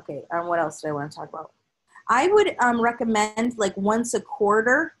that. Okay. What else did I want to talk about? I would recommend like once a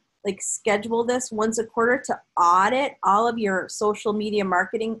quarter, like schedule this once a quarter to audit all of your social media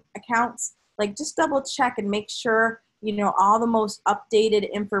marketing accounts. Like just double check and make sure, you know, all the most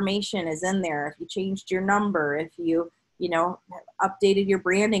updated information is in there. If you changed your number, if you know, updated your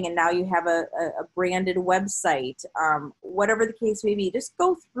branding and now you have a branded website, whatever the case may be, just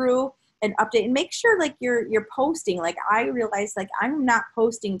go through and update and make sure like you're posting. Like I realized like I'm not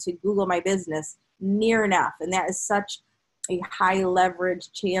posting to Google My Business near enough. And that is such a high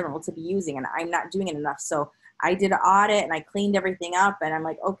leverage channel to be using and I'm not doing it enough. So I did an audit and I cleaned everything up and I'm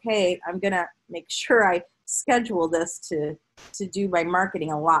like, okay, I'm going to make sure I schedule this to do my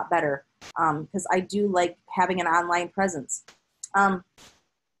marketing a lot better. Because I do like having an online presence.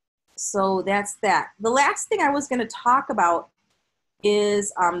 So that's that. The last thing I was going to talk about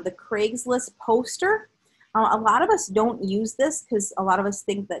is the Craigslist poster. A lot of us don't use this because a lot of us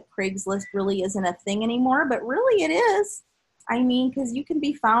think that Craigslist really isn't a thing anymore, but really it is. I mean, because you can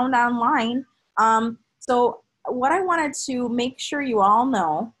be found online. So what I wanted to make sure you all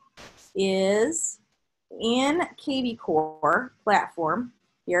know is in kvCore platform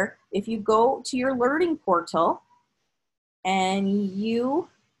here, if you go to your learning portal and you,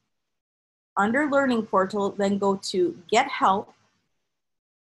 under learning portal, then go to get help,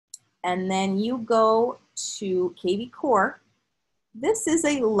 and then you go to kvCore. This is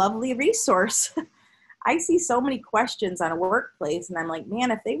a lovely resource. I see so many questions on a workplace and I'm like,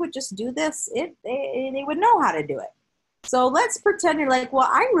 man, if they would just do this, they would know how to do it. So let's pretend you're like, well,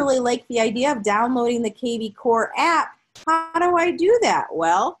 I really like the idea of downloading the kvCore app. How do I do that?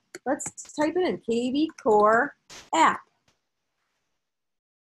 Well, let's type it in, kvCore app.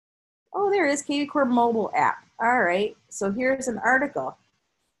 Oh, there it is, kvCore mobile app. All right, so here's an article.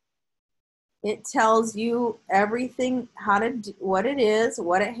 It tells you everything, how to do, what it is,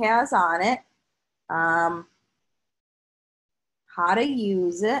 what it has on it, how to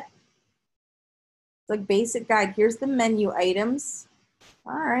use it. It's like basic guide. Here's the menu items.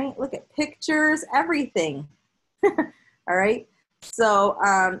 All right, look at pictures, everything. All right, so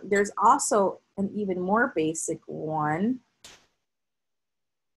there's also an even more basic one.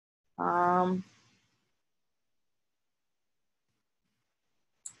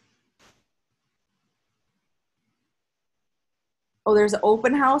 Oh, there's an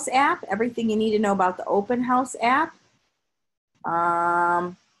open house app. Everything you need to know about the open house app.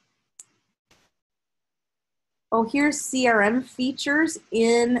 Oh, here's CRM features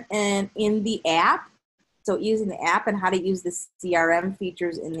in the app. So using the app and how to use the CRM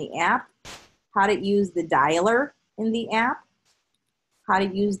features in the app, how to use the dialer in the app, how to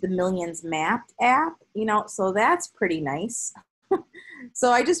use the Millions Mapped app, you know, so that's pretty nice.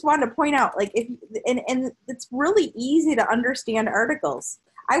 So I just wanted to point out, like, and it's really easy to understand articles.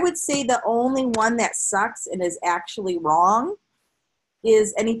 I would say the only one that sucks and is actually wrong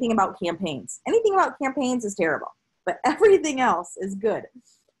is anything about campaigns. Anything about campaigns is terrible, but everything else is good.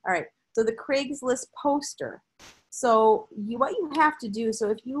 All right, so the Craigslist poster. So what you have to do,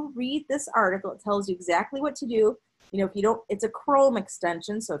 so if you read this article, it tells you exactly what to do. You know, if you don't, it's a Chrome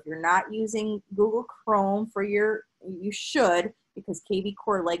extension, so if you're not using Google Chrome for you should, because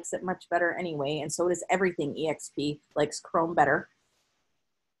kvCore likes it much better anyway, and so does everything EXP, likes Chrome better.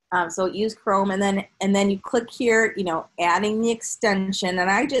 So use Chrome, and then you click here, you know, adding the extension,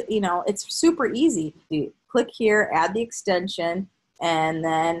 and I just, you know, it's super easy. You click here, add the extension, and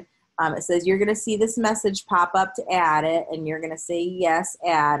then it says you're going to see this message pop up to add it, and you're going to say yes,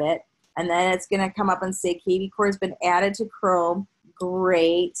 add it, and then it's going to come up and say kvCore has been added to Chrome.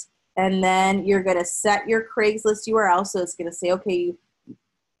 Great. And then you're going to set your Craigslist URL, so it's going to say, okay, you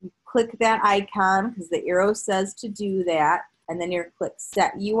click that icon because the arrow says to do that. And then you're click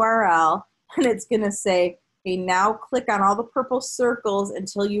set URL, and it's going to say, okay, now click on all the purple circles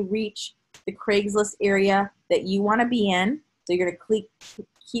until you reach the Craigslist area that you want to be in. So you're going to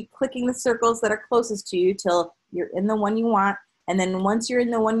keep clicking the circles that are closest to you till you're in the one you want. And then once you're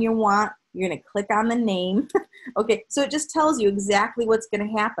in the one you want, you're going to click on the name. Okay, so it just tells you exactly what's going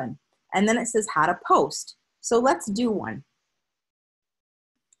to happen. And then it says how to post. So let's do one.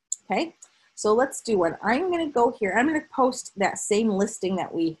 Okay. So let's do one. I'm going to go here. I'm going to post that same listing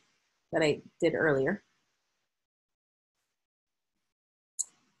that I did earlier.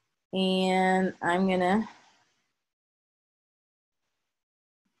 And I'm going to,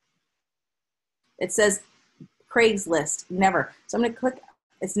 it says Craigslist, never. So I'm going to click,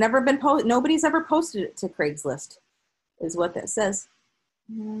 it's never been posted. Nobody's ever posted it to Craigslist is what that says.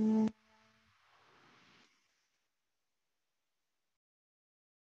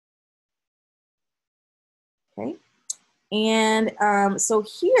 Okay. And so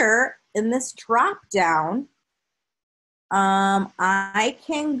here in this drop down, I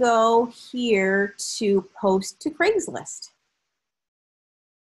can go here to post to Craigslist.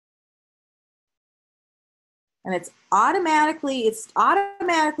 And it's automatically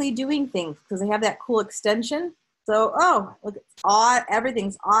doing things because I have that cool extension. So, oh, look,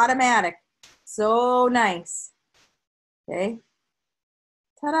 everything's automatic. So nice. Okay.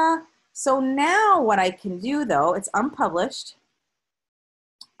 Ta-da. So now what I can do though, it's unpublished.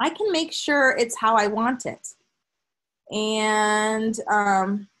 I can make sure it's how I want it. And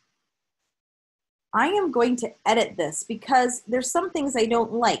I am going to edit this because there's some things I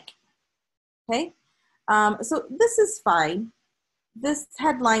don't like. Okay. So this is fine. This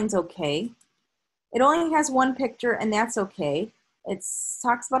headline's okay. It only has one picture and that's okay. It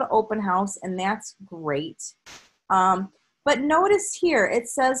talks about an open house and that's great. But notice here, it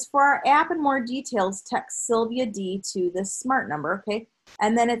says for our app and more details, text Sylvia D to this smart number, okay?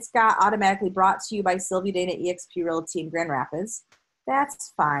 And then it's got automatically brought to you by Sylvia Dana eXp Realty in Grand Rapids.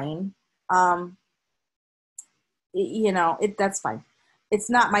 That's fine. That's fine. It's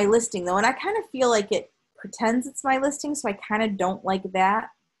not my listing though. And I kind of feel like it pretends it's my listing, so I kind of don't like that.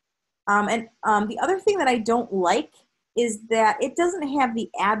 The other thing that I don't like is that it doesn't have the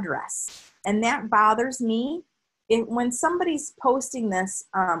address, and that bothers me. When somebody's posting this,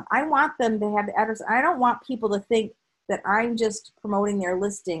 I want them to have the address. I don't want people to think that I'm just promoting their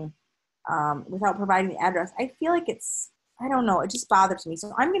listing without providing the address. I feel like I don't know, it just bothers me.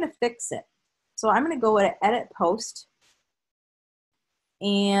 So I'm going to fix it. So I'm going to go to edit post,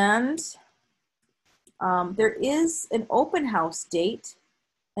 and there is an open house date.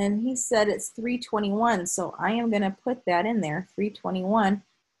 And he said it's 3/21, so I am going to put that in there, 3/21.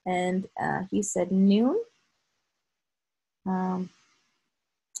 And he said noon. I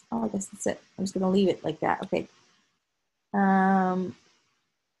guess that's it. I'm just going to leave it like that. Okay. And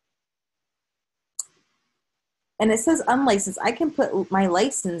it says unlicensed. I can put my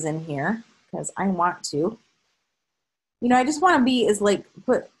license in here because I want to. You know, I just want to be as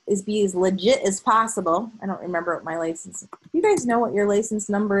legit as possible. I don't remember what my license. You guys know what your license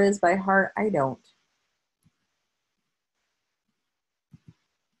number is by heart? I don't.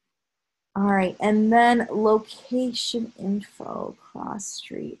 All right, and then location info, cross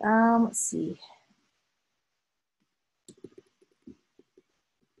street. Let's see.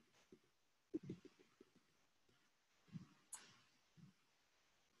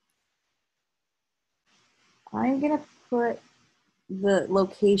 I'm gonna put the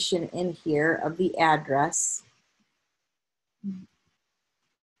location in here of the address.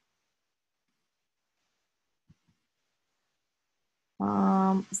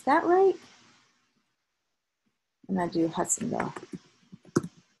 Is that right? And I do Hudsonville.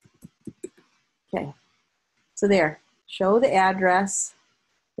 Okay, so there, show the address.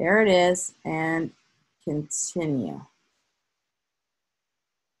 There it is, and continue.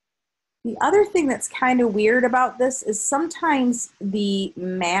 The other thing that's kind of weird about this is sometimes the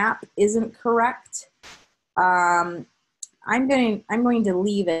map isn't correct. I'm going to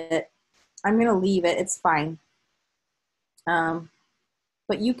leave it. I'm going to leave it. It's fine.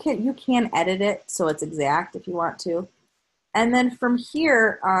 But you can edit it so it's exact if you want to. And then from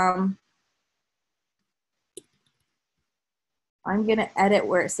here, I'm going to edit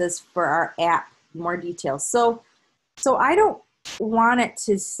where it says for our app, more details. So I don't want it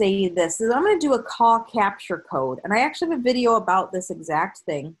to say this. So I'm going to do a call capture code. And I actually have a video about this exact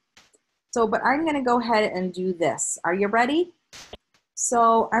thing. But I'm going to go ahead and do this. Are you ready?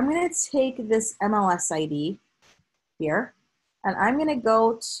 So I'm going to take this MLS ID here. And I'm going to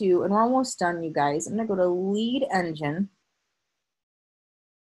go to, and we're almost done, you guys. I'm going to go to lead engine.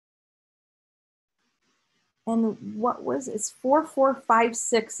 And what was it? It's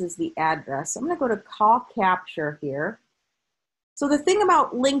 4456 is the address. So I'm going to go to call capture here. So the thing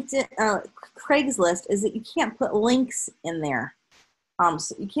about LinkedIn, Craigslist is that you can't put links in there.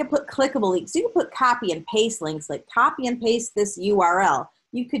 So you can't put clickable links. You can put copy and paste links, like copy and paste this URL.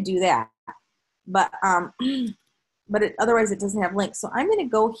 You could do that. But otherwise it doesn't have links. So I'm going to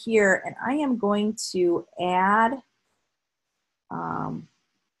go here and I am going to add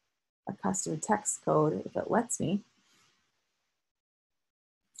a custom text code if it lets me.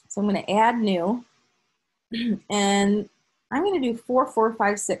 So I'm going to add new and I'm going to do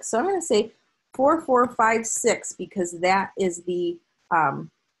 4456. So I'm going to say 4456 because that is the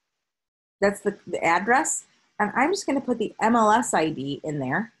that's the address. And I'm just going to put the MLS ID in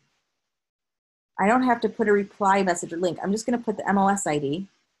there. I don't have to put a reply message or link. I'm just going to put the MLS ID.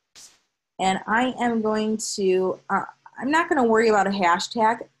 And I am going to, I'm not going to worry about a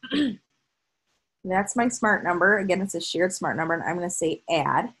hashtag. That's my smart number. Again, it's a shared smart number, and I'm going to say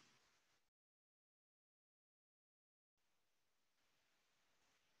add.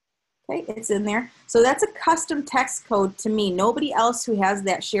 Okay, it's in there. So that's a custom text code to me. Nobody else who has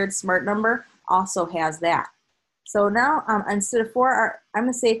that shared smart number also has that. So now instead of I'm going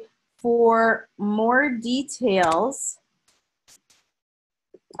to say for more details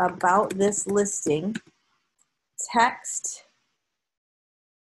about this listing, text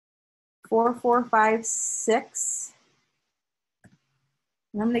 4456.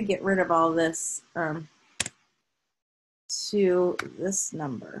 And I'm going to get rid of all this to this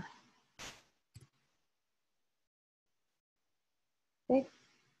number. Okay.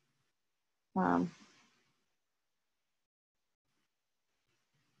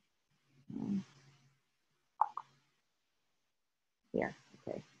 Here,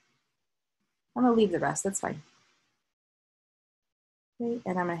 okay. I'm gonna leave the rest, that's fine. Okay,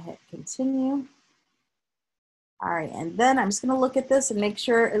 and I'm gonna hit continue. All right, and then I'm just gonna look at this and make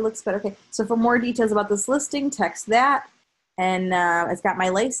sure it looks better. Okay, so for more details about this listing, text that. And it's got my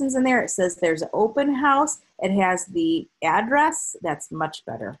license in there. It says there's an open house. It has the address. That's much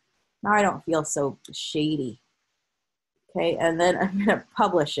better. Now I don't feel so shady. Okay, and then I'm gonna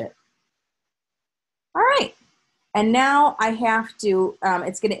publish it. All right, and now I have to,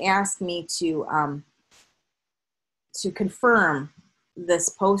 it's gonna ask me to confirm this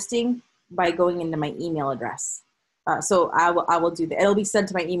posting by going into my email address. So I will do that. It'll be sent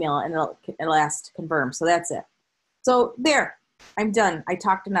to my email and it'll ask to confirm. So that's it. So there, I'm done. I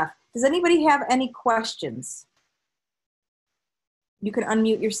talked enough. Does anybody have any questions? You can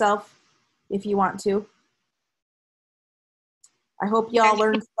unmute yourself if you want to. I hope y'all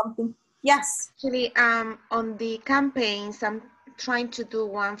learned something. Yes. Actually, on the campaigns, I'm trying to do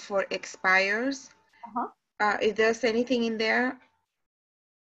one for expires. If there's anything in there?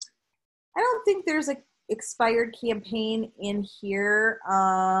 I don't think there's an expired campaign in here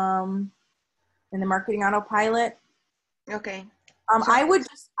in the marketing autopilot. Okay. I would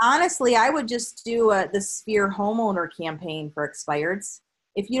just, honestly, I would just do the Sphere homeowner campaign for expireds.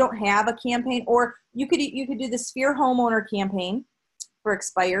 If you don't have a campaign, or you could do the Sphere homeowner campaign for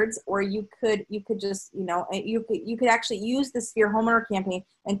expireds, or you could just, you could actually use the Sphere homeowner campaign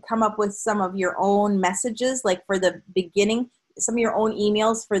and come up with some of your own messages, like for the beginning, some of your own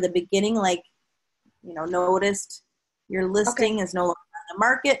emails for the beginning, like, noticed your listing is no longer on the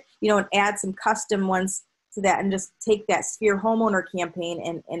market, and add some custom ones to that, and just take that Sphere homeowner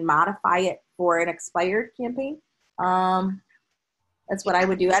campaign and modify it for an expired campaign. That's what I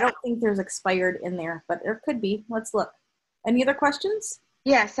would do. I don't think there's expired in there, but there could be. Let's look. Any other questions?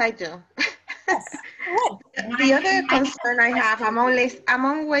 Yes, I do. Yes. The other concern I have, I'm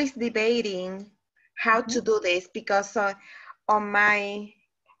always debating how to do this, because on my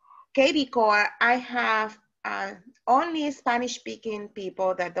kvCore, I have only Spanish-speaking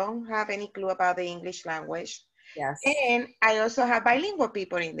people that don't have any clue about the English language. Yes. And I also have bilingual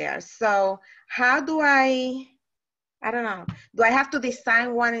people in there. So how do I don't know. Do I have to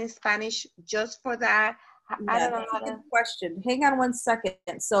design one in Spanish just for that? I don't know. That's a good question. Hang on one second.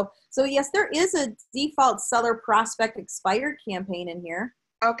 So yes, there is a default seller prospect expired campaign in here.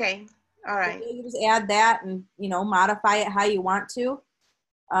 Okay. All right. You just add that and, modify it how you want to.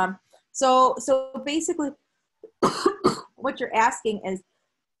 So basically what you're asking is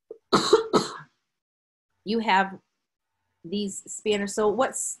you have these Spanish. So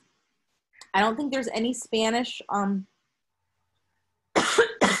I don't think there's any Spanish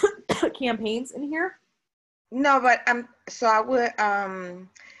campaigns in here. No, but so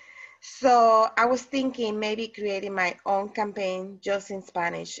I was thinking maybe creating my own campaign just in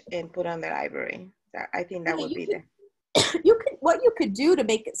Spanish and put on the library. I think that would be what you could do to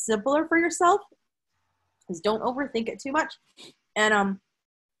make it simpler for yourself is don't overthink it too much, and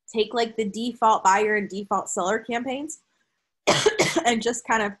take like the default buyer and default seller campaigns and just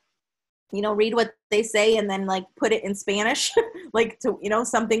kind of read what they say and then like put it in Spanish like to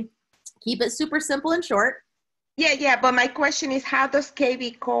something, keep it super simple and short. Yeah, but my question is, how does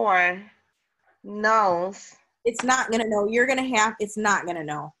kvCore knows? It's not gonna know. It's not gonna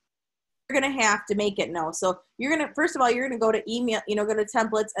know. You're gonna have to make it know. So first of all, you're gonna go to email, go to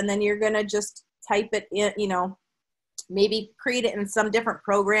templates, and then you're gonna just type it in, maybe create it in some different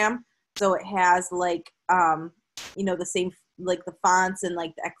program so it has like the same, like the fonts and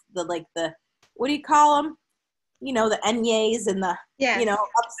like the what do you call them? The NYAs and the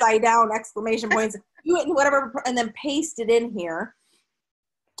upside down exclamation points. Do it in whatever, and then paste it in here,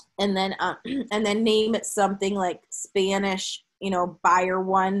 and then name it something like Spanish, buyer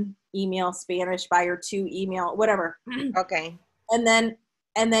 1 email, Spanish buyer 2 email, whatever. Okay. And then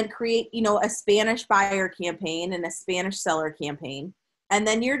and then create, you know, a Spanish buyer campaign and a Spanish seller campaign. And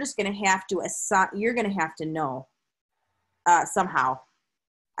then you're just going to have to assign, you're going to have to know somehow.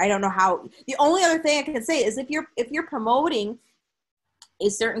 I don't know how. The only other thing I can say is if you're promoting a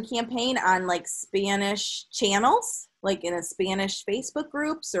certain campaign on like Spanish channels, like in a Spanish Facebook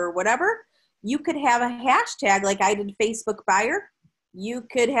groups or whatever, you could have a hashtag like I did Facebook buyer. You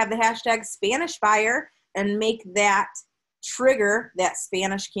could have the hashtag Spanish buyer and make that trigger that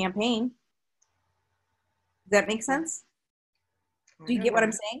Spanish campaign. Does that make sense? Do you get what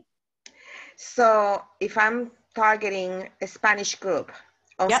I'm saying? So if I'm targeting a Spanish group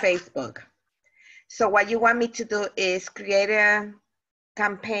on Facebook, so what you want me to do is create a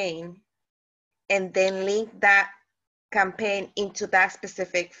campaign and then link that campaign into that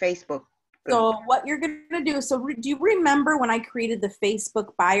specific Facebook group. So what you're going to do, so do you remember when I created the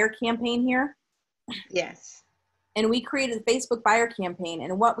Facebook buyer campaign here? Yes. And we created the Facebook buyer campaign,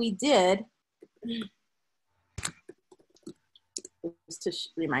 and what we did, just to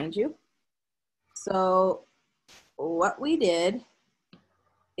remind you, so what we did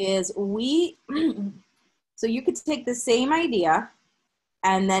is so you could take the same idea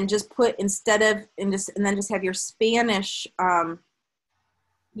and then just put and then just have your Spanish,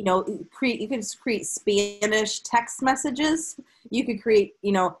 you know, you can just create Spanish text messages. You could create,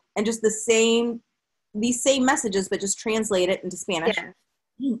 you know, and just these same messages, but just translate it into Spanish.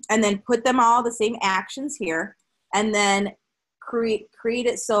 Yeah. And then put them all the same actions here, and then create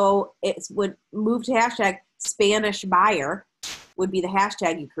it so it would move to hashtag Spanish buyer would be the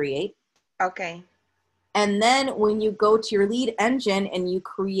hashtag you create. Okay. And then when you go to your lead engine and you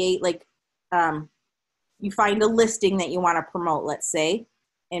create like, you find a listing that you want to promote, let's say,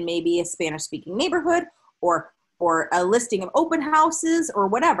 in maybe a Spanish speaking neighborhood or a listing of open houses or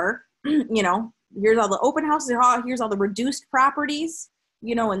whatever, you know, here's all the open houses, here's all the reduced properties,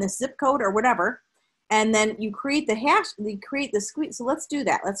 you know, in this zip code or whatever. And then you create the squeeze. So let's do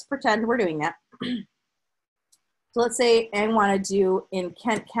that. Let's pretend we're doing that. So let's say I want to do in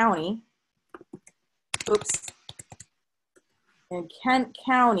Kent County. Oops. In Kent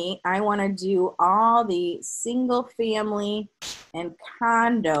County, I want to do all the single family and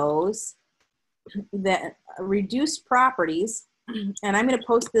condos that reduced properties. And I'm going to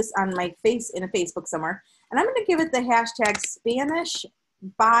post this on my in a Facebook somewhere. And I'm going to give it the hashtag Spanish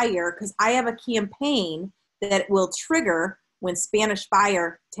buyer because I have a campaign that will trigger when Spanish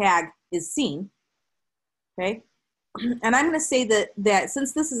buyer tag is seen. Okay. And I'm going to say that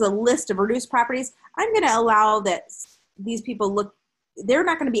since this is a list of reduced properties, I'm going to allow that these people they're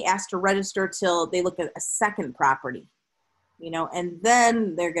not going to be asked to register till they look at a second property, you know, and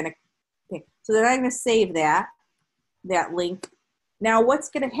then they're going to, okay. So then I'm going to save that link. Now what's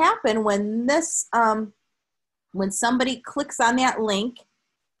going to happen when when somebody clicks on that link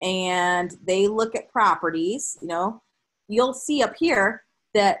and they look at properties, you know, you'll see up here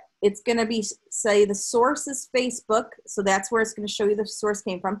that it's going to be, say the source is Facebook. So that's where it's going to show you the source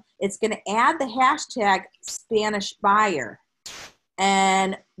came from. It's going to add the hashtag Spanish buyer.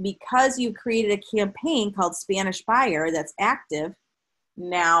 And because you created a campaign called Spanish buyer that's active,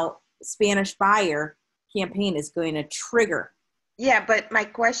 now Spanish buyer campaign is going to trigger. Yeah, but my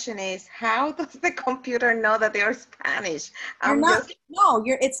question is, how does the computer know that they're Spanish?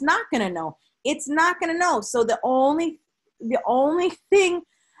 It's not going to know. It's not going to know. So the only thing,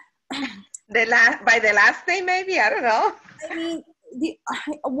 by the last name, maybe, I don't know. I mean, the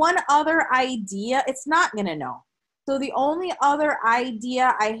one other idea, it's not going to know. So the only other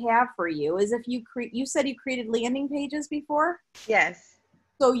idea I have for you is if you said you created landing pages before? Yes.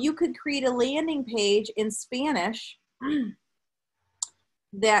 So you could create a landing page in Spanish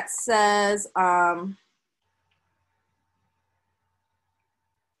that says, you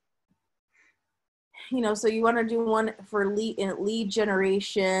know, so you want to do one for lead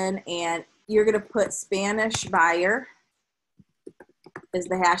generation, and you're going to put Spanish buyer is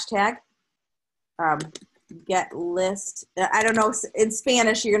the hashtag. Get list. I don't know. In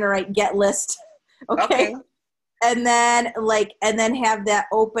Spanish, you're going to write get list. Okay. And then have that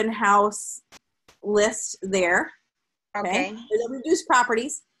open house list there. Okay. The reduced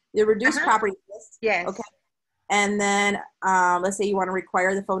properties. The reduced property list. Yes. Okay. And then let's say you want to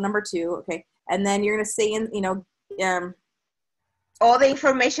require the phone number too. Okay. And then you're going to say all the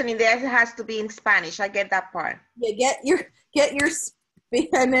information in there has to be in Spanish. I get that part. Yeah, get your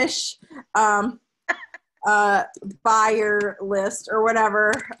Spanish buyer list or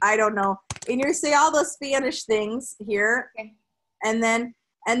whatever. I don't know. And you're going to say all those Spanish things here. Okay. And then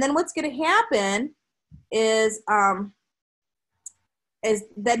what's going to happen is then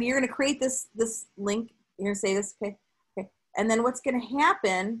you're going to create this link. You're going to say this, okay. And then what's going to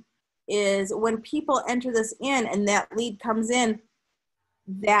happen is when people enter this in and that lead comes in,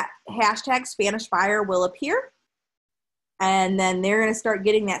 that hashtag Spanish buyer will appear. And then they're going to start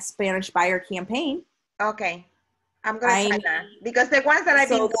getting that Spanish buyer campaign. Okay. I'm going to try that. Because the ones that I've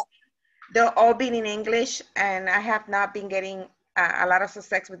been doing, they're all been in English, and I have not been getting a lot of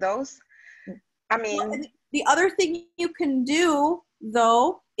success with those. I mean, well, the other thing you can do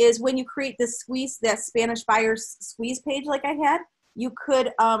though is when you create this squeeze, that Spanish buyers squeeze page like I had, you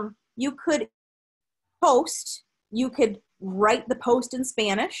could post, you could write the post in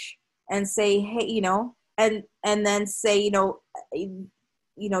Spanish and say, hey, you know, and then say, you know,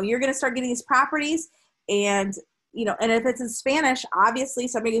 you're going to start getting these properties, and you know, and if it's in Spanish, obviously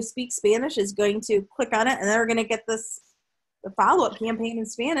somebody who speaks Spanish is going to click on it, and they're going to get the follow-up campaign in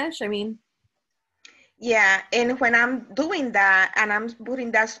Spanish. I mean, yeah, and when I'm doing that and I'm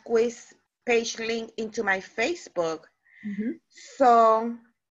putting that squeeze page link into my Facebook, so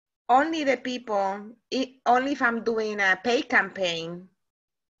only the people, only if I'm doing a pay campaign,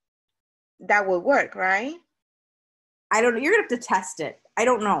 that will work, right? I don't know. You're going to have to test it. I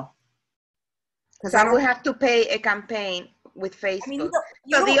don't know. So I will have to pay a campaign with Facebook. I mean,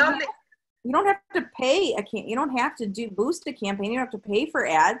 you don't have to pay you don't have to boost a campaign. You don't have to pay for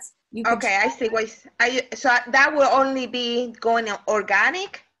ads. Okay, I see. So that will only be going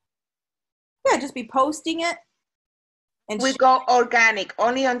organic? Yeah, just be posting it. And we go organic,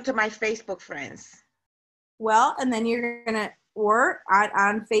 only onto my Facebook friends. Well, and then you're going to, or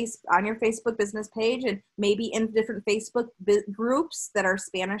on your Facebook business page, and maybe in different Facebook groups that are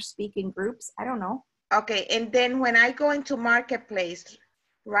Spanish speaking groups. I don't know. Okay. And then when I go into Marketplace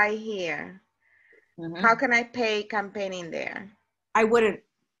right here, how can I pay campaigning there? I wouldn't.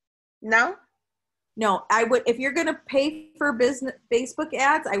 No? No, I would. If you're going to pay for business Facebook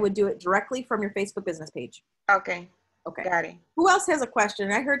ads, I would do it directly from your Facebook business page. Okay. Okay. Got it. Who else has a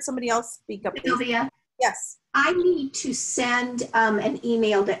question? I heard somebody else speak up. Sylvia? Yes. I need to send an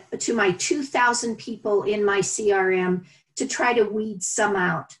email to my 2,000 people in my CRM to try to weed some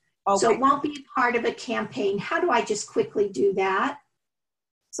out. Okay. So it won't be part of a campaign. How do I just quickly do that?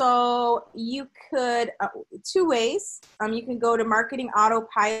 So you could, two ways. You can go to Marketing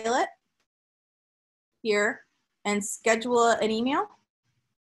Autopilot here and schedule an email.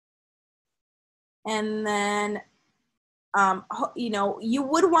 And then you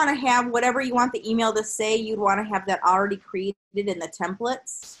would want to have whatever you want the email to say, you'd want to have that already created in the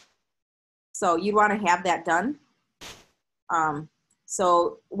templates. So you'd want to have that done.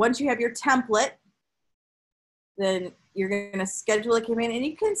 So once you have your template, then you're going to schedule a campaign, and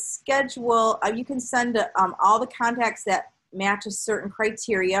you can schedule, you can send all the contacts that match a certain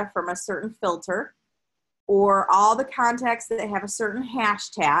criteria from a certain filter, or all the contacts that have a certain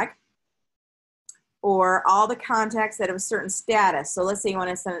hashtag, or all the contacts that have a certain status. So let's say you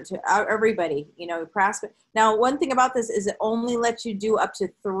want to send it to everybody, prospect. Now, one thing about this is it only lets you do up to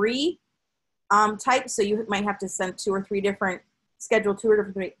 3 types. So you might have to send schedule 2 or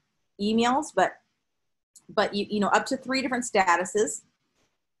different emails, but you up to 3 different statuses.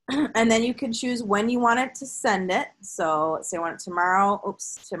 And then you can choose when you want it to send it. So let's say I want it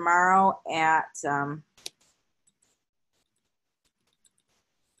tomorrow at,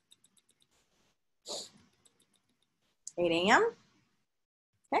 8 a.m.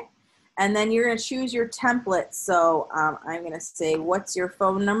 Okay. And then you're going to choose your template. So I'm going to say, what's your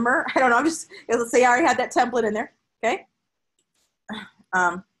phone number? I don't know. Let's say I already had that template in there. Okay.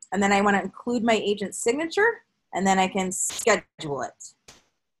 And then I want to include my agent's signature, and then I can schedule it.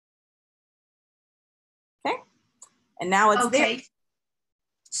 Okay. And now it's there.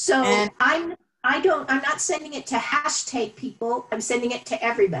 So I'm not sending it to hashtag people. I'm sending it to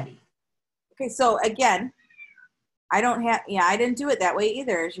everybody. Okay. So again, I didn't do it that way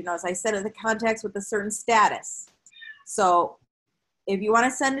either. As I said, the contacts with a certain status. So if you want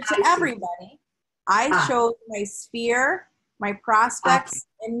to send it to everybody, I chose my sphere, my prospects,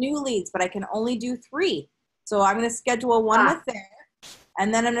 and new leads, but I can only do 3. So I'm going to schedule one with that,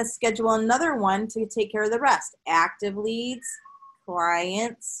 and then I'm going to schedule another one to take care of the rest. Active leads,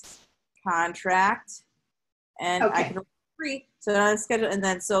 clients, contract, and I can 3. So then I schedule, and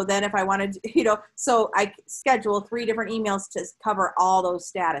then if I wanted, so I schedule 3 different emails to cover all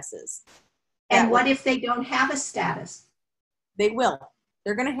those statuses. And what if they don't have a status? They will.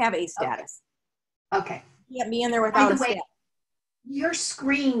 They're going to have a status. Okay. You can't be in there without a status. Your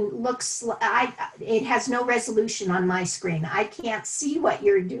screen looks, it has no resolution on my screen. I can't see what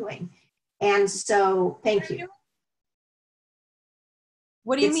you're doing. And so, thank you.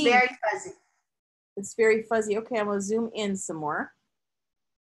 What do you mean? It's very fuzzy. It's very fuzzy. Okay, I'm going to zoom in some more.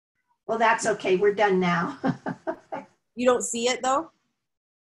 Well, that's okay. We're done now. You don't see it though?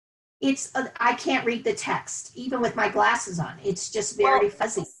 It's, I can't read the text, even with my glasses on. It's just very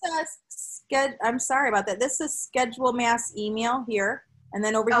fuzzy. This says I'm sorry about that. This is schedule mass email here. And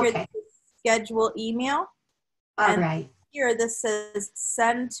then over here, this is schedule email. All right. Here, this says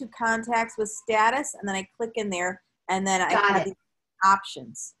send to contacts with status. And then I click in there and then I have the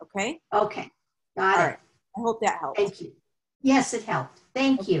options. Okay. Okay. Got it. Right. I hope that helped. Thank you. Yes, it helped.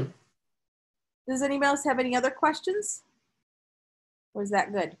 Thank you. Does anybody else have any other questions? Or is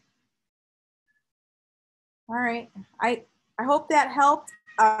that good? All right, I hope that helped.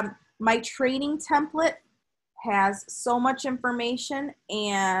 My training template has so much information,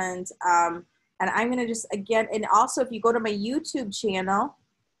 and I'm gonna just again, and also if you go to my YouTube channel,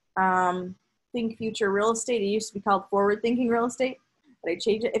 Think Future Real Estate, it used to be called Forward Thinking Real Estate, but I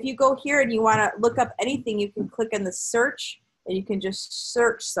changed it. If you go here and you wanna look up anything, you can click on the search, and you can just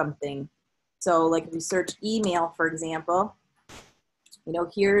search something. So like if you search email, for example, you know,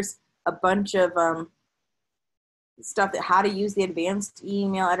 here's a bunch of stuff that how to use the advanced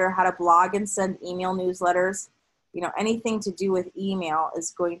email editor, how to blog and send email newsletters, you know, anything to do with email is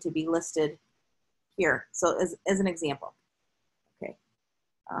going to be listed here. So as an example. Okay.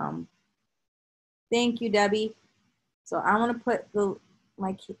 Thank you, Debbie. So I want to put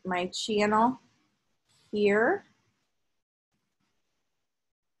my channel here.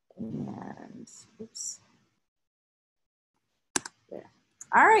 And oops. There.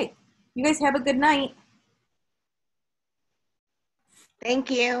 All right. You guys have a good night.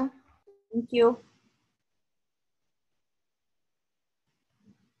 Thank you. Thank you.